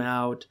shoots them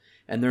out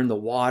and they're in the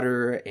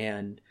water.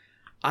 And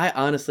I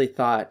honestly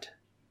thought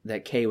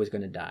that Kay was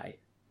going to die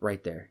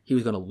right there. He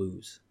was going to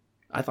lose.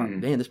 I thought,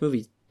 man, this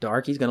movie's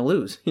dark. He's going to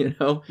lose,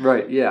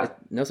 Right, yeah.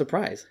 No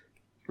surprise.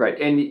 Right,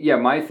 and yeah,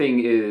 my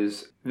thing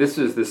is, this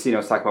is the scene I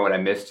was talking about. What I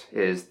missed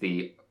is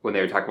when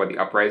they were talking about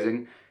the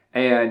uprising.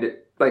 And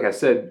like I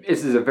said,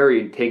 this is a very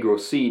integral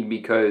scene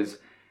because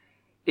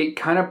it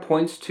kind of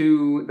points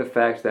to the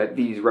fact that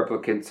these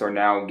replicants are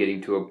now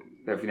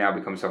they've now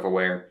become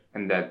self-aware,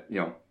 and that,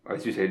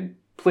 as you said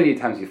plenty of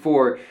times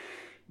before,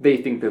 they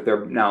think that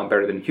they're now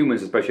better than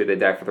humans, especially if they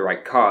die for the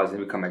right cause and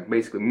become like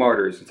basically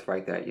martyrs and stuff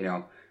like that, you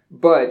know.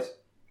 But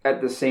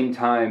at the same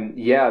time,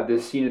 yeah,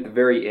 this scene at the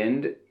very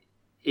end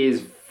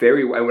is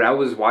very. When I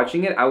was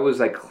watching it, I was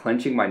like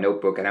clenching my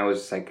notebook, and I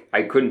was like,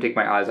 I couldn't take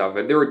my eyes off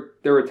it.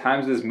 There were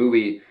times in this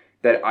movie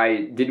that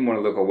I didn't want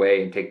to look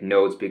away and take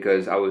notes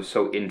because I was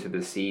so into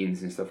the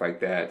scenes and stuff like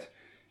that.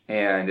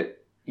 And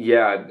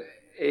yeah,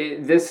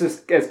 that's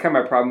kind of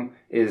my problem,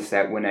 is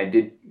that when I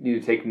did need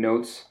to take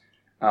notes,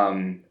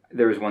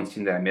 there was one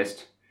scene that I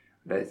missed.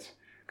 That's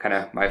kind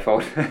of my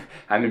fault.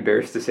 I'm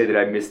embarrassed to say that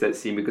I missed that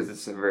scene because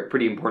it's a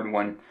pretty important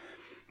one.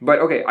 But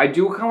okay, I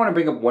do kind of want to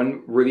bring up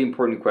one really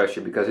important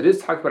question because it is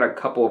talked about a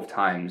couple of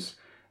times,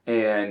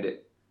 and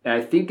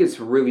I think it's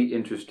really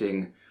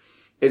interesting.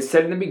 It's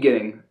said in the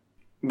beginning,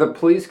 the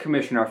police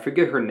commissioner, I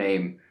forget her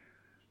name,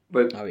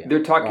 but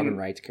they're talking. Robin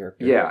Wright's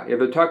character. Yeah,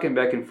 they're talking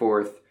back and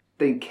forth.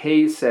 Then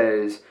Kay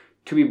says,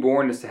 "To be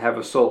born is to have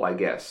a soul, I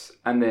guess,"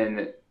 and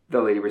then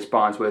the lady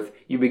responds with,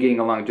 "You've been getting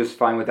along just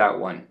fine without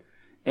one."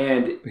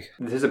 And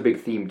this is a big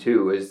theme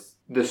too, is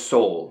the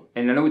soul.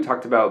 And I know we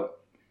talked about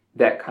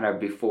that kind of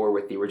before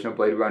with the original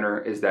Blade Runner,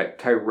 is that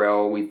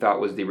Tyrell we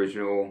thought was the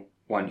original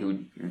one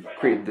who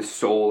created the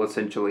soul,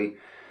 essentially.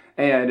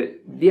 And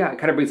yeah, it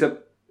kind of brings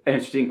up an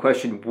interesting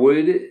question.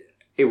 Would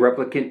a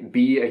replicant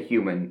be a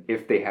human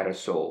if they had a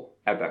soul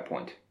at that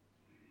point?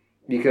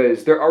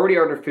 Because they're already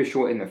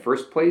artificial in the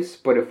first place,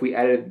 but if we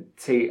added,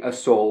 say, a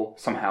soul,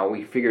 somehow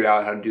we figured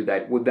out how to do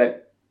that, would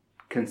that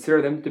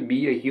consider them to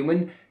be a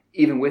human,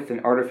 even with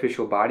an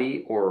artificial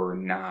body, or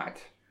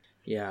not?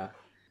 Yeah.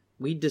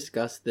 We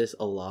discussed this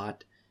a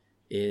lot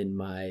in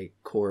my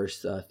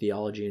course,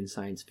 Theology and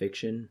Science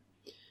Fiction,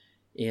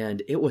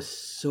 and it was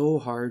so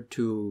hard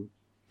to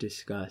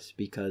discuss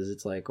because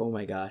it's like, oh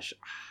my gosh,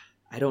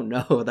 I don't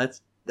know. That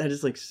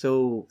is like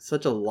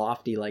such a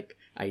lofty like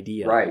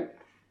idea. Right.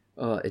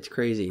 It's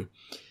crazy.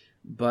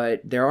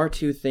 But there are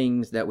two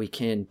things that we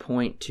can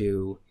point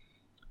to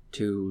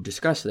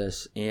discuss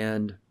this.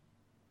 And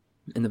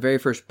in the very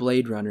first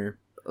Blade Runner,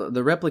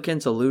 the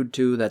replicants allude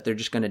to that they're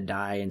just going to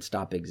die and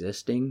stop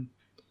existing.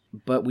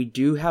 But we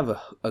do have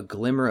a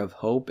glimmer of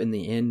hope in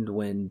the end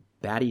when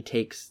Batty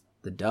takes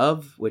the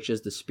dove, which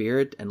is the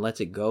spirit, and lets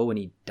it go, and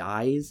he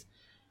dies,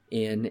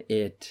 and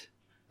it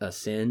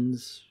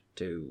ascends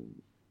to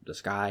the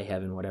sky,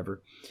 heaven,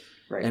 whatever.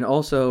 Right. And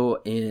also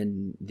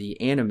in the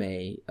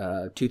anime,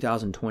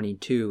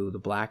 2022, The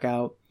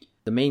Blackout,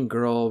 the main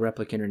girl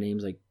replicant, her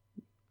name's like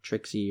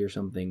Trixie or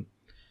something.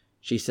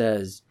 She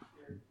says,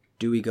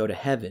 "Do we go to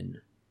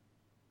heaven?"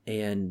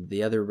 And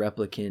the other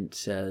replicant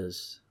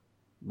says,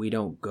 "We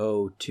don't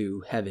go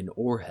to heaven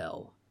or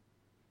hell.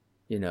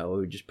 You know,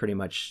 we just pretty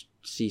much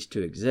cease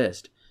to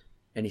exist."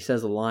 And he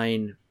says a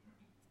line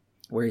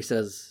where he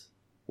says,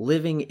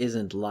 "Living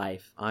isn't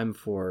life. I'm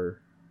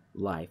for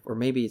life." Or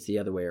maybe it's the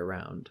other way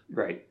around.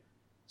 Right.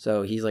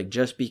 So he's like,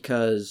 just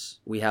because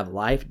we have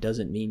life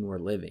doesn't mean we're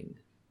living.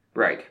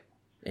 Right.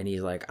 And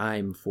he's like,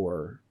 I'm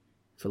for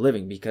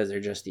living, because they're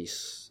just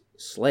these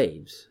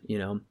slaves, you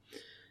know?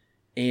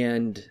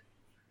 And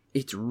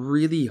it's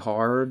really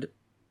hard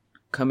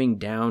coming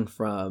down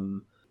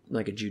from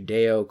like a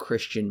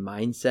Judeo-Christian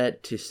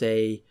mindset to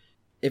say,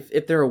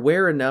 if they're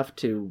aware enough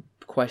to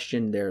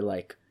question their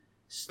like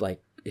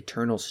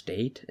eternal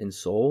state and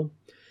soul,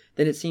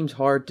 then it seems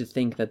hard to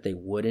think that they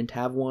wouldn't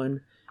have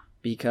one,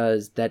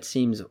 because that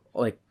seems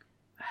like,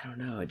 I don't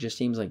know, it just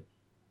seems like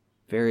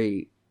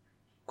very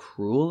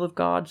cruel of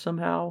God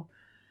somehow,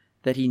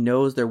 that he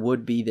knows there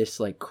would be this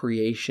like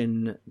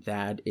creation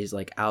that is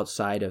like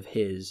outside of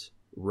his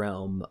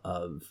realm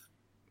of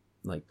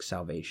like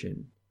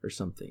salvation or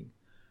something.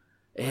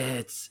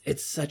 It's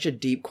such a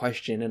deep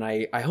question, and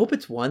I hope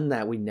it's one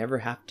that we never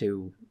have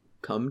to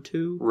come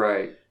to.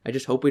 Right. I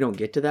just hope we don't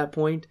get to that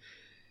point.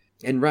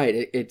 And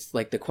right, it's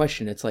like the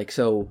question, it's like,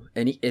 so,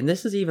 and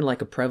this is even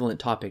like a prevalent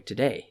topic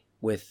today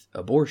with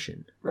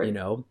abortion, right. You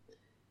know?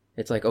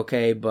 It's like,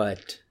 okay,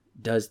 but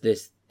does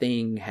this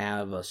thing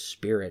have a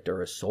spirit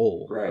or a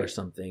soul, right, or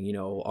something? You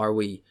know,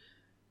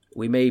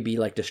 we may be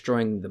like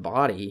destroying the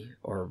body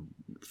or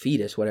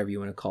fetus, whatever you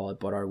want to call it,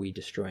 but are we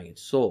destroying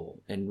its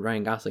soul? And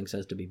Ryan Gosling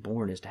says to be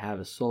born is to have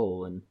a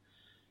soul. And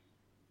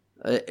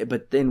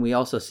but then we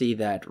also see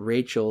that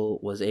Rachel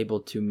was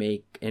able to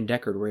make, and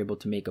Deckard were able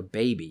to make a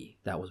baby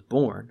that was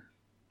born.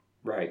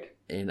 Right.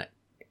 And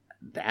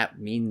that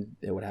means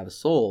it would have a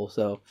soul.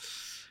 So,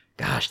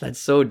 gosh, that's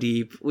so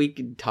deep. We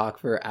could talk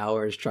for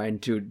hours trying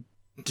to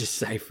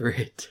decipher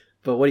it.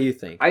 But what do you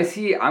think?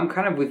 I'm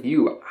kind of with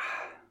you.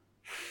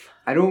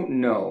 I don't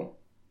know.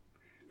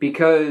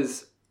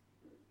 Because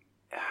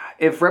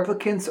if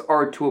replicants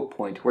are to a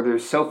point where they're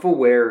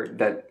self-aware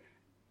that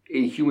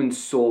a human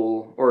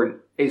soul,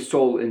 or a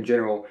soul in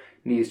general,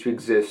 needs to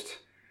exist,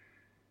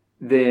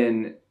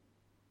 then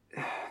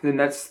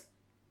that's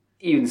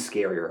even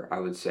scarier, I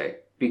would say.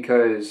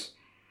 Because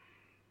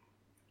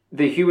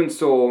the human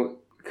soul,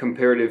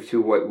 comparative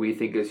to what we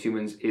think as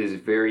humans, is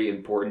very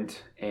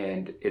important,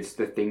 and it's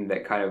the thing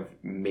that kind of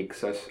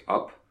makes us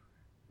up.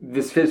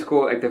 This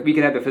physical, we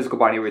can have the physical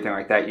body and everything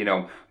like that, you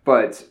know,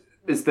 but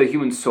it's the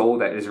human soul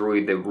that is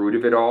really the root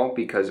of it all,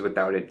 because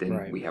without it,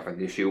 then we have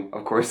an issue,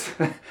 of course.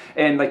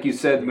 And like you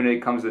said, when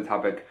it comes to the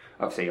topic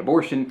of, say,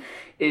 abortion,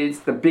 it's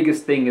the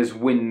biggest thing is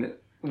when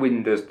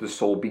does the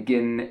soul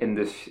begin in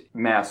this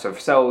mass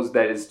of cells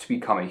that is to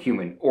become a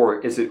human?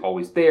 Or is it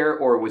always there?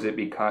 Or is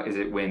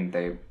it when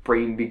the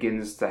brain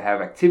begins to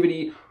have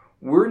activity?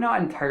 We're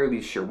not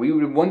entirely sure. We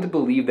would want to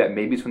believe that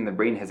maybe it's when the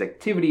brain has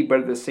activity, but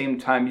at the same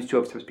time, you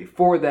still have steps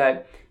before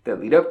that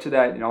lead up to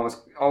that, and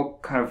all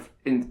kind of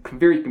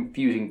very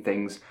confusing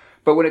things.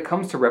 But when it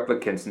comes to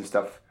replicants and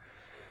stuff,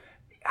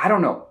 I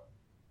don't know.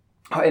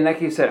 And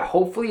like you said,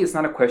 hopefully it's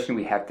not a question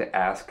we have to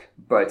ask,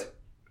 but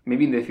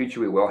maybe in the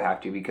future we will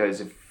have to, because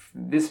if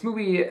this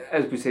movie,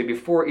 as we said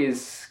before,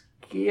 is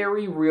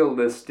scary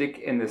realistic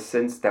in the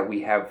sense that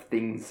we have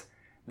things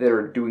that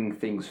are doing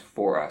things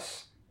for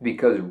us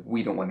because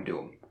we don't want to do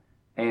them.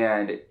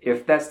 And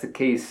if that's the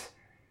case,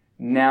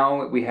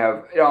 now we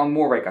have, on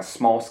more like a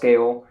small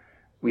scale,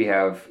 we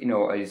have, a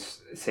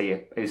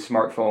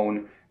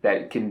smartphone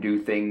that can do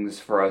things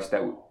for us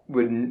that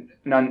would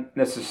not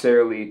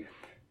necessarily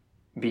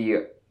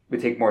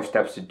would take more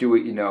steps to do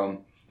it,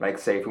 Like,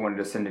 say, if we wanted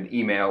to send an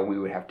email, we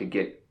would have to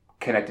get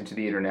connected to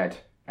the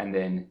internet and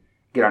then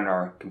get on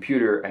our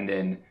computer and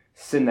then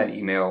send that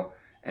email.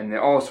 And then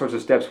all sorts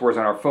of steps, whereas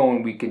on our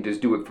phone, we can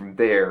just do it from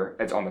there.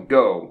 It's on the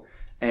go.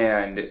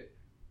 And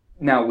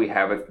now we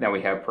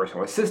have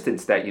personal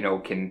assistants that,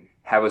 can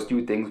have us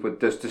do things with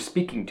just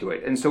speaking to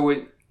it. And so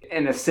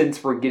in a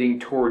sense, we're getting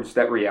towards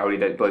that reality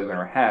that Blade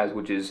Runner has,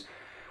 which is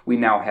we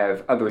now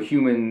have other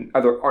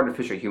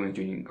artificial humans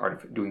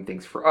doing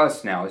things for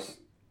us now as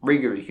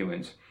regular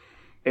humans.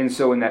 And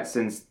so in that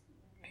sense,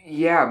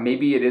 yeah,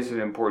 maybe it is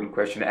an important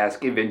question to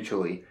ask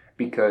eventually,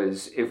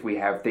 because if we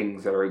have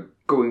things that are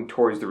going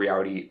towards the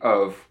reality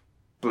of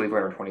Blade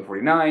Runner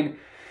 2049,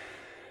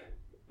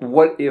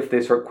 what if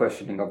they start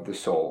questioning of the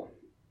soul?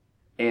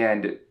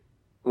 And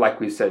like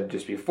we said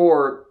just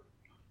before,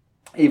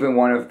 even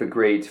one of the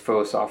great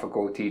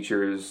philosophical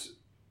teachers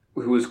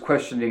who was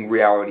questioning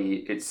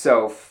reality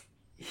itself,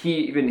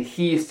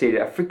 he stated,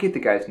 I forget the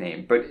guy's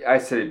name, but I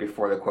said it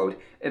before, the quote.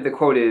 And the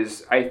quote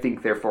is, "I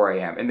think, therefore I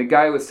am." And the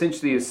guy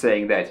essentially is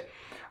saying that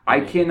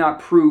I cannot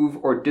prove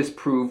or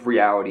disprove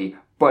reality,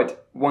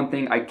 but one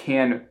thing I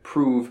can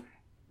prove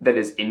that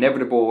is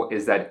inevitable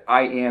is that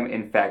I am,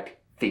 in fact,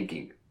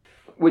 thinking.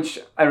 Which,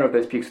 I don't know if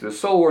that speaks to the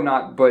soul or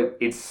not, but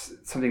it's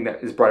something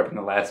that is brought up in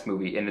the last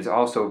movie, and is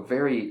also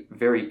very,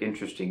 very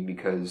interesting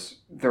because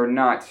they're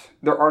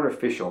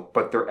artificial,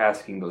 but they're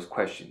asking those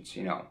questions,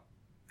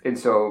 And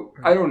so,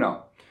 I don't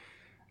know.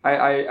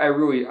 I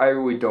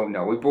really don't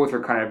know. We both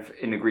are kind of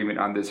in agreement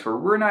on this, where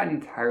we're not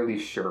entirely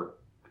sure,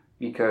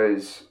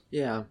 because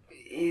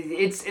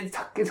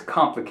it's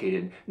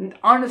complicated.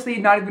 Honestly,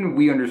 not even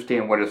we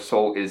understand what a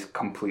soul is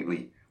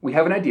completely. We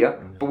have an idea,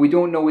 but we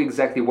don't know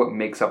exactly what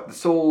makes up the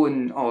soul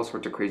and all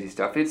sorts of crazy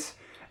stuff.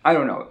 I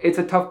don't know. It's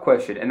a tough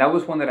question, and that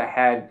was one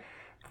that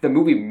the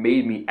movie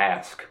made me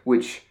ask,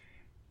 which,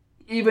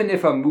 even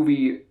if a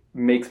movie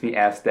makes me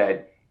ask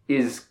that,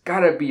 is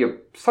gotta be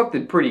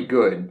something pretty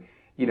good.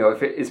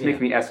 If it's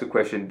making me ask a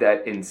question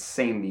that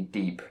insanely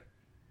deep,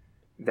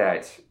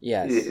 that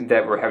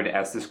we're having to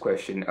ask this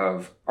question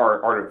of,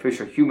 are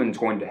artificial humans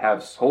going to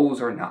have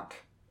souls or not?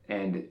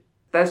 And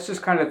that's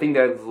just kind of thing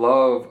that I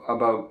love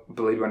about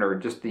Blade Runner,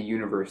 just the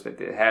universe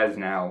that it has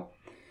now,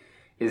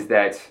 is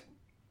that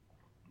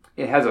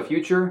it has a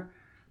future.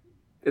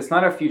 It's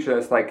not a future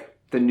that's like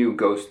the new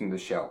Ghost in the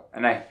Shell.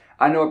 And I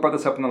know I brought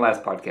this up in the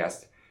last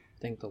podcast.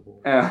 Thank the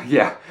Lord.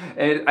 Yeah.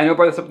 And I know I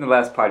brought this up in the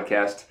last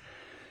podcast.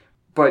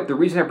 But the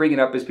reason I bring it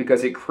up is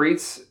because it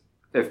creates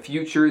a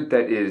future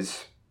that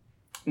is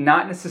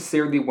not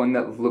necessarily one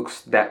that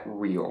looks that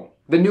real.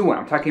 The new one.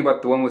 I'm talking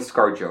about the one with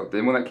ScarJo.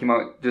 The one that came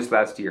out just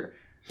last year.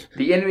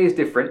 The anime is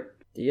different.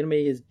 The anime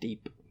is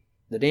deep.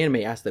 The anime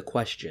asks the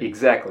question.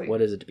 Exactly.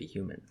 What is it to be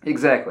human?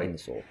 Exactly. In the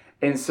soul.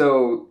 And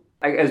so,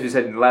 as we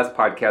said in the last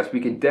podcast, we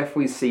can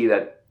definitely see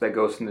that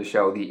Ghost in the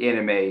Shell, the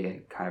anime,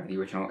 and kind of the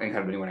original, and kind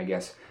of the new one, I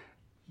guess,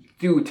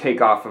 do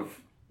take off of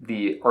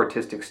the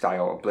artistic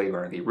style of Blade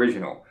Runner, the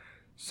original.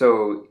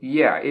 So,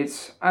 yeah,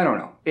 I don't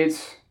know.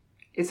 It's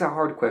a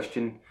hard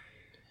question.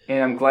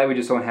 And I'm glad we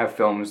just don't have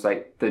films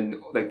like the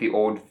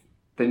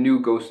new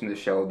Ghost in the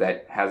Shell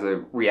that has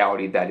a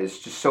reality that is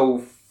just so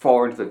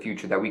far into the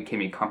future that we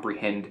can't even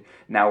comprehend.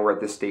 Now we're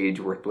at the stage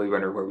with Blade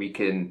Runner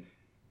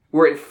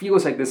where it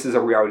feels like this is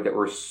a reality that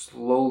we're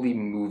slowly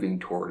moving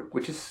toward,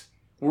 which is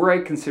where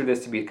I consider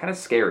this to be kind of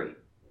scary.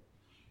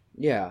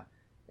 Yeah,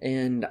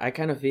 and I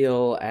kind of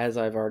feel, as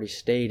I've already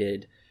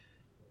stated,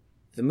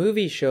 the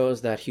movie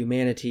shows that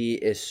humanity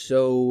is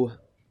so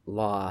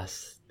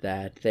lost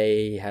that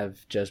they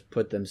have just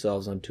put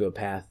themselves onto a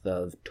path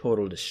of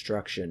total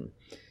destruction.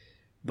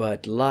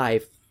 But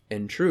life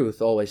and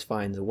truth always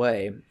finds a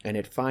way, and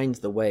it finds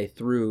the way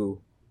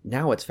through,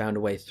 now it's found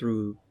a way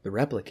through the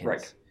replicants.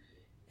 Right.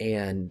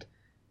 And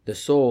the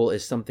soul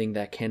is something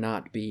that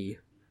cannot be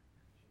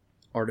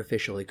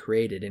artificially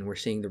created, and we're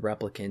seeing the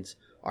replicants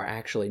are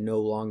actually no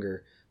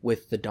longer,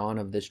 with the dawn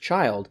of this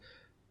child,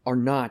 are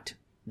not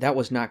that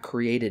was not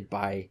created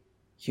by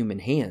human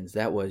hands.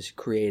 That was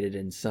created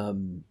in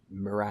some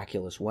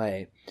miraculous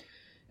way.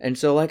 And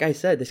so, like I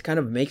said, this kind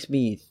of makes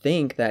me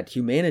think that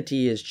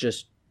humanity is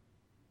just,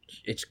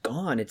 it's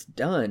gone, it's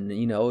done,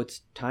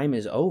 its time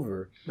is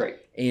over. Right.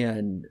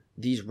 And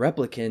these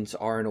replicants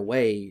are, in a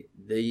way,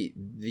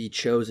 the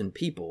chosen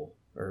people,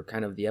 or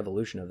kind of the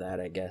evolution of that,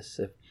 I guess,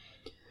 if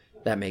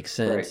that makes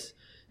sense.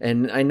 Right.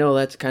 And I know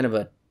that's kind of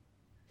a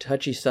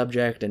touchy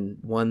subject and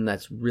one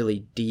that's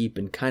really deep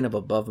and kind of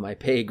above my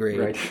pay grade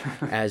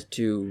right. as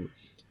to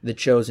the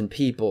chosen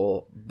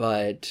people,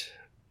 but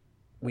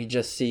we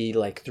just see,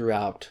 like,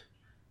 throughout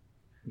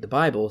the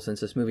Bible, since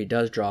this movie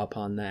does draw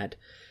upon that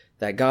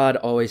God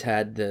always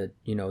had the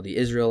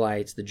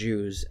Israelites, the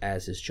Jews,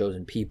 as his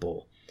chosen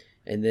people.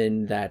 And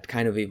then that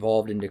kind of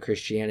evolved into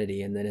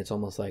Christianity, and then it's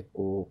almost like,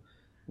 well,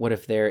 what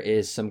if there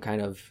is some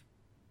kind of,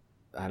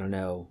 I don't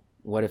know,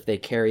 what if they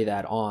carry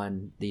that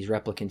on, these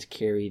replicants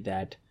carry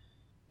that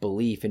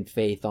belief and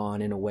faith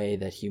on in a way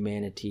that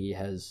humanity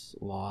has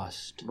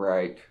lost?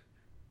 Right.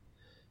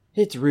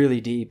 It's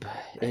really deep.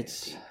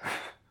 It's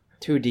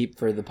too deep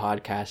for the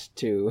podcast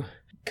to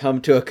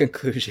come to a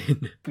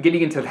conclusion.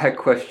 Getting into that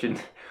question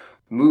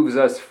moves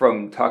us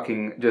from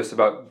talking just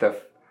about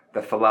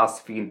the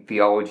philosophy and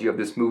theology of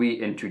this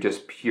movie into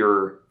just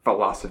pure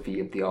philosophy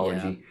and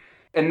theology.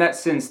 Yeah. In that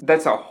sense,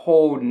 that's a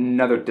whole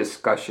nother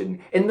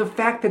discussion. And the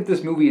fact that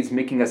this movie is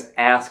making us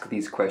ask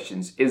these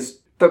questions is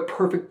the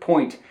perfect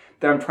point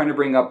that I'm trying to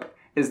bring up,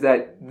 is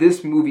that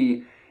this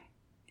movie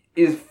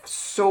is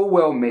so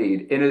well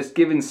made and is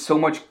given so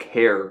much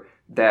care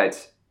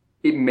that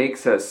it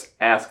makes us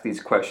ask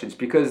these questions,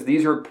 because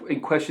these are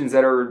questions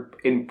that are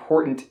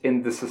important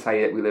in the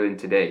society that we live in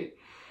today.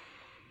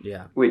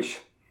 Yeah. Which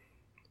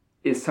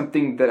is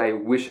something that I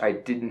wish I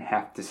didn't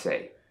have to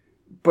say.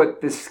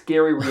 But the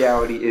scary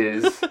reality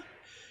is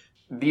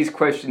these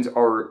questions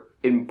are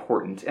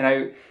important.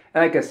 And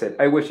like I said,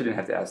 I wish I didn't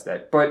have to ask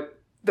that. But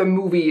the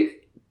movie,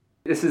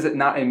 this is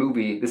not a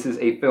movie, this is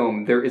a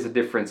film. There is a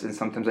difference, and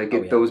sometimes I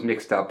get those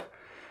mixed up.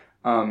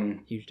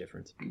 Huge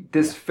difference.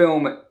 This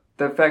film,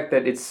 the fact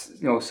that it's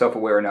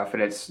self-aware enough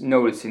and it's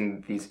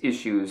noticing these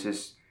issues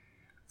is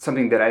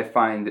something that I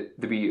find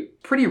to be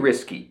pretty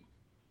risky.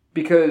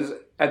 Because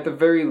at the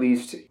very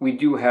least, we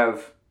do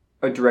have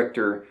a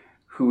director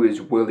who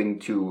is willing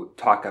to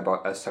talk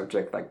about a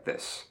subject like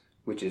this,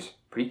 which is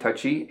pretty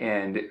touchy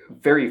and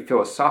very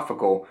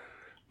philosophical,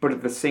 but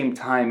at the same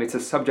time, it's a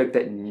subject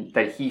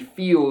that he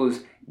feels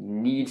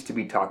needs to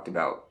be talked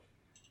about.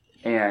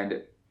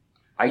 And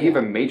I give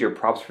him major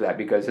props for that,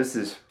 because this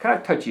is kind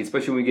of touchy,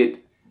 especially when we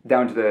get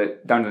down to the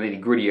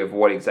nitty-gritty of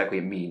what exactly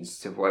it means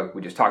to what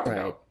we just talked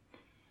about.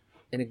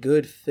 And a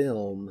good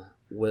film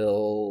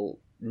will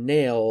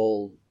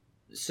nail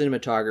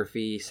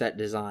cinematography, set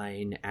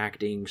design,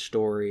 acting,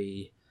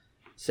 story,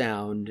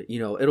 sound.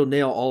 It'll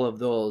nail all of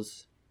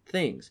those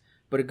things.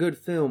 But a good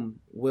film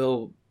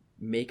will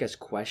make us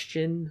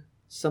question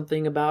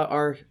something about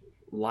our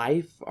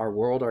life, our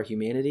world, our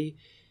humanity,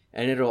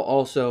 and it'll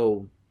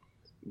also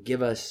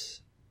give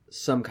us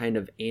some kind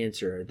of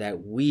answer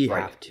that we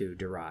have to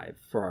derive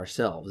for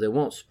ourselves. It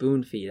won't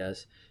spoon feed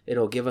us.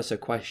 It'll give us a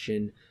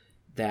question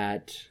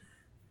that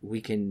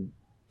we can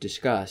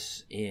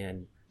discuss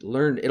and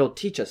learn. It'll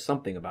teach us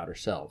something about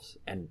ourselves.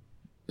 And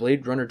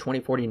Blade Runner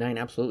 2049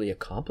 absolutely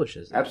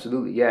accomplishes that.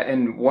 Absolutely, yeah.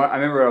 And I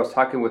remember I was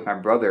talking with my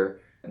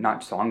brother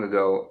not so long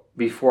ago,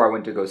 before I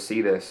went to go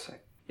see this.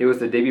 It was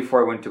the day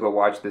before I went to go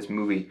watch this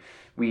movie.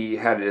 We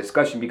had a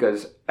discussion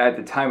because at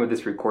the time of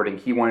this recording,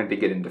 he wanted to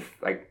get into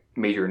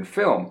major in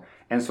film.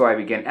 And so I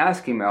began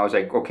asking him, I was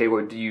like, okay,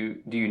 well, do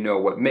you know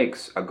what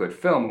makes a good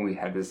film? And we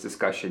had this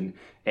discussion.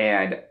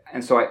 And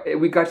so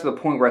we got to the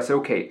point where I said,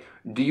 okay,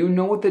 do you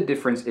know what the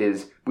difference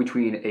is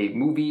between a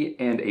movie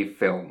and a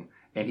film?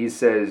 And he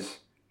says,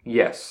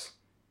 yes.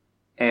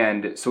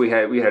 And so we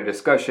had a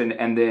discussion,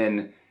 and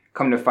then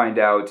come to find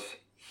out,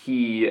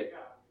 he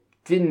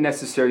didn't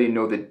necessarily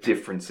know the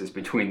differences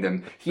between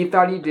them. He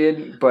thought he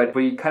did, but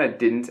he kind of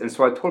didn't. And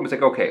so I told him, it's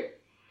like, okay,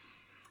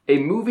 a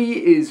movie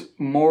is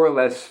more or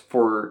less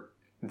for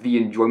the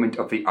enjoyment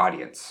of the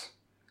audience.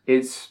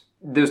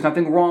 There's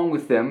nothing wrong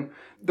with them.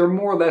 They're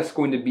more or less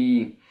going to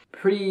be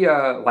pretty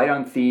light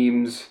on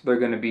themes. They're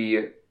going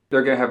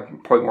to have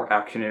probably more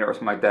action in it or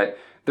something like that.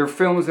 They're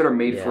films that are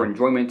made for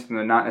enjoyment, and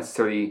they're not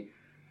necessarily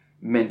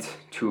meant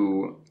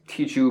to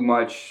teach you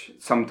much.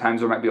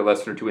 Sometimes there might be a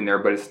lesson or two in there,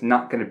 but it's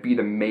not going to be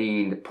the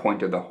main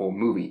point of the whole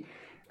movie.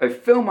 A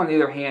film, on the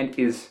other hand,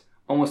 is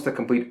almost the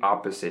complete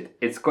opposite.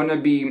 It's going to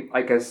be,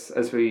 like as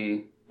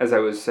I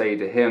was saying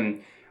to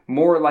him,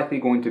 more likely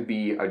going to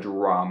be a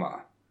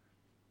drama.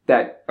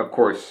 That, of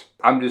course,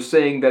 I'm just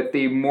saying that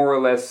they more or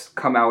less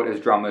come out as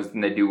dramas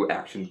than they do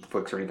action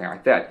flicks or anything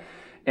like that.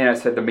 And I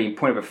said the main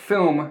point of a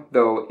film,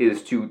 though,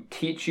 is to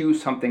teach you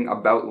something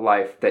about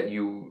life that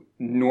you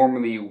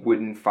normally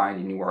wouldn't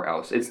find anywhere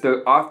else. It's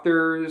the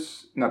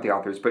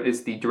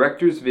it's the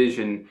director's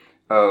vision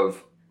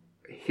of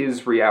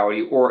his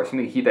reality, or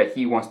something that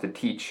he wants to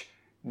teach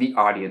the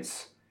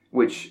audience,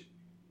 which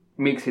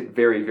makes it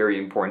very, very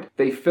important.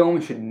 A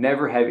film should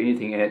never have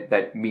anything in it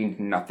that means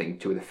nothing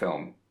to the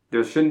film.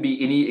 There shouldn't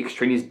be any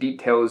extraneous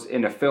details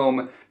in a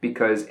film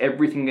because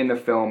everything in the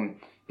film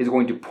is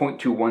going to point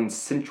to one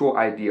central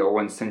idea or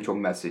one central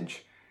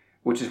message,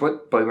 which is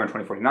what Blade Runner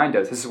 2049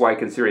 does. This is why I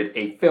consider it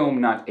a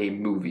film, not a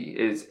movie.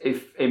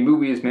 If a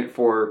movie is meant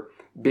for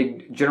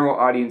big general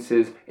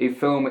audiences, a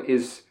film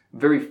is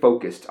very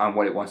focused on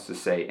what it wants to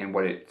say and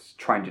what it's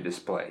trying to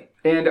display.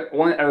 And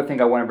one other thing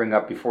I want to bring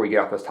up before we get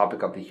off this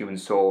topic of the human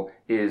soul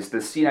is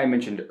the scene I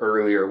mentioned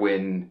earlier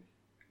when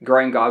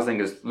Ryan Gosling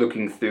is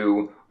looking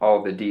through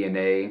all the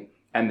DNA,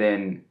 and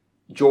then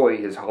Joy,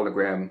 his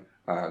hologram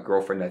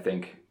girlfriend, I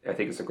think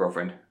it's a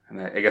girlfriend, and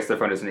I guess the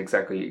friend doesn't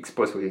exactly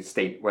explicitly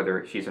state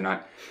whether she's or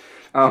not.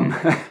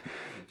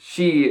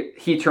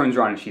 He turns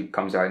around and she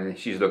comes out and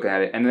she's looking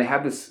at it, and they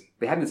have this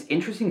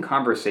interesting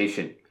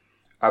conversation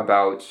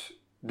about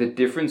the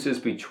differences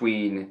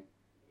between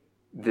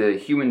the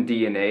human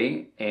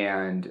DNA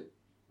and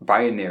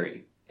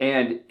binary.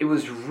 And it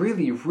was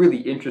really, really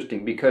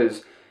interesting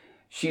because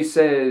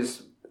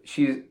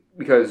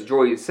because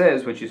Joy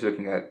says when she's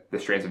looking at the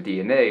strands of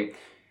DNA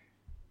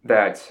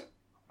that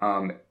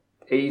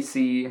A,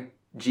 C,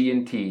 G,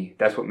 and T,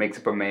 that's what makes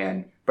up a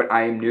man, but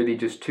I am nearly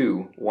just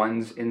two,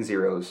 ones and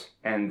zeros.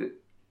 And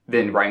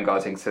then Ryan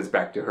Gosling says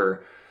back to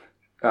her,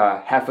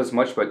 half as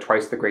much but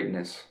twice the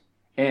greatness.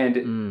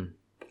 And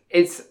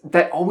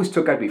that always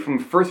took out of me. From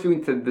first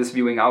viewing to this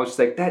viewing, I was just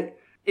like, that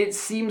it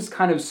seems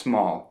kind of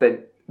small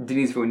that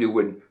Denis Villeneuve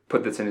would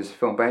put this in his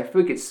film, but I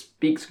feel like it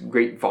speaks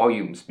great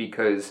volumes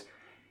because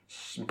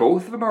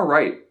both of them are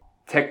right.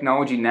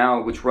 Technology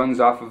now, which runs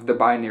off of the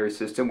binary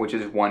system, which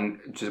is one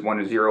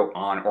or zero,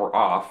 on or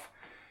off,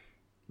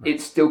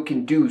 it still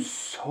can do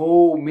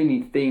so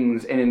many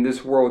things. And in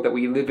this world that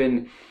we live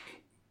in,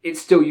 it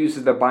still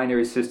uses the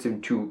binary system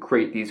to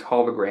create these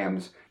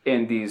holograms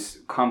and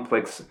these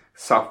complex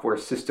software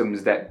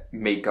systems that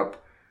make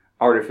up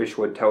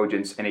artificial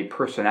intelligence and a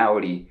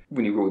personality.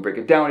 When you really break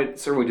it down,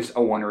 it's really just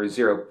a 1 or a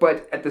 0.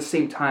 But at the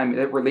same time,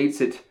 it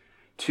relates it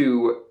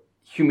to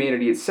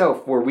humanity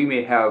itself, where we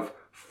may have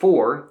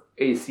 4,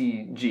 A,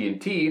 C, G,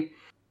 and T,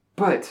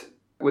 but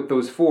with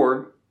those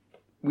 4,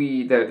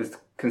 that is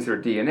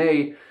considered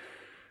DNA,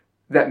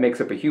 that makes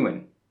up a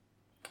human.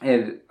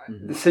 And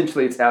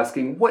essentially it's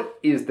asking, what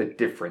is the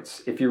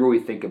difference, if you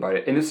really think about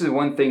it? And this is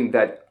one thing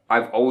that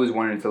I've always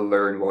wanted to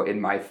learn in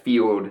my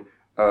field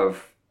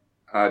of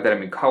that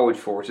I'm in college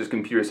for, which is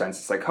computer science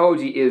and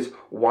psychology, is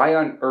why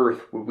on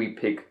earth would we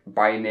pick the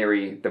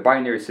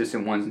binary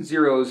system, ones and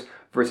zeros,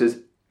 versus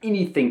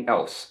anything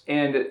else?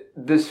 And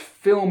this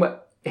film,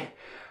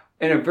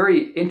 in a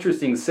very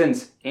interesting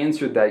sense,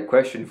 answered that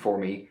question for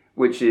me,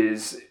 which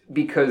is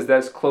because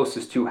that's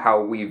closest to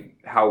how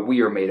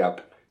we are made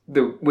up.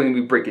 When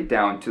we break it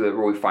down to the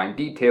really fine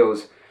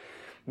details,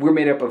 we're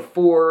made up of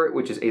 4,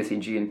 which is A, C,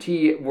 G, and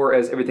T,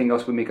 whereas everything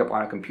else we make up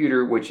on a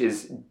computer, which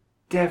is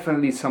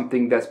definitely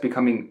something that's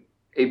becoming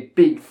a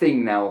big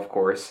thing now, of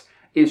course,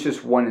 is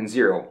just 1 and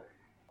 0.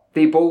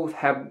 They both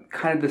have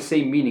kind of the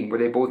same meaning, where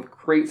they both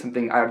create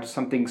something out of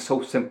something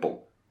so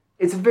simple.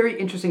 It's a very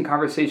interesting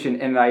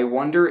conversation, and I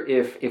wonder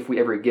if we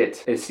ever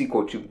get a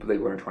sequel to Blade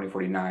Runner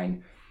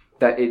 2049,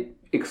 that it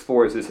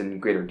explores this in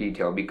greater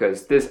detail,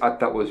 because this I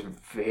thought was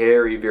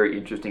very, very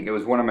interesting. It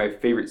was one of my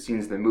favorite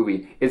scenes in the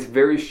movie. It's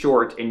very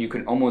short, and you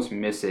can almost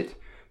miss it,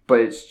 but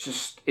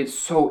it's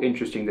so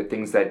interesting, the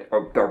things that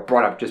are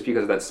brought up just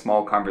because of that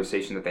small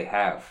conversation that they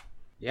have.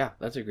 Yeah,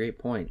 that's a great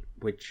point,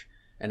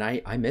 and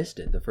I missed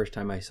it the first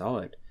time I saw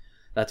it.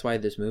 That's why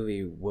this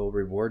movie will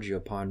reward you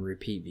upon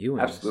repeat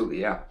viewings.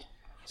 Absolutely, yeah.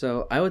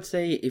 So I would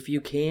say if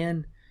you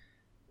can,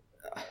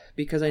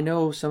 because I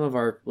know some of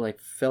our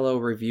fellow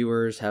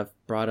reviewers have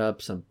brought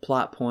up some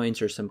plot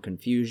points or some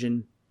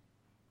confusion,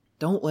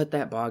 don't let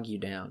that bog you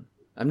down.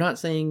 I'm not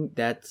saying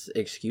that's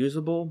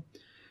excusable,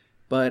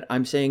 but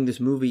I'm saying this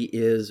movie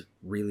is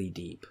really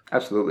deep.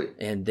 Absolutely.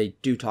 And they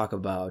do talk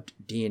about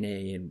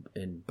DNA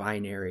and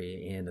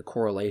binary and the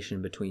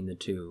correlation between the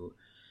two.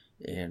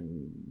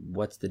 And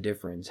what's the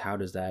difference? What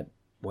does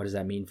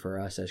that mean for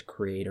us as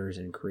creators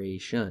and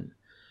creation?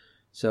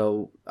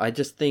 So I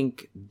just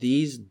think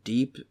these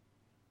deep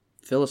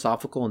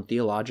philosophical and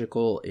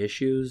theological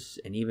issues,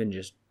 and even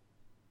just,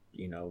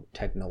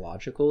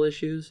 technological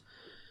issues,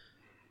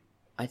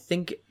 I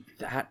think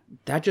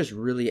that just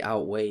really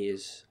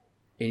outweighs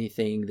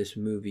anything this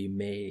movie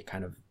may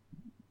kind of,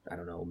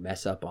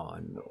 mess up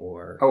on,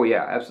 or oh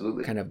yeah,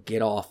 absolutely, kind of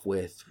get off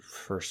with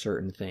for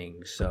certain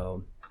things.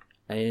 So,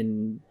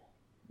 and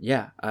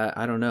yeah,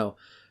 I don't know,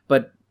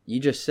 but you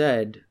just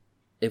said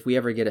if we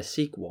ever get a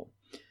sequel,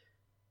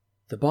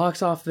 the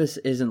box office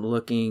isn't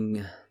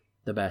looking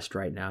the best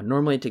right now.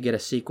 Normally, to get a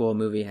sequel, a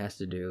movie has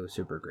to do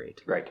super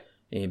great, right,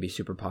 and be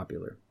super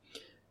popular.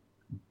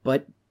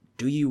 But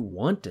do you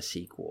want a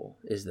sequel?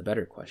 Is the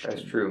better question.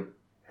 That's true.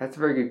 That's a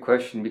very good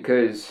question,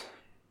 because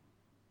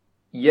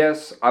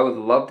yes, I would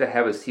love to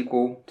have a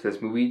sequel to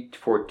this movie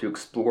for it to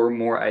explore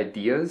more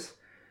ideas,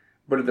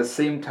 but at the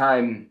same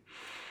time,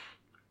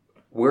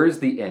 where's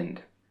the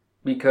end?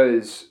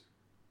 Because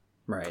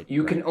Right.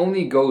 You can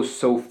only go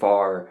so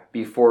far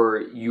before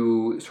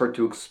you start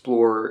to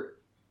explore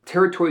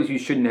territories you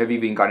shouldn't have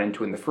even gotten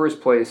into in the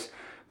first place,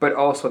 but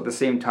also at the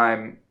same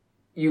time,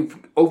 you've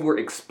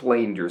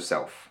over-explained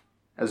yourself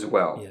as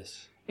well.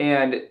 Yes.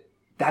 And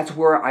that's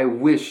where I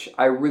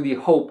really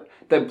hope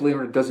that Blade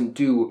Runner doesn't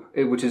do,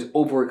 which is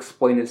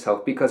over-explain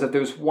itself. Because if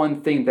there's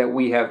one thing that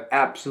we have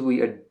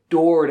absolutely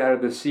adored out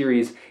of the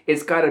series,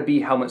 it's got to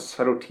be how much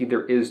subtlety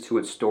there is to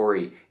its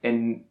story,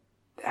 and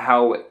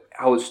how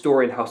its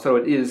story and how subtle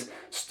it is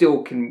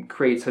still can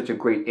create such a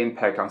great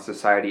impact on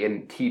society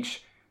and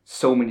teach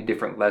so many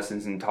different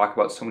lessons and talk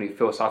about so many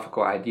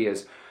philosophical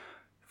ideas.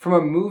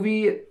 From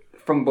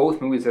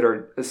both movies that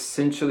are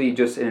essentially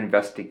just an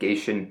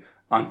investigation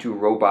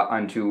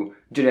onto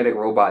genetic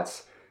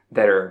robots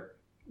that are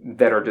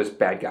just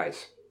bad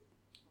guys.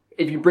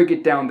 If you break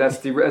it down, that's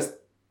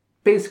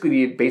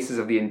basically the basis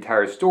of the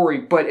entire story,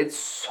 but it's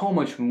so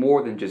much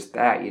more than just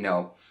that, you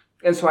know.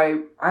 And so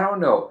I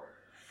don't know.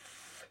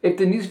 If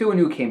Denis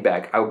Villeneuve came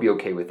back, I would be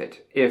okay with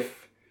it.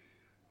 If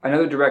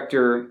another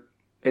director,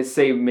 let's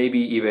say maybe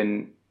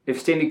even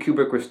if Stanley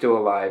Kubrick was still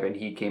alive and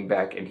he came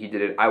back and he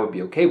did it, I would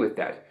be okay with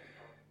that.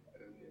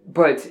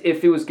 But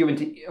if it was given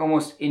to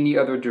almost any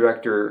other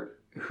director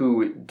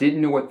who didn't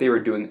know what they were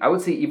doing, I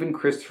would say even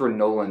Christopher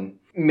Nolan,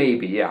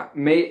 maybe, yeah.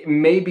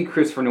 Maybe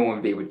Christopher Nolan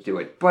would be able to do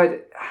it.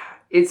 But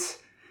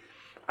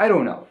I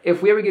don't know.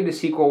 If we ever get a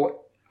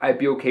sequel, I'd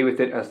be okay with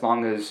it as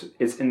long as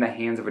it's in the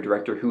hands of a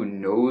director who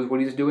knows what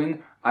he's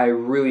doing. I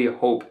really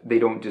hope they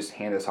don't just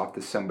hand this off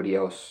to somebody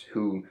else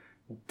who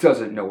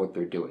doesn't know what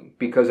they're doing.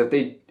 Because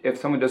if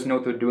someone doesn't know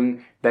what they're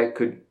doing, that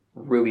could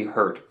really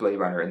hurt Blade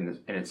Runner in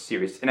its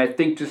series. And I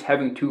think just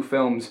having two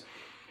films,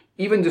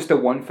 even just a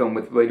one film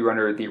with Blade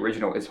Runner, the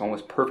original, is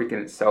almost perfect in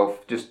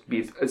itself, just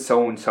be its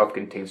own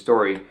self-contained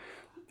story.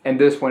 And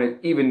this one,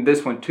 even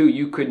this one too,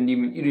 you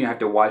didn't have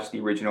to watch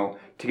the original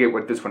to get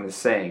what this one is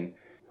saying.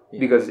 Yeah.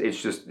 Because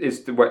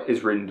it's what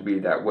is written to be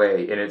that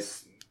way. And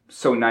it's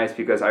so nice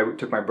because I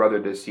took my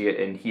brother to see it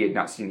and he had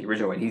not seen the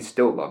original and he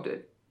still loved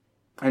it.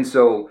 And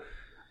so,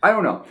 I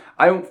don't know.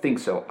 I don't think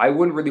so. I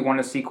wouldn't really want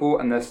a sequel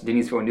unless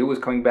Denis Villeneuve was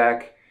coming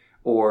back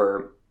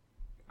or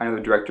another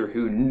director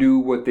who knew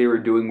what they were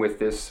doing with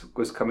this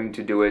was coming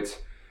to do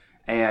it.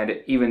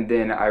 And even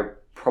then, I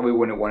probably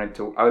wouldn't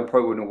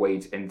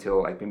wait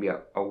until like maybe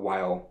a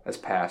while has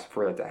passed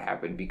for that to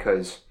happen,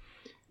 because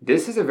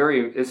this is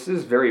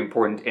very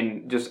important,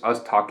 and just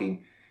us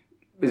talking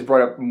has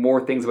brought up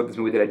more things about this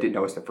movie that I didn't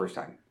notice the first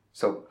time.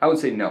 So I would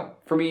say no.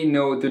 For me,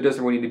 no, there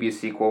doesn't really need to be a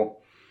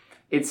sequel.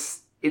 It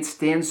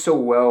stands so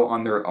well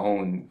on their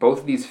own. Both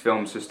of these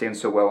films just stand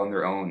so well on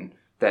their own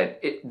that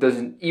it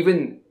doesn't,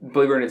 even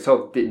Blade Runner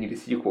itself didn't need a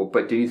sequel,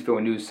 but Denis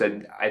Villeneuve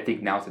said, I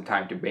think now's the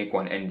time to make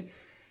one, and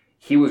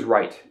he was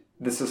right.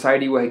 The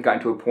society had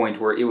gotten to a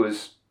point where it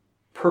was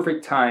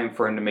perfect time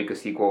for him to make a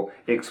sequel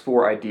and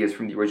explore ideas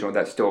from the original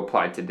that still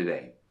applied to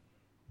today.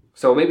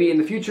 So maybe in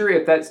the future,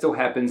 if that still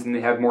happens and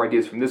they have more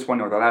ideas from this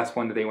one or the last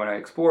one that they want to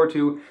explore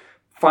too,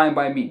 fine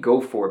by me, go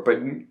for it. But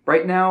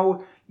right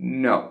now,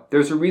 no.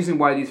 There's a reason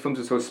why these films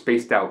are so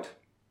spaced out.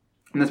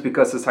 And that's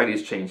because society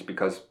has changed,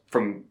 because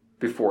from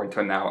before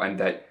until now, and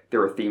that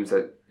there are themes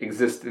that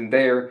exist in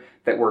there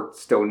that work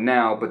still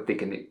now, but they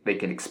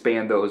can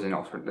expand those, and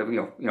also,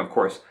 of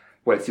course,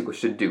 what a sequel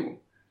should do.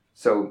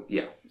 So,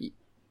 yeah.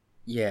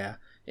 Yeah,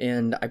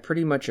 and I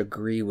pretty much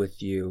agree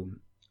with you.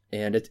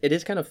 And it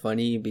is kind of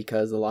funny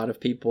because a lot of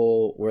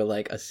people were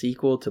like, a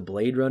sequel to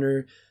Blade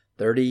Runner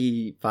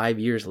 35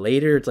 years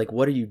later, it's like,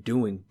 what are you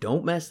doing?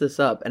 Don't mess this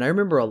up. And I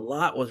remember a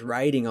lot was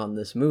riding on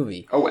this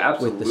movie. Oh,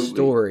 absolutely. With the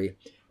story.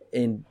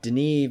 And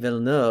Denis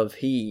Villeneuve,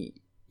 he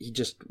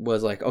just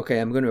was like, okay,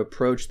 I'm going to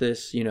approach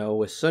this,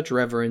 with such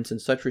reverence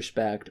and such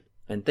respect.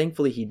 And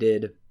thankfully he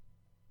did.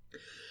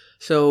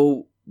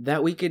 So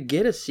that we could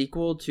get a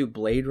sequel to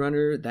Blade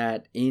Runner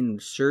that in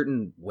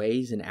certain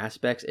ways and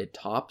aspects it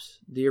tops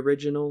the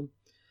original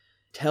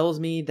tells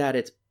me that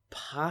it's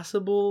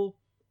possible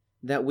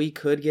that we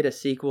could get a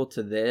sequel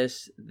to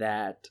this,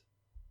 that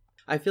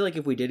I feel like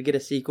if we did get a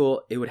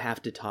sequel, it would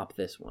have to top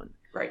this one.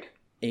 Right.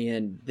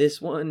 And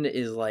this one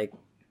is like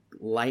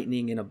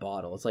lightning in a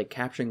bottle. It's like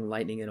capturing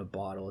lightning in a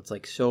bottle. It's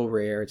like so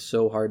rare. It's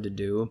so hard to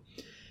do.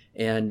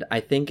 And I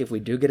think if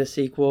we do get a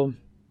sequel,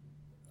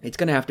 it's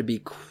going to have to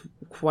be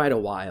quite a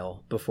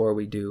while before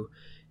we do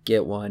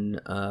get one,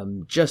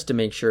 just to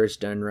make sure it's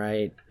done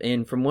right.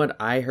 And from what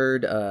I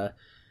heard,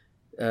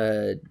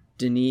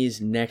 Denis'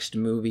 next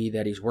movie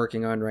that he's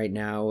working on right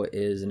now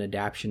is an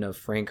adaptation of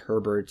Frank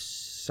Herbert's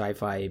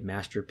sci-fi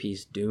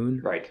masterpiece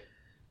Dune. Right.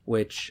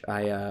 Which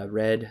I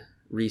read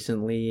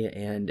recently,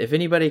 and if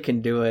anybody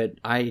can do it,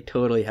 I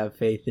totally have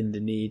faith in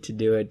Denis to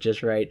do it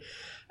just right.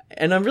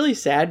 And I'm really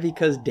sad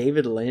because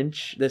David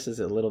Lynch, this is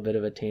a little bit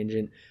of a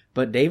tangent,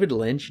 but David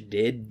Lynch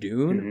did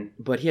Dune,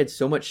 but he had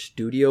so much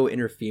studio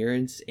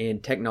interference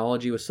and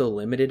technology was so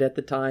limited at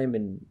the time.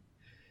 And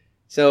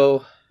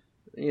so,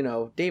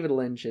 David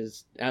Lynch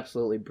is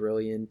absolutely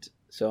brilliant.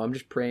 So I'm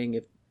just praying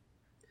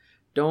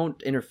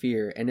don't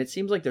interfere. And it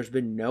seems like there's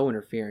been no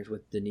interference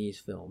with Denis'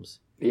 films.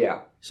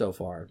 Yeah. So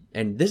far.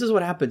 And this is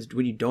what happens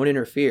when you don't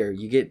interfere.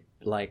 You get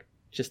like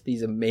just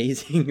these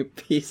amazing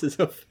pieces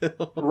of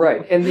film.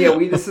 Right. And yeah,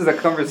 this is a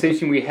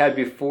conversation we had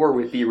before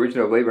with the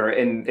original Blade Runner,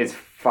 and it's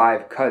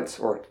 5 cuts,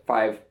 or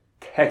 5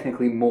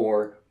 technically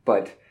more,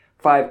 but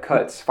 5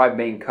 cuts, 5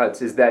 main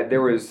cuts, is that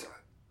there was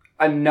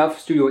enough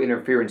studio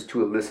interference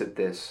to elicit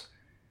this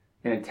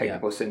in a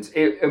technical sense.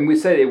 And we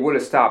said it would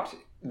have stopped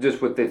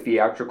just with the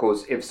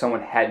theatricals if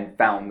someone hadn't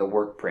found the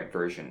work print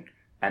version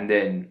and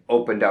then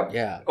opened up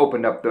that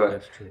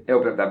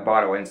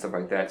bottle and stuff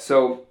like that.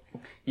 So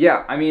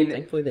yeah, I mean,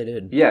 thankfully they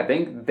did. Yeah,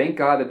 thank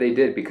God that they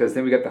did, because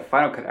then we got the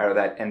final cut out of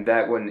that, and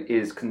that one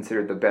is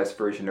considered the best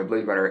version of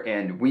Blade Runner.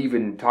 And we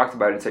even talked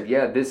about it and said,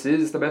 yeah, this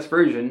is the best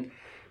version,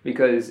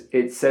 because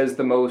it says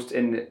the most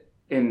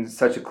in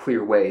such a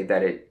clear way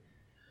that it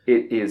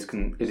is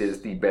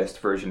the best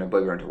version of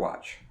Blade Runner to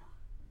watch.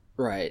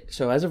 Right.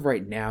 So as of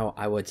right now,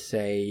 I would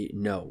say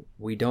no,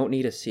 we don't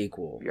need a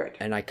sequel. Right.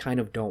 And I kind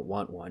of don't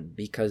want one,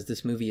 because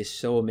this movie is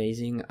so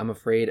amazing. I'm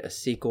afraid a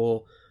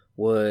sequel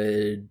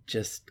would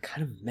just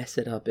kind of mess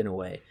it up in a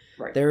way.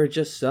 Right. There are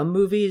just some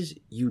movies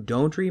you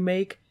don't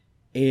remake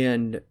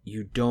and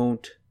you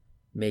don't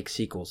make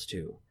sequels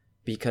to,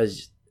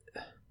 because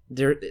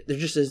there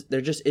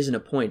just isn't a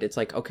point. It's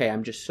like, okay,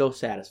 I'm just so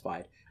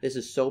satisfied. This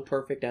is so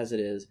perfect as it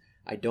is.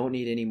 I don't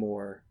need any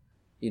more.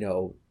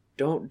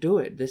 Don't do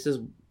it. This is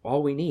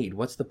all we need.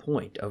 What's the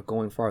point of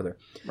going farther?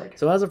 Right.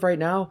 So as of right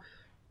now,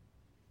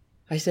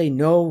 I say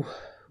no,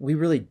 we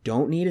really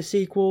don't need a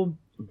sequel,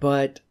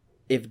 but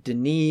if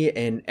Denis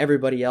and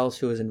everybody else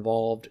who is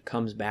involved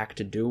comes back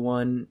to do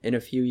one in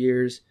a few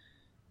years,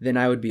 then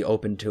I would be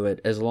open to it,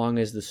 as long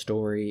as the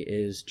story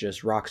is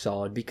just rock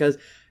solid. Because,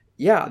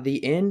 yeah,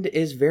 the end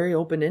is very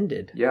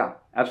open-ended. Yeah,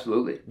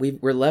 absolutely.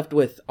 We're left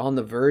with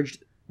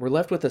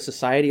a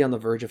society on the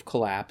verge of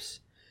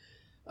collapse.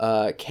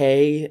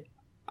 Kay,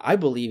 I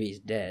believe he's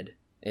dead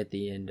at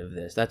the end of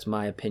this. That's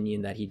my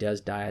opinion, that he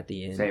does die at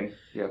the end. Same,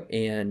 yeah.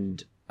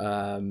 And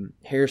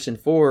Harrison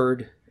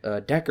Ford...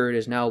 Deckard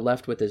is now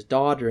left with his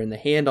daughter, and the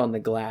hand on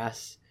the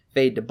glass,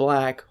 fade to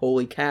black.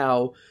 Holy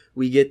cow,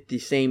 we get the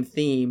same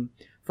theme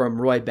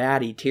from Roy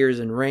Batty,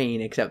 Tears in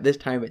Rain, except this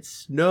time it's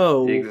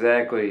snow.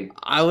 Exactly.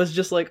 I was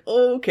just like,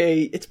 oh,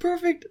 okay, it's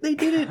perfect. They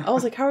did it. I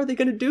was like, how are they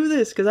going to do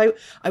this? Because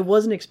I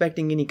wasn't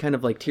expecting any kind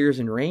of like Tears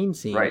in Rain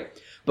scene.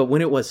 Right. But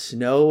when it was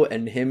snow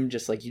and him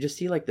just like, you just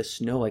see like the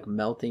snow like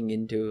melting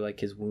into like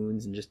his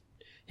wounds, and just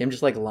him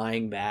just like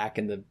lying back,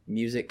 and the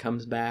music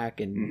comes back,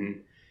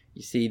 and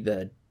you see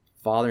the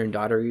father and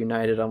daughter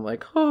reunited. I'm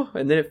like, oh,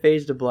 and then it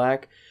fades to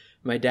black.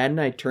 My dad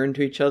and I turned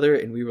to each other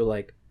and we were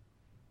like,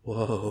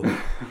 whoa.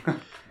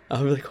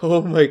 I was like,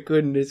 oh my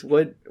goodness,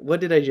 what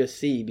did I just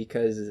see?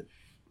 Because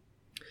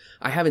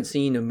I haven't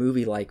seen a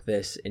movie like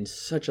this in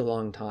such a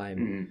long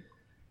time.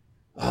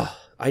 Oh,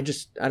 I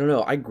don't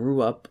know. I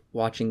grew up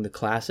watching the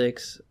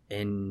classics,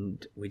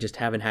 and we just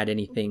haven't had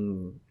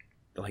anything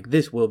like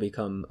this. Will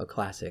become a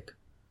classic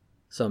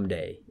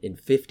someday, in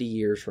 50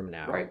 years from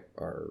now, right,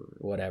 or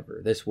whatever.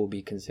 This will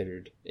be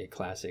considered a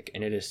classic,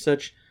 and it is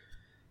such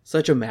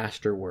a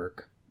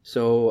masterwork.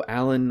 So,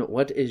 Alan,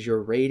 what is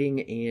your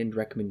rating and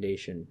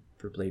recommendation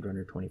for Blade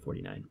Runner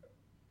 2049?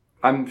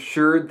 I'm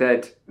sure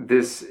that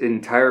this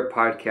entire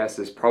podcast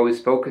has probably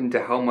spoken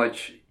to how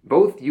much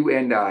both you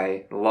and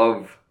I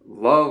love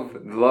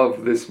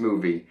this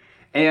movie.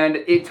 And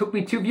it took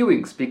me 2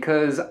 viewings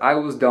because I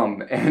was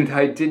dumb and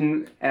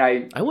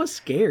I was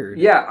scared.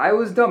 Yeah, I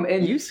was dumb.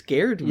 And you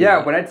scared me.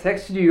 Yeah, when I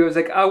texted you, I was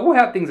like, we'll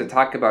have things to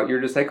talk about.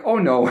 You're just like, oh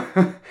no.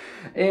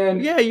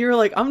 And yeah, you're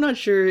like, I'm not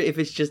sure if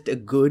it's just a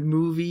good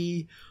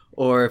movie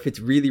or if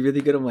it's really,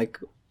 really good. I'm like,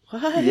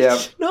 what? Yep.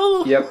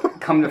 No. Yep.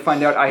 Come to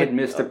find out, I had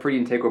missed a pretty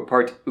integral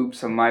part.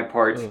 Oops, on my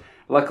part. Oh.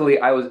 Luckily,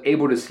 I was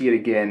able to see it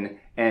again.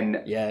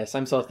 And yes,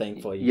 I'm so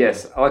thankful.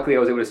 Yes, luckily I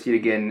was able to see it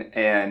again,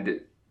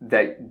 and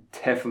that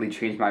definitely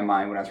changed my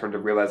mind when I started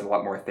to realize a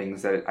lot more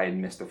things that I had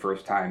missed the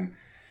first time,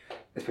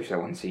 especially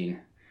that one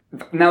scene.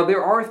 Now,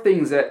 there are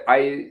things that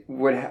I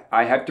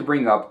have to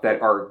bring up that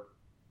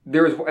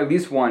there is at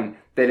least one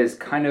that is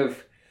kind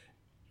of,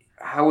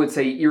 I would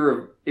say,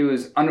 it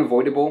was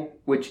unavoidable,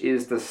 which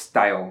is the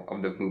style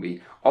of the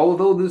movie.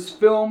 Although this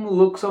film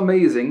looks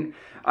amazing,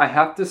 I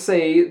have to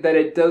say that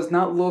it does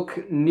not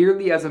look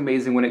nearly as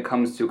amazing when it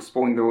comes to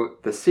exploring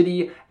the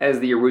city as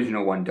the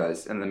original one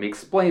does. And let me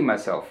explain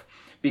myself.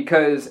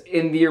 Because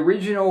in the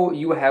original,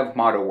 you have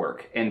model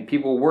work, and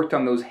people worked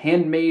on those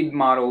handmade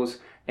models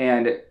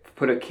and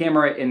put a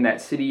camera in that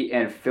city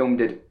and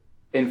filmed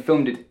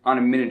it on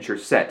a miniature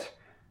set.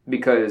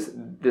 Because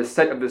the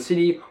set of the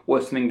city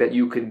was something that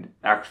you could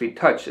actually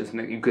touch, and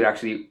something you could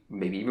actually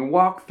maybe even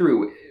walk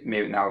through.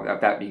 Maybe now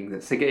that being the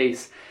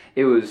case,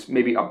 it was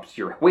maybe up to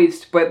your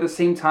waist, but at the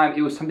same time,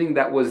 it was something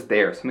that was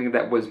there, something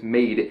that was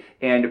made,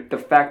 and the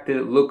fact that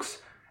it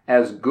looks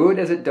as good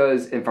as it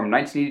does, and from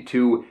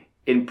 1982.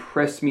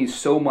 Impressed me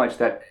so much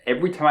that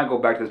every time I go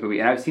back to this movie,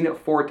 and I've seen it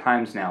 4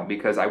 times now,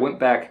 because I went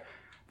back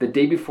the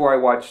day before I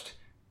watched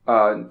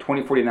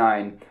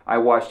 2049, I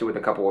watched it with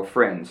a couple of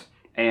friends,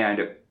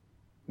 and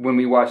when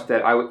we watched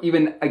that,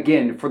 even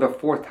again, for the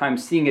fourth time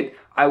seeing it,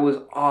 I was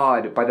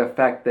awed by the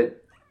fact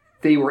that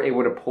they were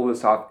able to pull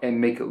this off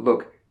and make it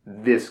look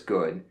this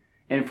good.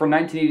 And for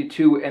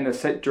 1982 and the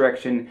set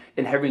direction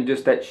and having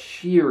just that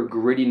sheer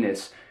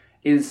grittiness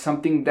is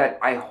something that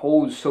I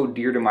hold so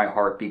dear to my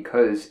heart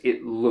because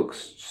it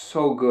looks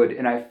so good,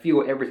 and I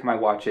feel every time I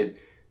watch it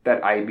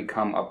that I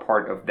become a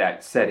part of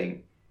that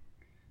setting.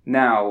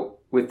 Now,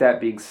 with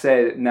that being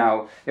said,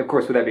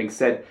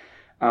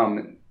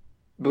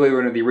 Blade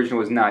Runner, the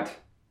original, is not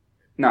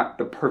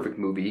the perfect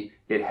movie.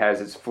 It has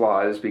its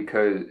flaws, but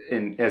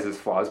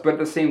at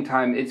the same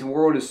time, its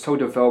world is so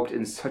developed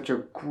in such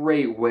a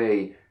great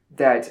way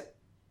that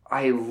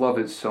I love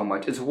it so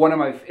much. It's one of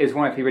my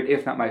favorite,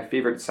 if not my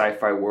favorite,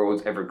 sci-fi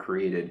worlds ever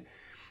created.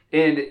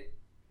 And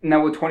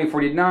now with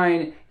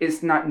 2049,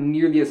 it's not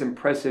nearly as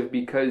impressive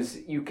because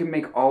you can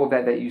make all of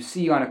that you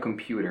see on a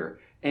computer.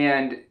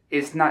 And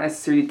it's not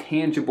necessarily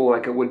tangible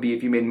like it would be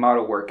if you made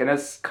model work. And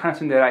that's kind of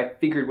something that I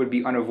figured would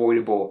be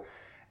unavoidable.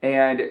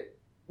 And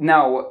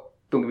now,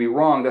 don't get me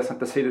wrong, that's not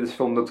to say that this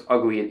film looks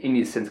ugly in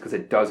any sense, because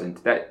it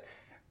doesn't. That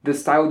the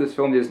style of this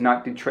film is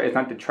not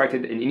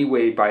detracted in any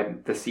way by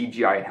the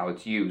CGI and how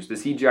it's used. The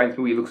CGI in this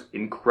movie looks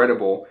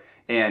incredible,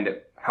 and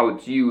how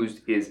it's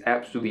used is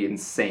absolutely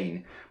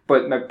insane.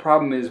 But my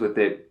problem is with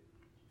it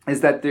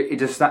is that it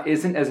just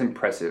isn't as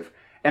impressive.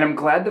 And I'm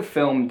glad the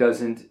film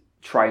doesn't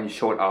try and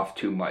show it off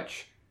too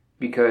much,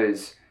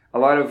 because a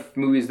lot of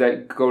movies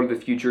that go to the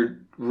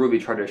future really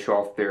try to show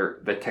off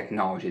the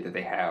technology that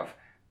they have,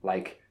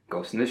 like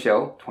Ghost in the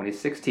Shell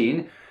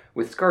 2016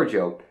 with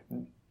ScarJo.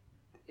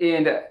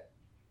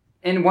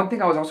 And one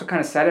thing I was also kind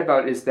of sad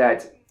about is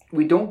that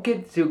we don't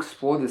get to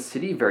explore the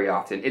city very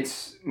often.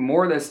 It's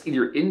more or less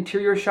either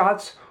interior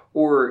shots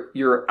or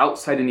you're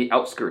outside in the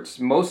outskirts.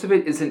 Most of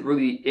it isn't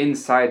really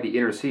inside the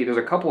inner city. There's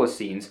a couple of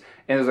scenes,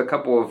 and there's a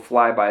couple of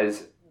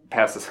flybys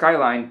past the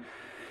skyline,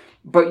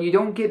 but you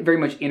don't get very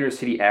much inner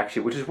city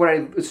action, which is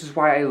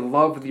why I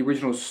love the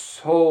original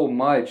so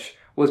much,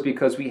 was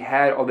because we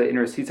had all the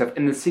inner city stuff,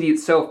 and the city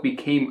itself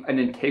became an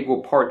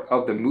integral part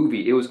of the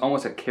movie. It was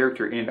almost a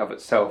character in and of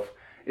itself,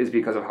 is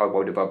because of how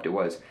well developed it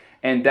was.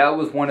 And that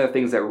was one of the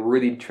things that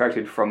really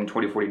detracted from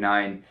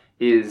 2049,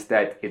 is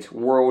that its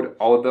world,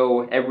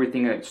 although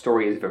everything in its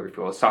story is very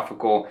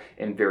philosophical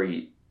and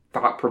very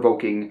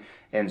thought-provoking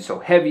and so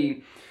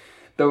heavy,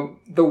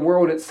 the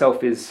world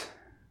itself is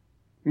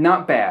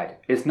not bad.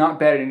 It's not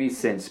bad in any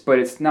sense, but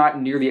it's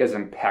not nearly as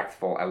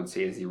impactful, I would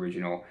say, as the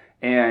original.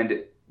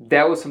 And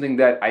that was something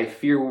that I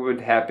feared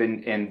would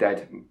happen, and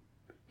that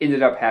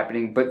ended up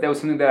happening, but that was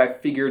something that I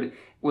figured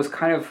was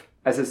kind of,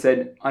 as I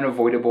said,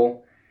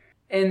 unavoidable.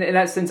 And in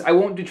that sense, I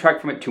won't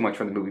detract from it too much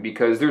from the movie,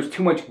 because there's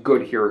too much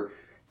good here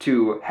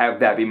to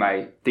have that be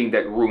my thing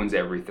that ruins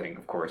everything,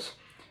 of course.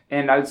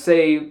 And I would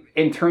say,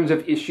 in terms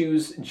of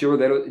issues,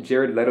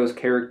 Jared Leto's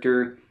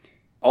character,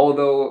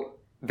 although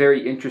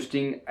very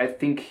interesting, I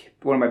think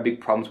one of my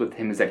big problems with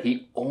him is that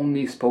he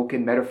only spoke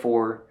in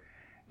metaphor,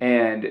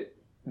 and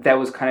that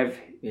was kind of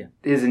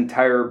his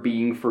entire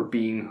being for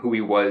being who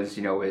he was,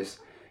 is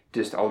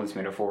just all this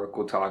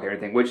metaphorical talk and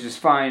everything, which is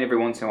fine every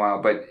once in a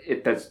while, but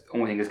if that's the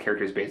only thing his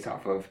character is based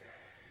off of,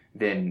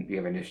 then you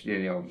have an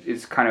issue,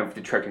 it's kind of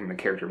detracting from the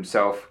character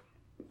himself.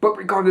 But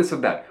regardless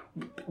of that,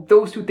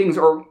 those two things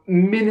are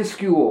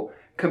minuscule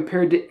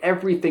compared to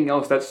everything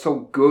else that's so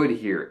good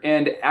here.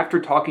 And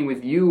after talking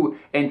with you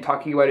and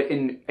talking about it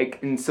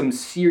in some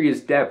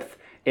serious depth,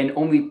 and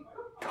only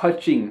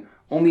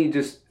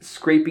just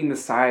scraping the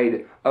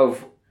side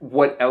of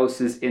what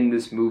else is in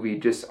this movie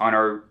just on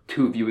our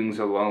two viewings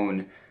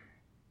alone,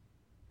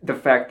 the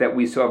fact that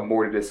we still have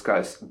more to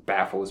discuss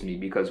baffles me,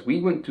 because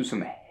we went through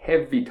some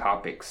heavy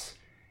topics,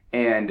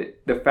 and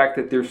the fact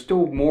that there's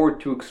still more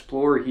to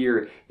explore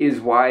here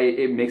is why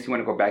it makes me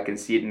want to go back and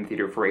see it in the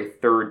theater for a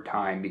third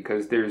time,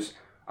 because there's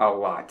a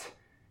lot.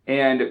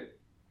 And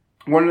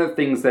one of the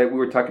things that we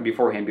were talking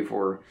beforehand,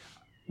 before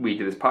we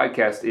did this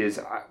podcast, is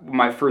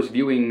my first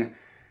viewing,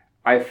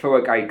 I feel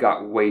like I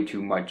got way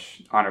too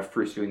much on a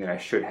first viewing than I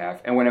should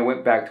have. And when I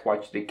went back to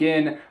watch it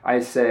again, I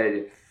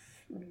said,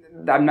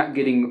 I'm not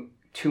getting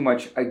too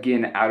much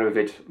again out of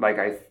it.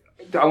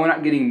 I'm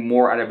not getting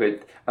more out of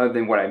it other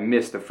than what I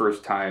missed the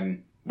first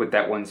time with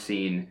that one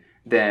scene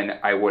than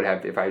I would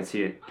have if I had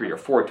seen it 3 or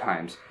 4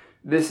 times.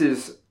 This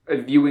is a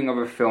viewing of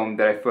a film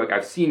that I feel like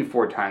I've seen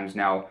 4 times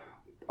now,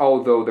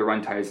 although the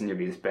runtime isn't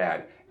nearly as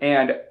bad.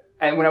 And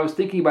when I was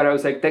thinking about it, I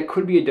was like, that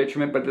could be a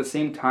detriment, but at the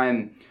same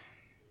time,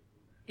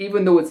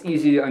 even though it's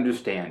easy to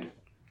understand,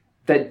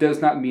 that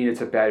does not mean it's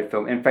a bad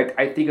film. In fact,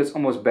 I think it's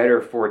almost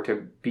better for it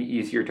to be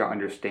easier to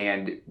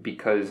understand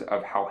because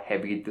of how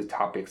heavy the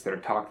topics that are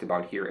talked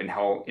about here and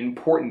how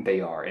important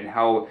they are, and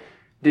how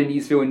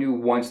Denis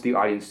Villeneuve wants the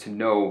audience to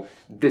know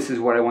this is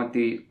what I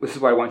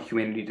want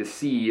humanity to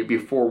see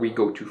before we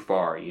go too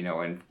far, and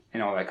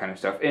all that kind of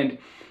stuff. And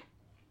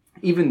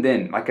even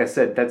then, like I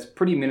said, that's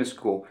pretty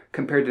minuscule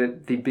compared to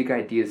the big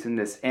ideas in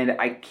this. And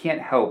I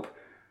can't help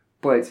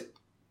but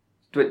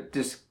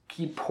just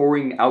keep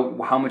pouring out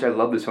how much I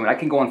love this film. And I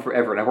can go on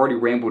forever, and I've already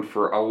rambled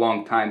for a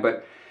long time,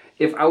 but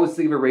if I was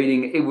to give a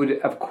rating, it would,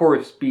 of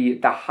course, be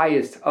the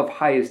highest of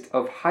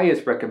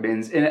highest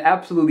recommends, and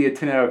absolutely a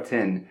 10 out of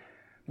 10.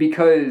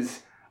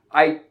 Because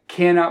I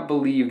cannot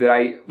believe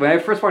that when I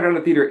first walked out of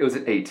the theater, it was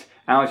an 8.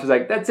 And I was just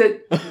like, that's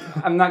it.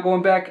 I'm not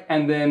going back.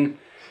 And then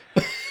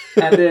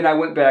I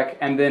went back,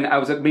 and then I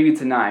was like, maybe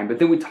it's a 9. But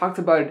then we talked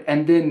about it,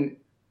 and then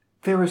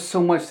there was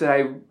so much that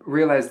I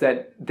realized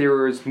that there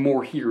was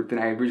more here than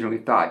I originally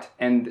thought.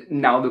 And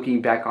now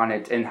looking back on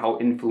it and how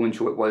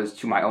influential it was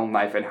to my own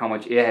life and how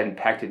much it had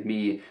impacted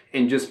me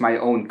in just my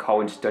own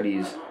college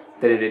studies,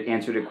 that it had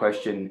answered a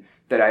question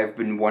that I've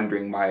been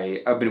wondering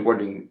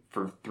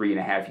for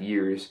 3.5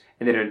 years,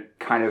 and then it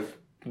kind of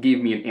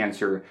gave me an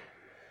answer.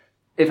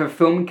 If a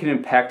film can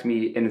impact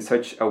me in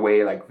such a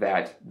way like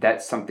that,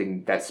 that's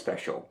something that's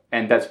special.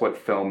 And that's what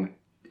film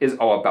is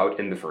all about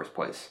in the first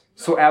place.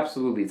 So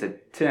absolutely, it's a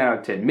 10 out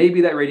of 10. Maybe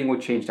that rating will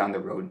change down the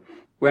road.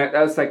 That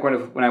was like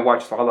when I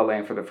watched La La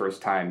Land for the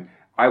first time.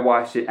 I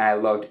watched it and I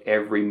loved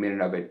every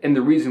minute of it. And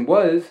the reason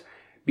was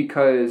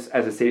because,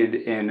 as I stated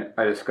in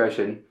a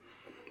discussion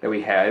that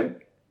we had,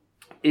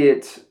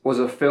 it was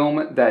a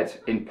film that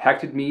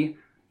impacted me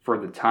for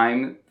the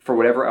time, for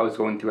whatever I was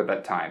going through at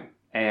that time.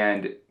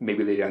 And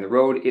maybe later down the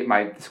road,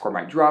 the score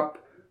might drop,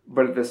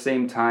 but at the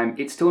same time,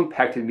 it still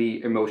impacted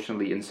me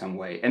emotionally in some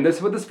way. And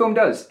that's what this film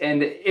does.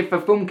 And if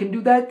a film can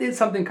do that, it's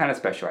something kind of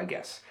special, I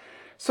guess.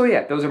 So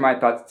yeah, those are my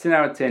thoughts. 10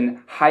 out of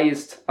 10,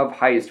 highest of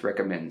highest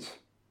recommends.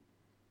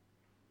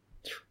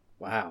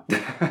 Wow.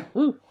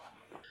 Woo.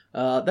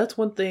 That's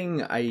one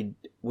thing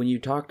when you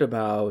talked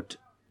about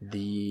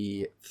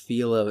the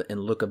feel of and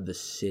look of the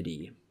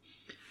city,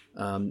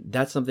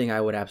 that's something I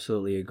would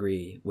absolutely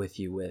agree with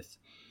you with.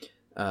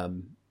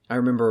 I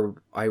remember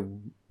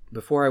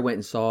before I went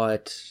and saw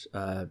it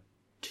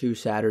 2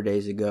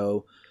 Saturdays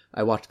ago,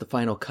 I watched the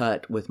final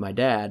cut with my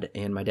dad,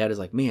 and my dad is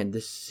like, man,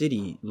 this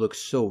city looks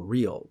so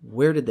real.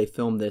 Where did they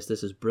film this?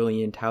 This is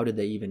brilliant. How did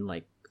they even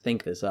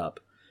think this up?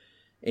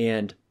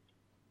 And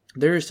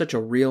there is such a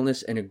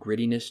realness and a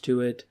grittiness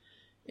to it,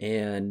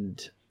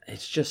 and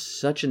it's just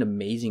such an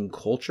amazing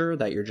culture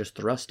that you're just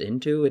thrust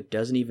into. It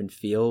doesn't even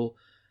feel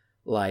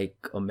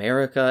like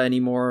America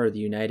anymore or the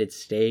United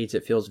States.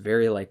 It feels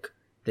very like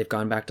they've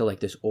gone back to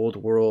this old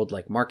world,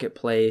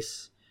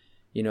 marketplace,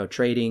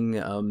 trading.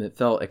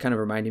 It kind of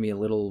reminded me a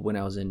little when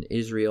I was in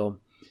Israel.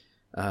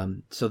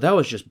 So that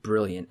was just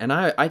brilliant. And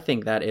I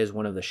think that is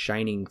one of the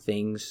shining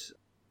things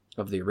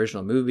of the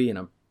original movie. And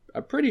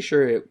I'm pretty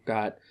sure it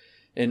got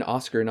an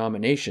Oscar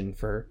nomination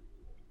for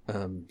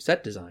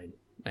set design,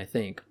 I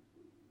think.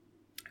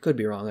 Could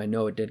be wrong. I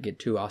know it did get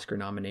 2 Oscar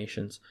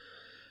nominations.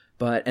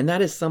 And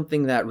that is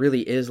something that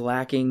really is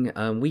lacking.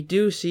 We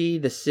do see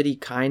the city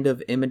kind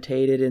of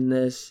imitated in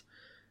this,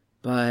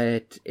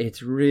 but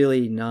it's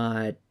really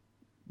not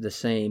the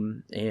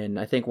same. And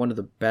I think one of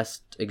the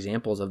best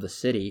examples of the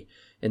city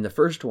in the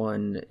first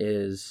one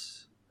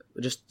is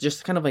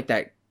just kind of like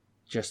that,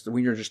 just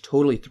when you're just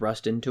totally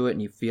thrust into it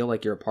and you feel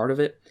like you're a part of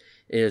it,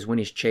 is when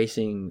he's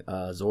chasing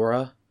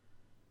Zora.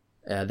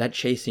 That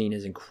chase scene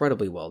is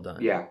incredibly well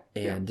done. Yeah.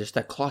 And just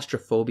that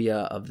claustrophobia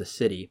of the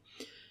city.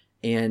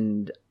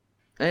 And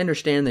I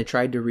understand they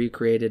tried to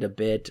recreate it a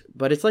bit,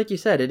 but it's like you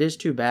said, it is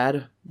too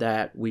bad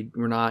that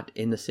we're not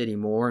in the city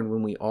more, and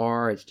when we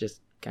are, it's just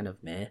kind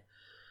of meh.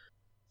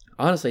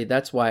 Honestly,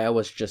 that's why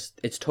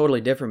it's totally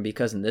different,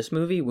 because in this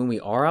movie, when we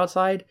are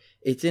outside,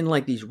 it's in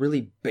these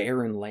really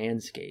barren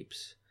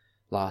landscapes.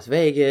 Las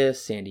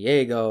Vegas, San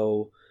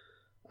Diego,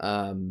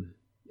 in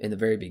the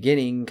very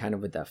beginning, kind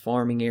of with that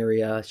farming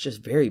area. It's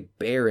just very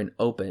bare and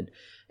open.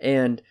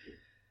 And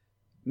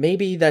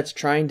maybe that's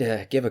trying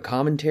to give a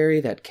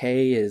commentary that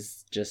Kay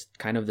is just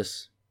kind of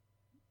this,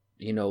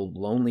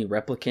 lonely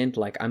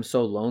replicant. I'm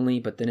so lonely,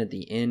 but then at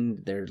the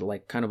end, they're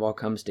kind of all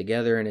comes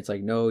together, and it's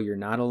no, you're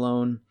not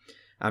alone.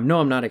 I'm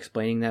not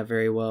explaining that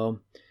very well,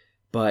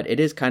 but it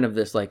is kind of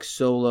this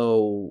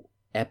solo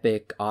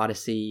epic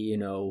odyssey.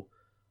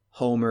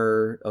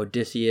 Homer,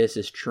 Odysseus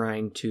is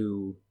trying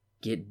to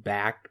get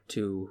back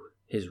to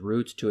his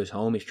roots, to his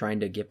home. He's trying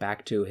to get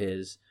back to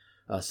his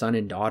son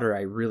and daughter.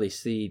 I really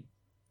see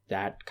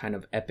that kind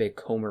of epic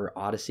Homer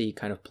Odyssey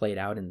kind of played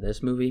out in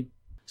this movie.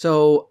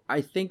 So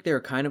I think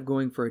they're kind of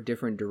going for a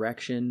different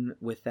direction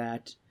with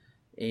that.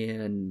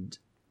 And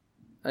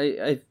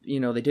they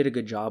did a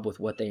good job with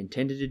what they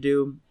intended to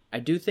do. I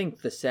do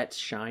think the sets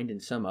shined in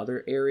some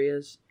other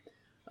areas,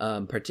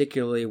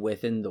 particularly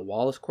within the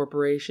Wallace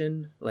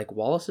Corporation.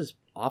 Wallace's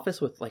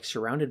office with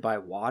surrounded by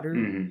water.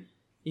 Mm-hmm.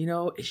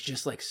 It's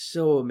just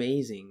so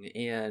amazing.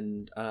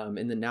 And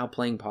in the Now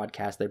Playing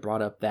podcast, they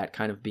brought up that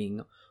kind of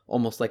being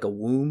almost like a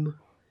womb,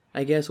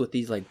 I guess, with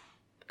these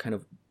kind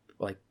of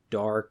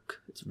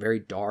dark. It's very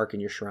dark,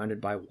 and you're surrounded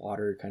by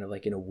water, kind of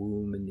in a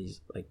womb, and these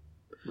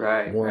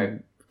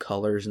warm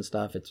colors and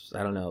stuff. It's,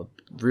 I don't know,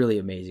 really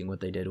amazing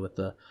what they did with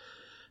the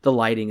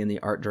lighting and the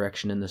art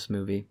direction in this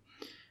movie.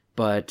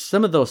 But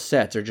some of those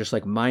sets are just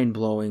mind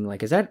blowing.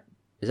 Is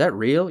that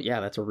real?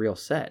 Yeah, that's a real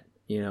set.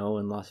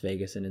 In Las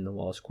Vegas and in the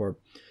Wallace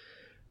Corp.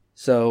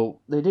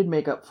 So they did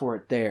make up for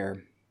it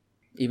there,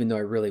 even though I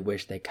really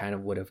wish they kind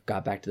of would have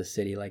got back to the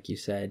city, like you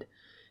said.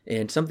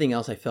 And something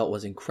else I felt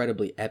was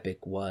incredibly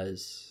epic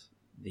was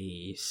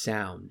the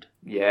sound.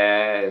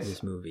 Yes. Of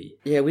this movie.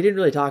 Yeah, we didn't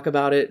really talk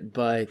about it,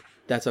 but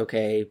that's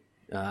okay.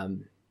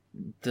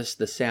 Just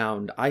the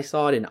sound. I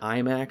saw it in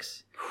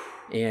IMAX,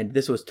 and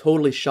this was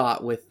totally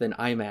shot with an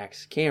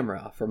IMAX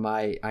camera for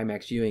my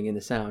IMAX viewing in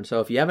the sound. So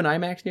if you have an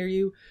IMAX near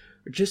you,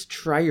 just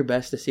try your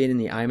best to see it in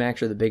the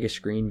IMAX or the biggest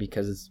screen,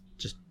 because it's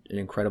just an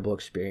incredible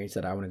experience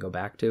that I want to go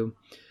back to.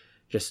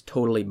 Just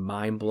totally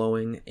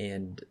mind-blowing,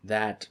 and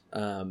that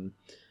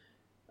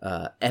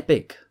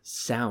epic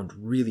sound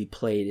really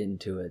played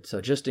into it.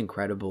 So just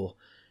incredible.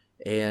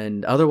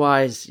 And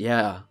otherwise,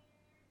 yeah,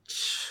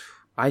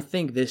 I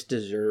think this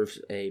deserves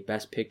a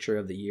Best Picture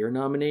of the Year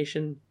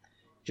nomination,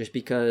 just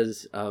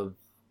because of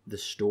the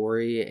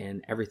story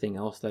and everything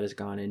else that has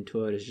gone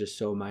into it is just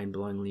so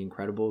mind-blowingly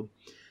incredible.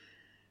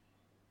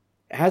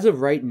 As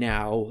of right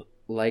now,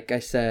 like I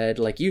said,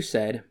 like you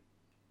said,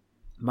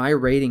 my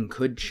rating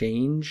could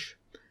change,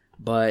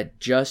 but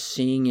just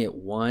seeing it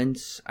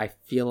once, I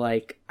feel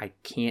like I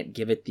can't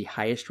give it the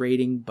highest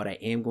rating, but I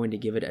am going to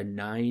give it a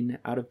 9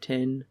 out of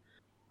 10.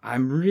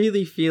 I'm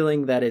really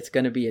feeling that it's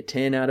going to be a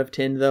 10 out of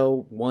 10,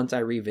 though, once I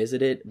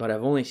revisit it, but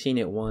I've only seen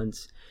it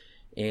once,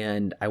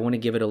 and I want to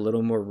give it a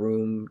little more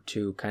room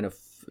to kind of,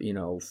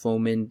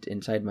 foment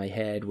inside my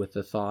head with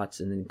the thoughts,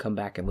 and then come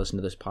back and listen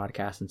to this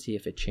podcast and see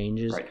if it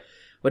changes. Right.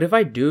 But if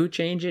I do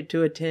change it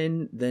to a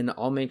 10, then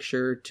I'll make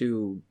sure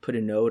to put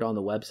a note on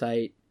the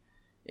website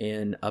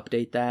and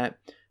update that.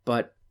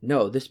 But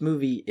no, this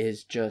movie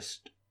is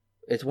just,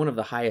 it's one of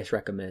the highest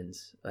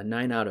recommends, a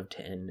 9 out of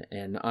 10,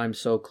 and I'm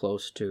so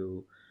close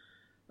to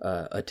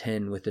a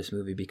 10 with this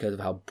movie because of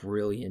how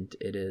brilliant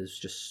it is.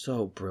 Just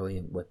so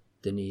brilliant what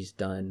Denis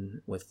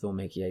done with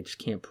filmmaking. I just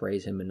can't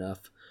praise him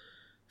enough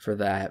for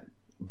that.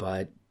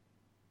 But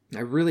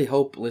I really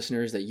hope,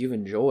 listeners, that you've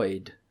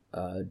enjoyed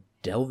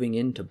delving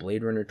into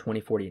Blade Runner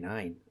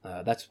 2049.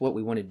 That's what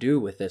we want to do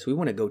with this. We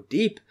want to go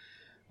deep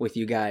with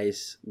you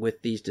guys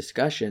with these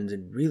discussions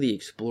and really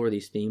explore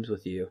these themes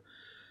with you.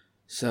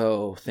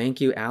 So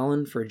thank you,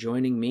 Alan, for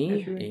joining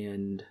me,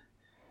 and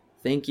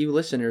thank you,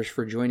 listeners,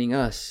 for joining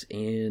us.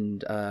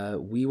 And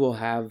we will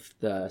have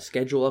the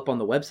schedule up on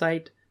the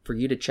website for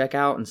you to check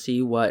out and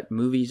see what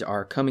movies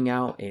are coming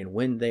out and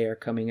when they are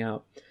coming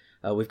out.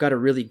 We've got a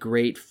really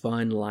great,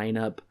 fun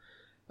lineup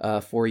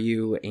for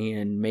you,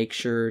 and make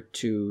sure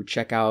to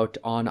check out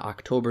on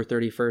October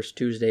 31st,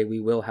 Tuesday, we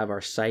will have our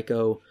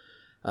Psycho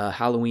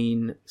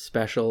Halloween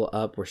special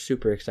up. We're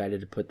super excited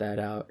to put that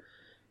out.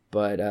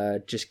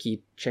 But just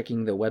keep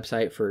checking the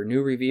website for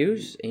new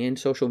reviews and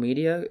social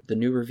media. The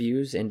new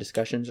reviews and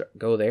discussions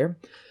go there.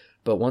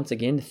 But once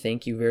again,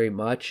 thank you very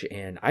much.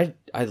 And I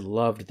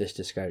loved this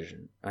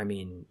discussion. I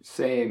mean,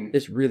 same.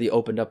 This really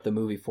opened up the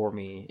movie for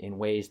me in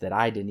ways that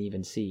I didn't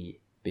even see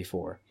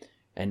before.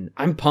 And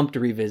I'm pumped to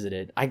revisit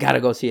it. I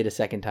gotta go see it a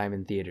second time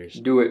in theaters.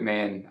 Do it,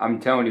 man. I'm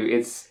telling you,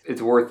 it's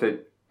worth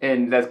it.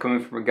 And that's coming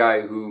from a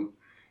guy who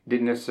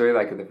didn't necessarily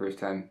like it the first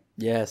time.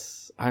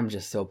 Yes, I'm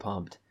just so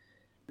pumped.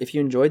 If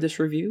you enjoyed this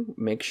review,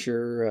 make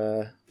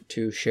sure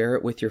to share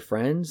it with your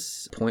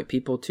friends, point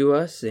people to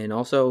us, and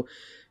also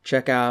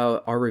check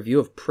out our review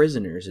of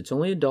Prisoners. It's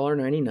only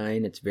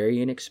 $1.99. It's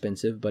very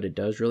inexpensive, but it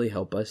does really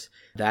help us.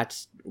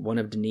 That's one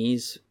of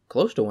Denis,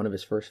 close to one of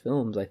his first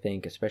films, I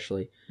think,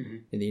 especially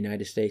in the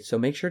United States. So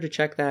make sure to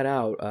check that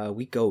out.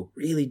 We go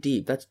really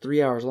deep. That's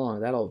 3 hours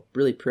long. That'll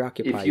really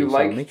preoccupy you. If you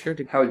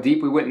like how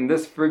deep we went in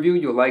this review,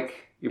 you'll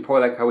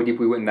probably like how deep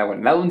we went in that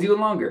one. That one's even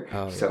longer.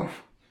 Oh,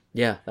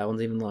 yeah, that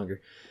one's even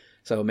longer.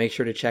 So make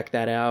sure to check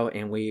that out.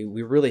 And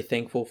we're really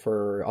thankful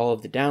for all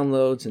of the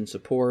downloads and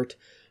support.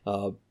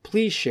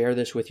 Please share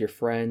this with your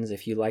friends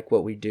if you like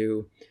what we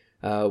do.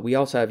 We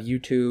also have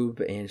YouTube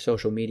and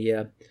social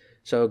media.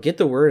 So get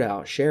the word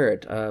out, share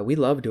it. We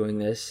love doing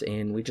this,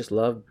 and we just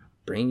love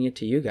bringing it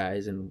to you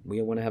guys, and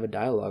we want to have a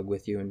dialogue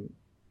with you and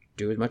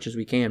do as much as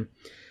we can.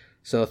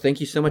 So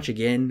thank you so much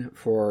again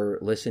for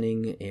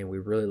listening, and we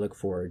really look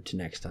forward to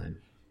next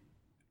time.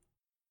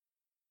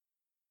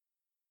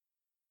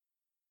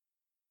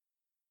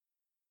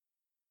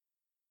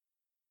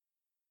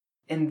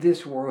 In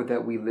this world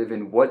that we live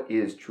in, what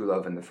is true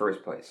love in the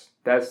first place?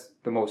 That's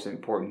the most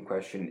important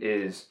question,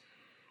 is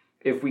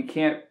if we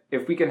can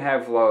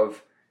have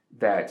love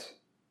that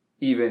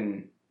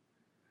even...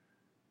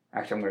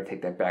 Actually, I'm going to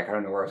take that back. I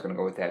don't know where I was going to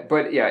go with that.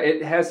 But yeah,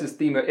 it has this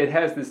theme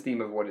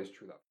of what is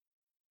true love.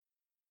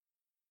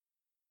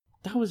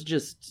 That was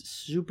just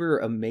super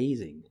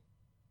amazing.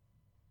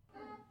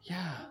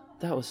 Yeah,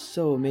 that was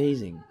so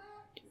amazing.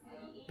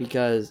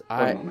 Because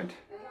One moment.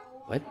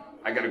 What?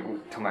 I gotta go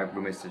tell my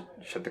roommates to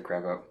shut the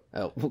crap up.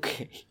 Oh,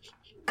 okay.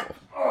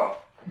 Oh.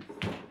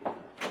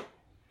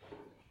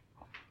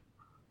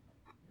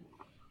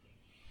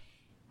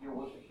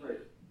 What's the trick?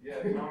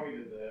 Yeah, Tommy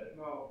did that.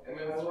 No, and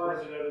then this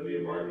person out of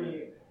the apartment.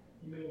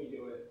 He made me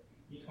do it.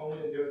 He told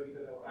me to do it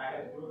because I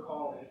had Drew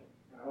calling.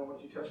 I don't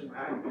want you touching my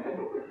iPad.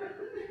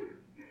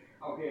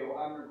 Okay, well,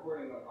 I'm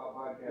recording a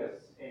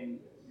podcast, and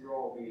you're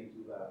all being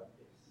too loud.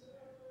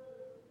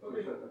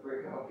 Okay. Shut the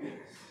freak up.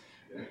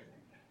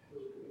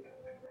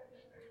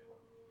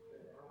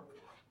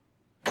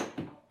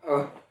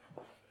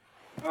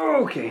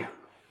 Okay.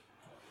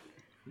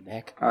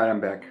 Back. All right, I'm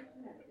back.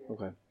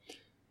 Okay.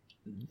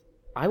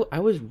 I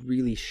was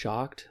really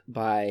shocked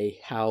by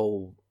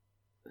how...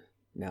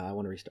 No, I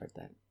want to restart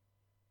that.